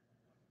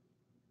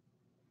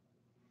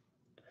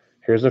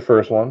 Here's the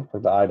first one for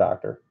the eye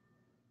doctor.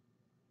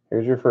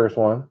 Here's your first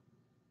one.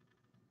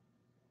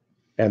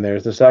 And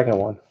there's the second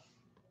one.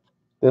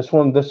 This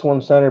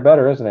one's centered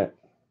better, isn't it?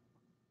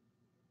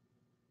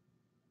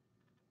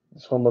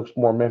 This one looks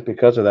more mint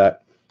because of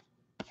that.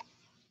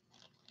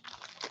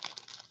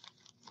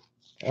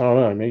 I don't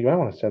know. Maybe I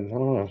want to send. I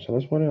don't know. Send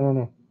this one. I don't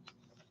know.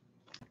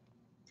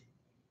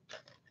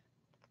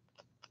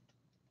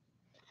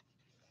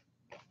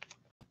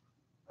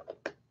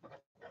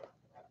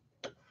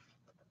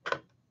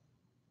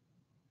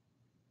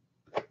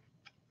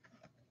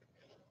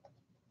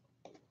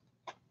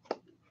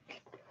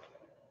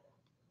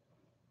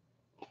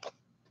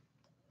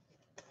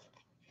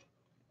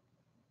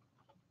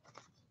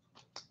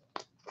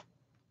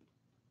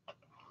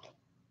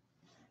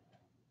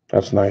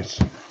 That's nice.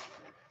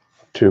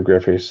 2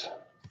 Griffies.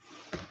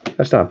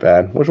 That's not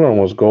bad. Which one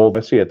was gold?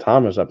 I see a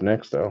Thomas up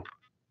next, though.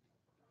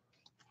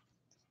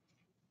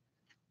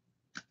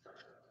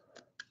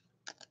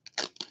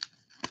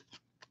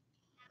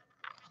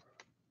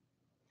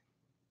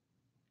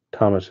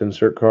 Thomas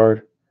insert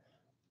card.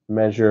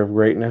 Measure of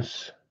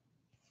Greatness.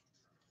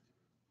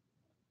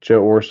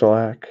 Joe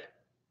Orsolak.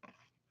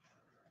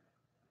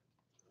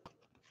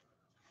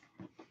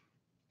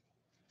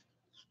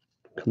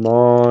 Come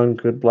on,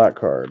 good black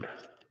card.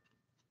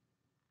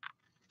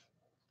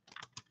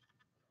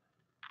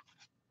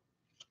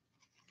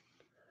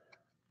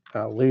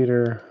 Al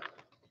Leader.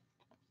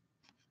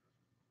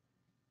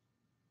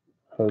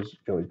 Jose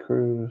Joey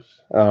Cruz.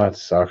 Oh, that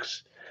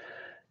sucks.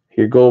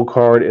 Your gold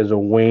card is a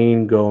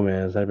Wayne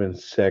Gomez. I've been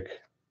sick.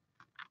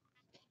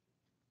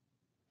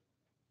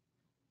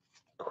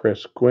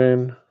 Chris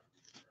Gwynn.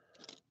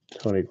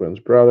 Tony Gwynn's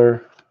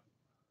brother.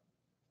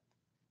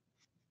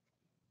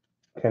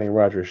 Kenny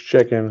Rogers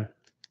Chicken.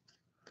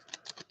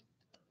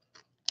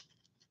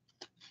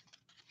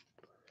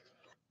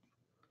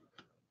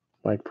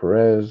 Mike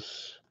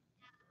Perez.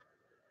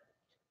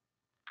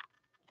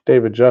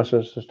 David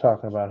Justice is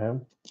talking about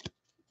him.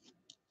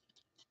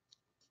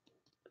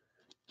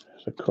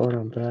 There's a card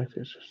on back.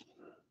 It's just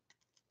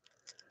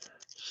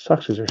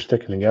sucks as they're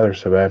sticking together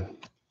so bad.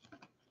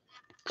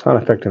 It's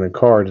not affecting the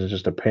cards. It's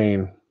just a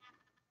pain.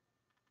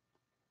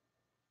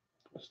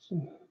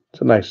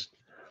 It's a nice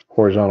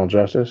horizontal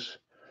Justice.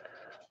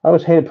 I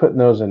always hated putting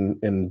those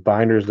in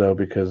binders, though,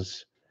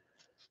 because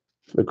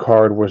the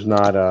card was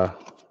not yeah,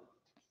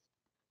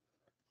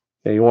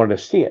 you wanted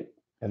to see it,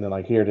 and then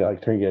like here to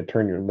like turn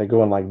your they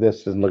go in like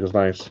this, doesn't look as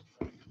nice.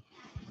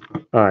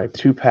 All right,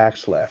 2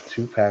 packs left.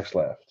 2 packs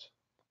left.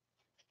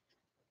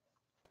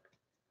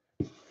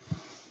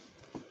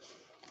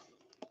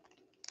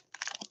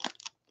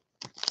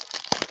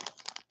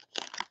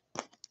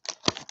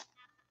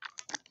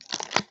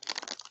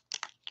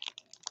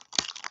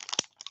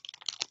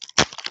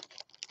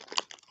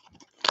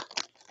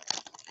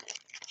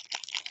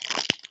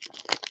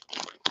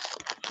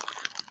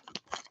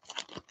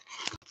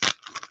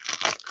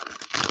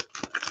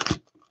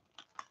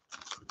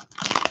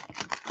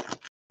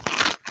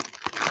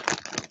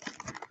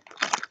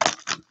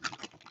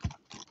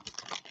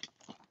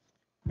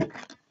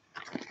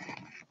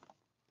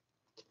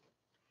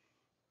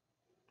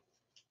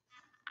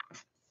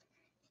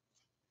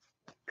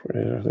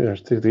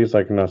 These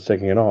like not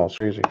sticking at all. It's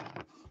crazy.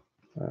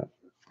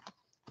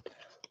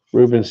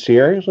 Ruben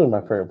Sierra, he's one of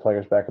my favorite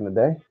players back in the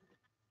day.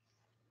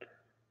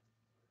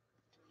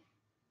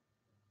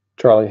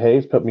 Charlie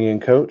Hayes put me in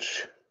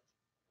coach.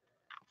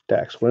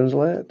 Dax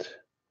Winslet.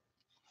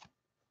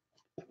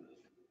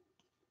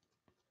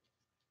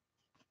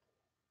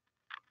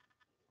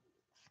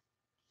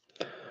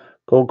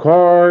 Gold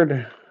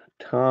card,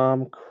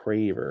 Tom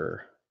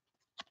Craver.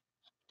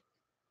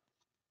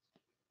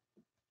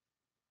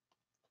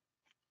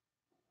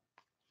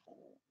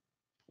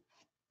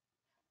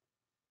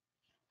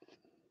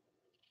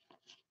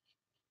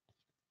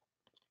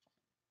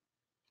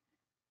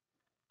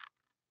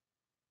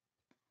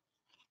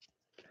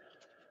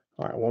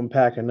 All right, one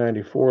pack of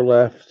 94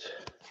 left.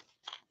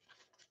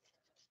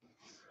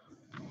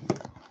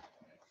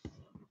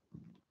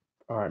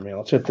 All right, man,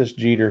 let's hit this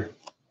Jeter.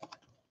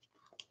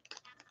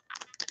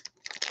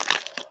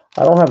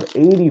 I don't have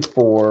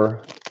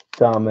 84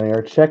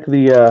 Dominator. Check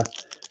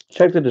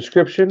the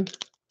description.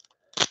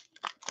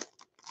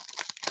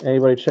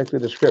 Anybody check the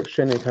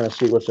description and kind of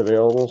see what's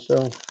available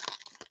still?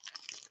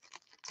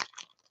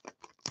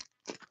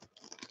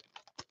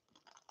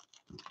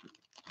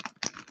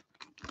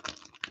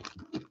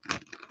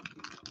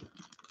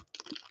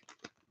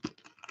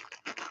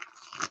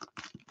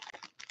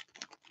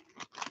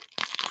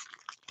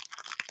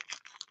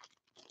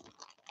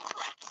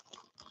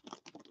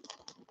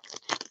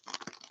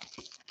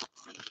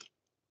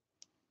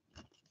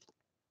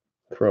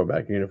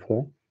 Throwback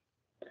uniform.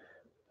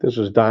 This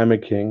was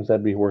Diamond Kings.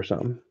 That'd be worth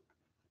something.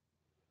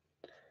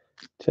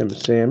 Tim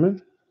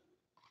Salmon.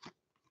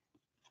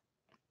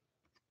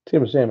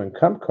 Tim Salmon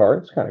Cup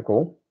card. It's kind of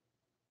cool.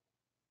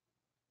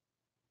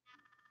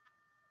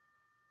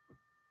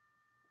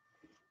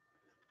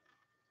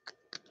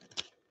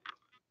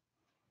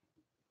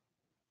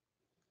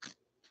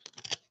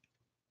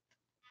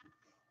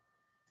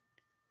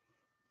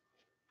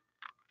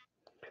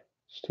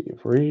 Steve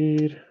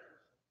Reed.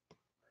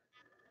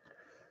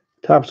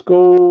 Topps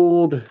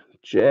Gold.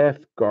 Jeff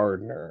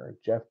Gardner.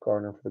 Jeff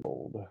Gardner for the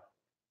gold.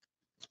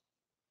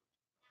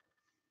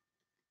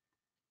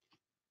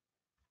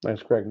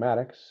 Nice Greg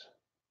Maddux.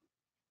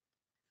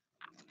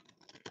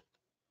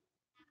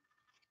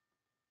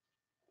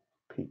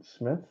 Pete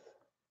Smith.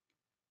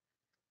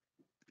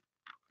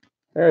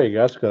 There you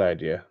go. That's a good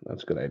idea.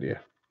 That's a good idea.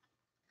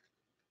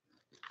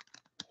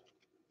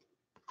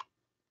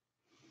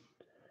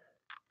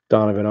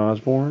 Donovan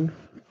Osborne.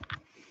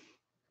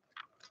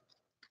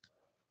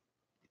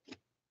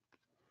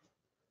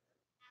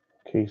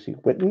 Casey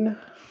Witten.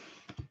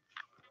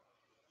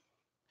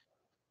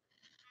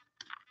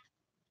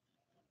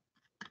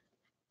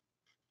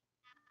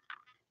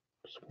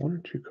 It's one or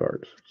two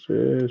cards.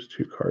 It says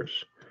two cards.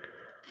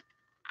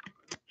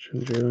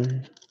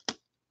 Good,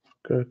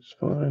 it's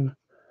fine.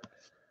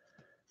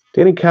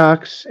 Danny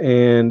Cox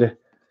and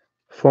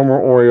former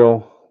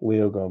Oriole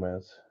Leo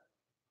Gomez.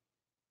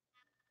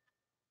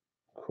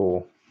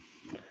 Cool.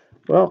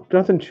 Well,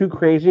 nothing too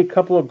crazy. A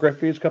couple of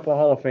Griffies, a couple of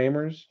Hall of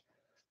Famers.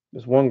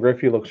 This one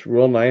Griffey looks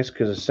real nice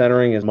because the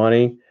centering is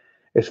money.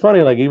 It's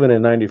funny, like even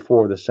in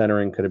 '94, the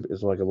centering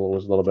was a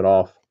little bit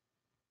off.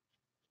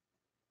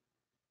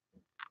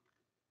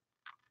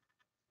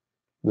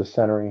 The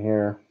centering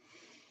here,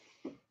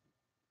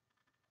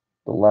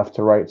 the left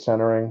to right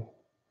centering,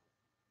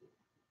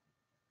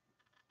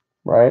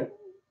 right?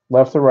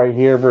 Left to right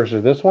here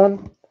versus this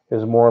one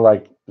is more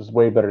like is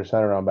way better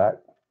center on back.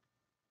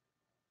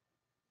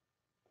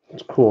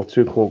 It's cool.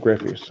 Two cool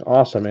Griffies.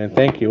 Awesome, man.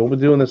 Thank you. We'll be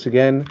doing this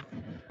again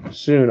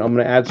soon. I'm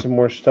gonna add some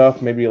more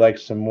stuff, maybe like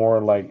some more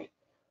like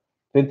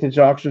vintage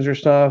auctions or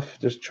stuff.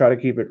 Just try to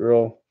keep it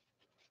real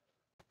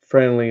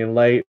friendly and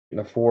light and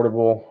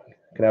affordable.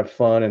 Can have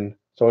fun, and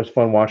it's always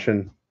fun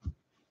watching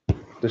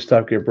this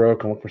stuff get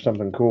broke and look for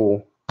something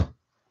cool.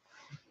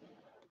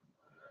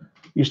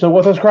 You still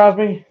with us,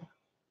 Crosby?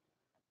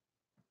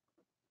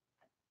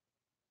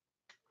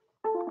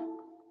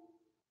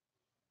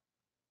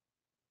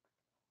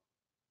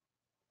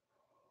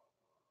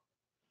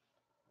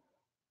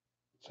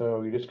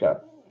 So you just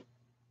got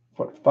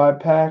what 5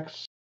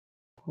 packs?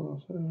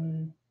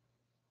 And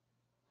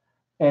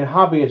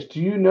hobbyist,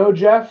 do you know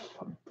Jeff?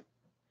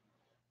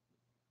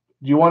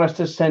 Do you want us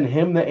to send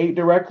him the 8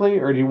 directly,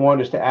 or do you want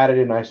us to add it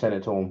in and I send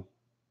it to him?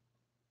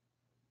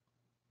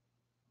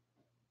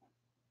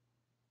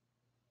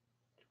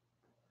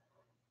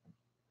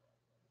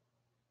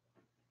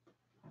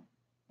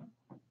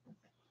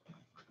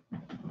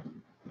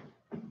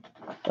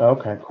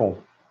 Okay,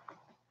 cool.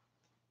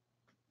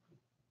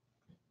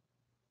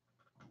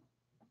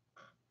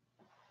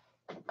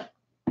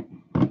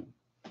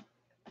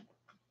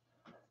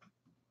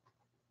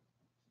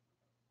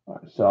 All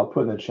right, so I'll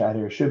put in the chat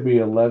here. It should be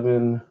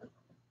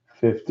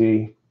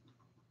 11:50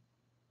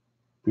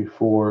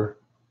 before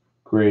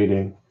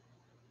grading.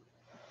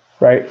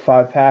 Right,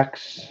 5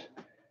 packs.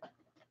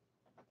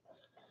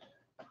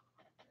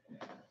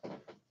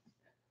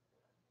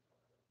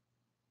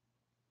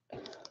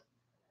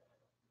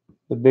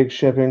 The big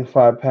shipping,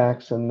 5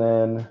 packs, and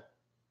then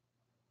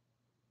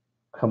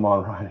come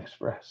on, Ryan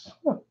Express.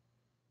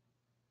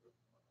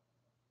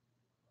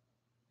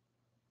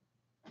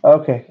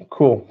 Okay,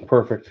 cool,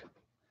 perfect.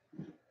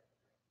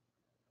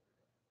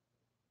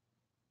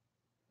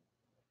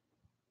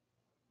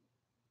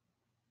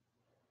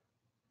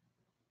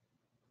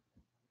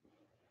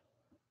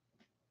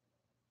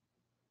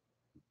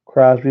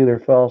 Crosby either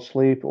fell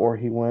asleep or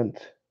he went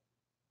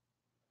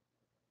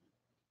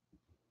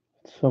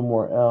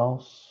somewhere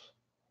else.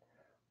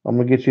 I'm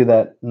gonna get you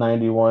that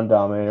 91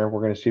 Dominator.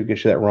 We're gonna see if we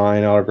get you that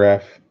Ryan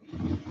autograph.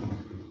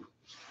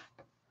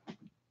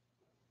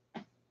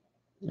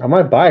 I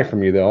might buy it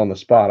from you though on the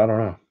spot. I don't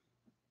know.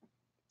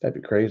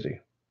 That'd be crazy.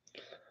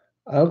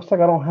 It looks like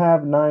I don't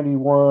have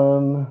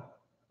 91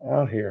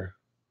 out here.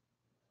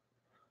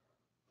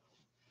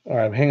 All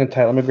right, I'm hanging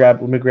tight. Let me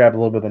grab a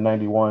little bit of the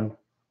 91.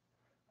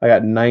 I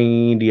got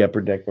 90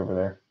 upper deck over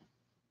there.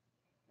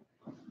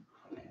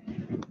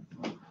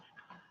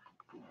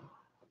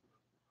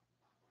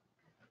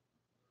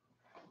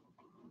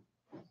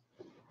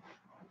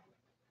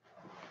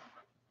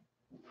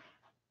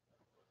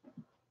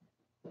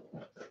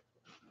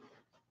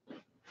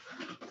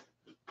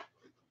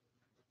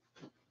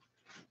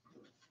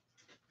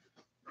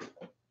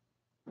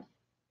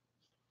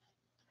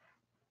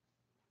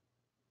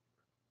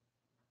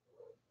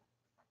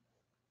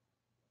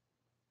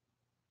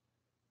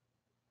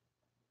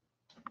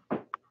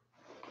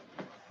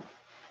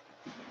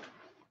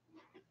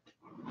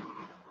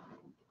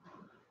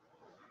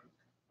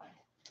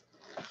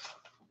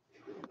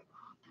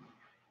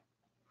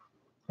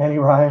 Andy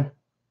Ryan.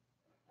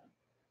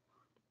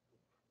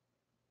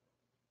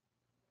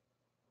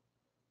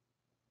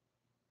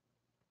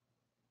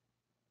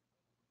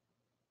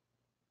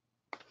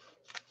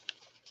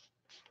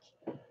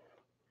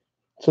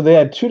 So they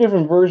had two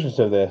different versions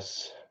of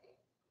this.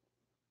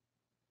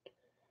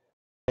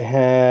 They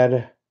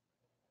had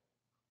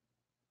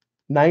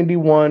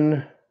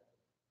 91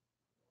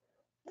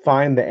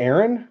 Find the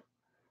Aaron.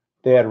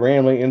 They had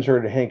randomly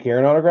inserted Hank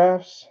Aaron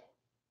autographs.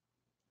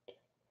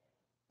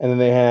 And then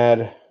they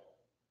had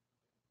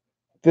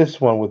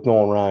this one with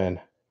Nolan Ryan.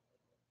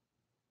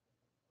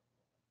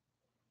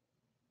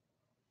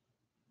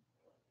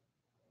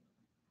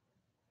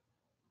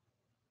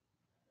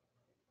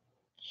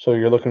 So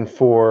you're looking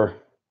for,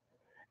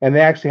 and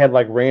they actually had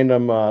like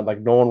random, like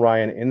Nolan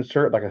Ryan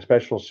insert, like a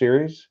special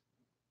series.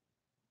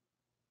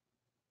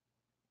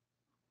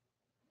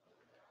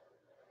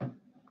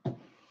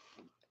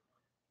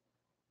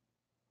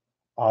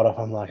 Auto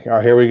unlocking. All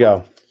right, here we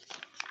go.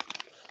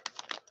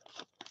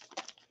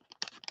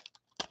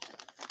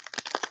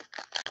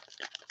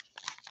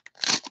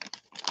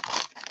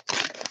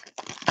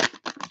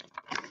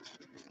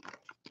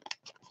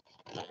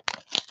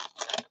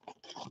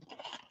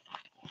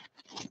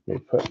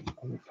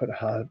 Let me put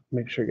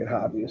make sure you get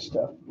hobbyist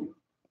stuff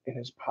in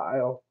his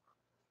pile.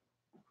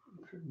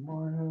 There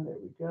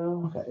we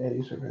go. Got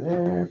Eddie's over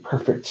there.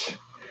 Perfect.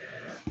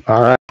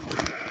 All right.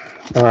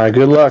 All right.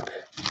 Good luck.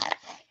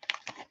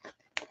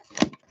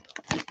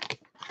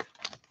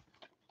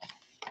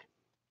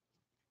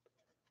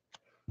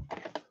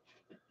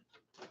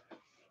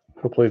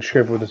 Hopefully it's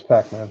shared with this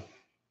Pac-Man.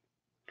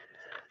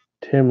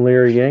 Tim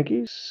Leary,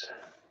 Yankees.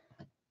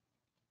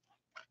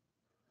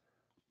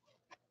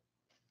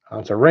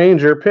 It's a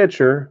Ranger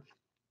pitcher,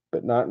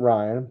 but not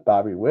Ryan.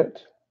 Bobby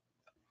Witt.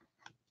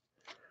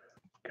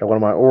 Got one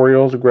of my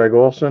Orioles, Greg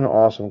Olson.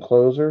 Awesome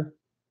closer.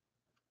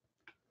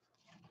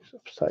 He's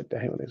upside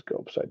down. When these go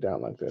upside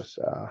down like this.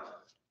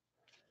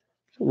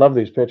 Love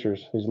these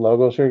pictures. These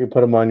logos here. You can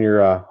put them on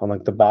your on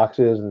like the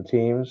boxes and the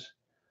teams.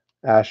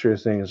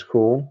 Astros thing is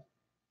cool.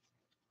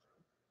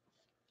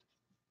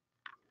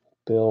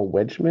 Bill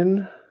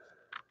Wedgman.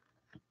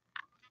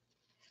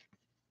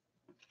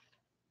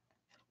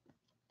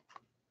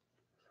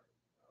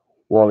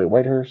 Wally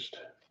Whitehurst.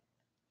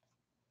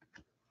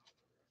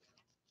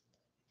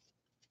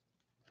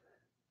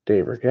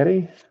 Dave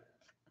Rigetti.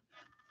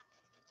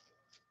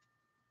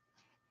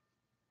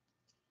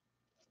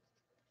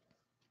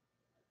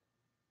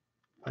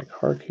 Mike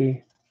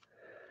Harkey.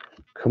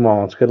 Come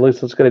on, let's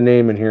get a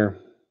name in here.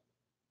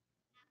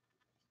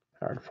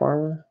 Howard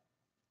Farmer.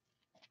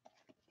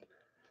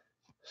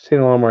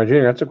 St. Lamar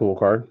Jr. That's a cool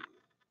card.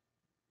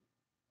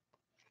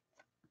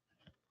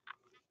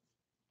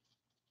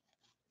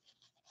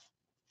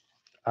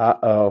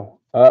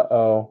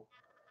 Uh-oh.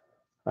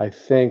 I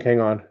think, hang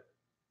on.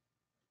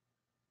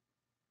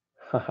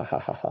 Ha ha ha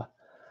ha ha.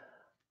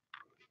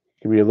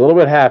 Can be a little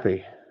bit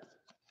happy.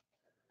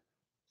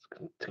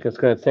 It's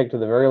going to take to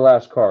the very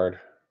last card.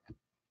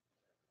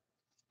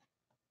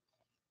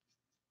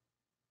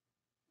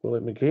 Willie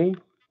McGee.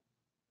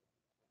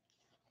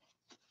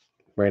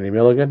 Randy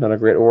Milligan, another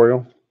great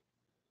Oriole.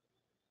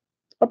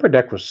 Upper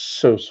Deck was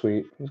so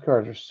sweet. These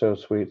cards are so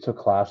sweet, so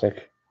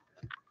classic.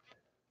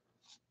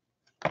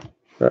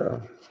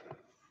 Uh-oh.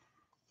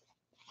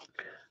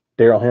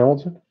 Daryl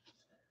Hamilton.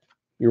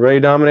 You ready,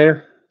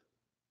 Dominator?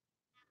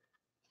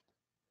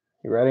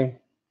 You ready?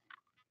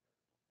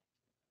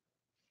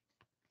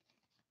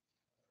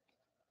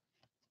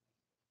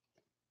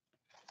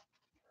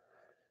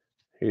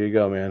 Here you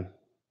go, man.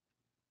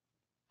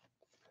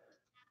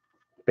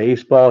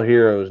 Baseball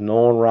Heroes,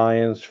 Nolan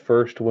Ryan's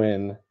first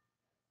win.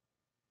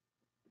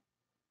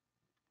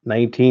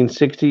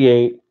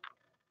 1968,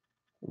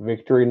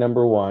 victory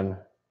number 1.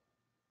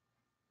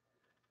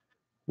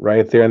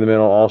 Right there in the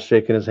middle, all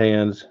shaking his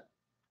hands.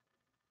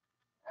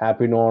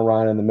 Happy Nolan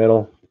Ryan in the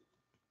middle.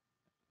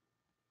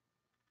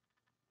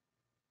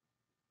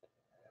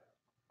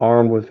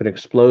 Armed with an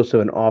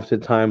explosive and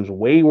oftentimes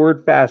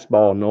wayward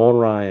fastball, Nolan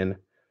Ryan.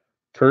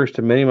 First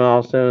to many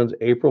milestones,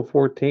 April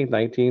 14th,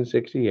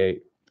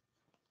 1968.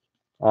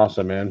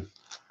 Awesome, man.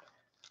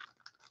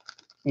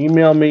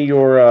 Email me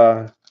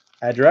your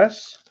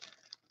address,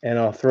 and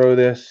I'll throw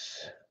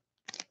this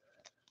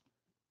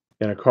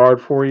in a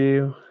card for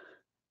you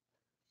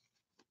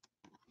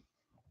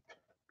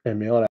and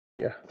mail it out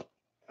to you.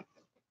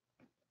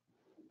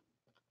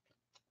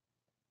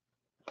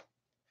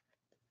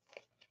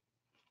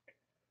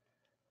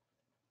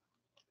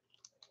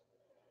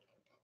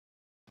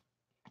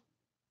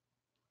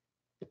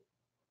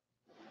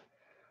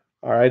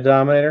 All right,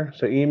 Dominator.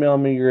 So email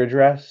me your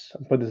address.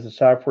 I'll put this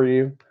aside for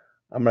you.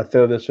 I'm going to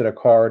throw this in a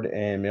card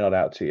and mail it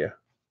out to you.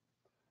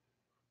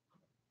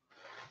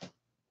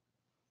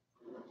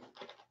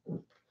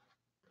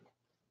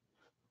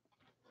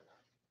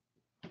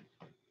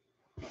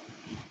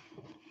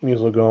 These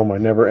will go in my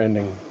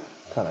never-ending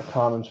kind of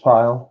commons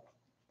pile.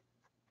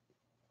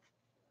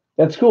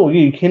 That's cool.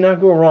 You cannot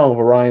go wrong with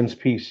Orion's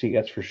PC.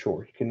 That's for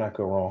sure. You cannot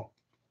go wrong.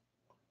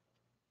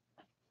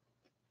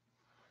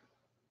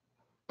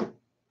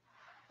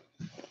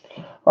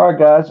 All right,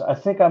 guys. I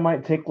think I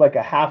might take like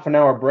a half an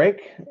hour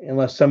break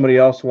unless somebody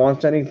else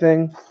wants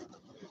anything.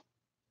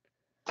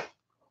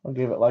 I'll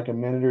give it like a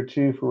minute or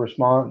two for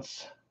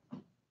response.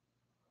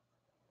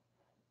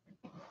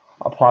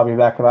 I'll probably be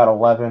back about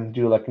 11,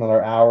 do like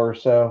another hour or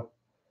so.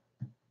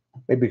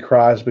 Maybe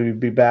Cries will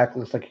be back.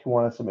 Looks like he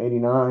wanted some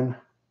 89.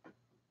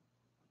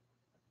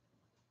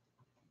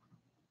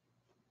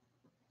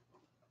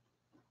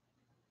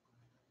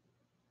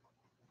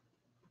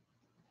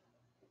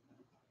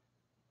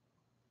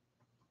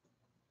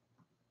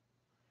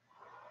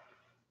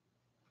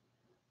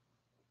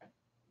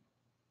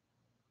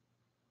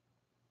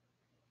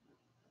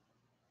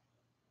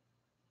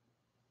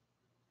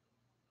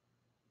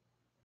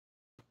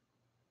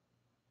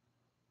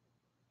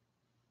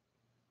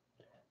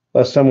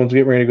 Unless someone's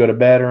getting ready to go to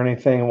bed or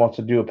anything and wants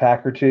to do a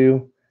pack or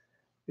two.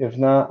 If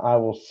not, I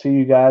will see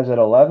you guys at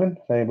 11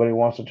 if anybody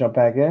wants to jump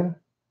back in.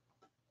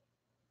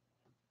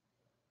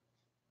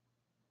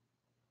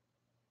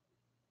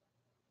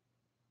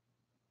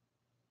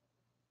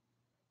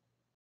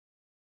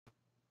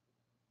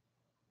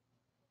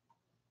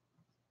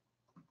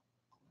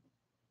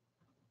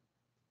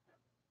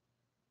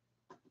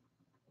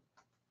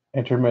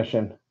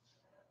 Intermission.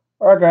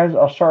 All right, guys.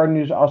 I'll start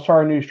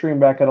a new stream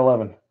back at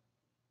 11.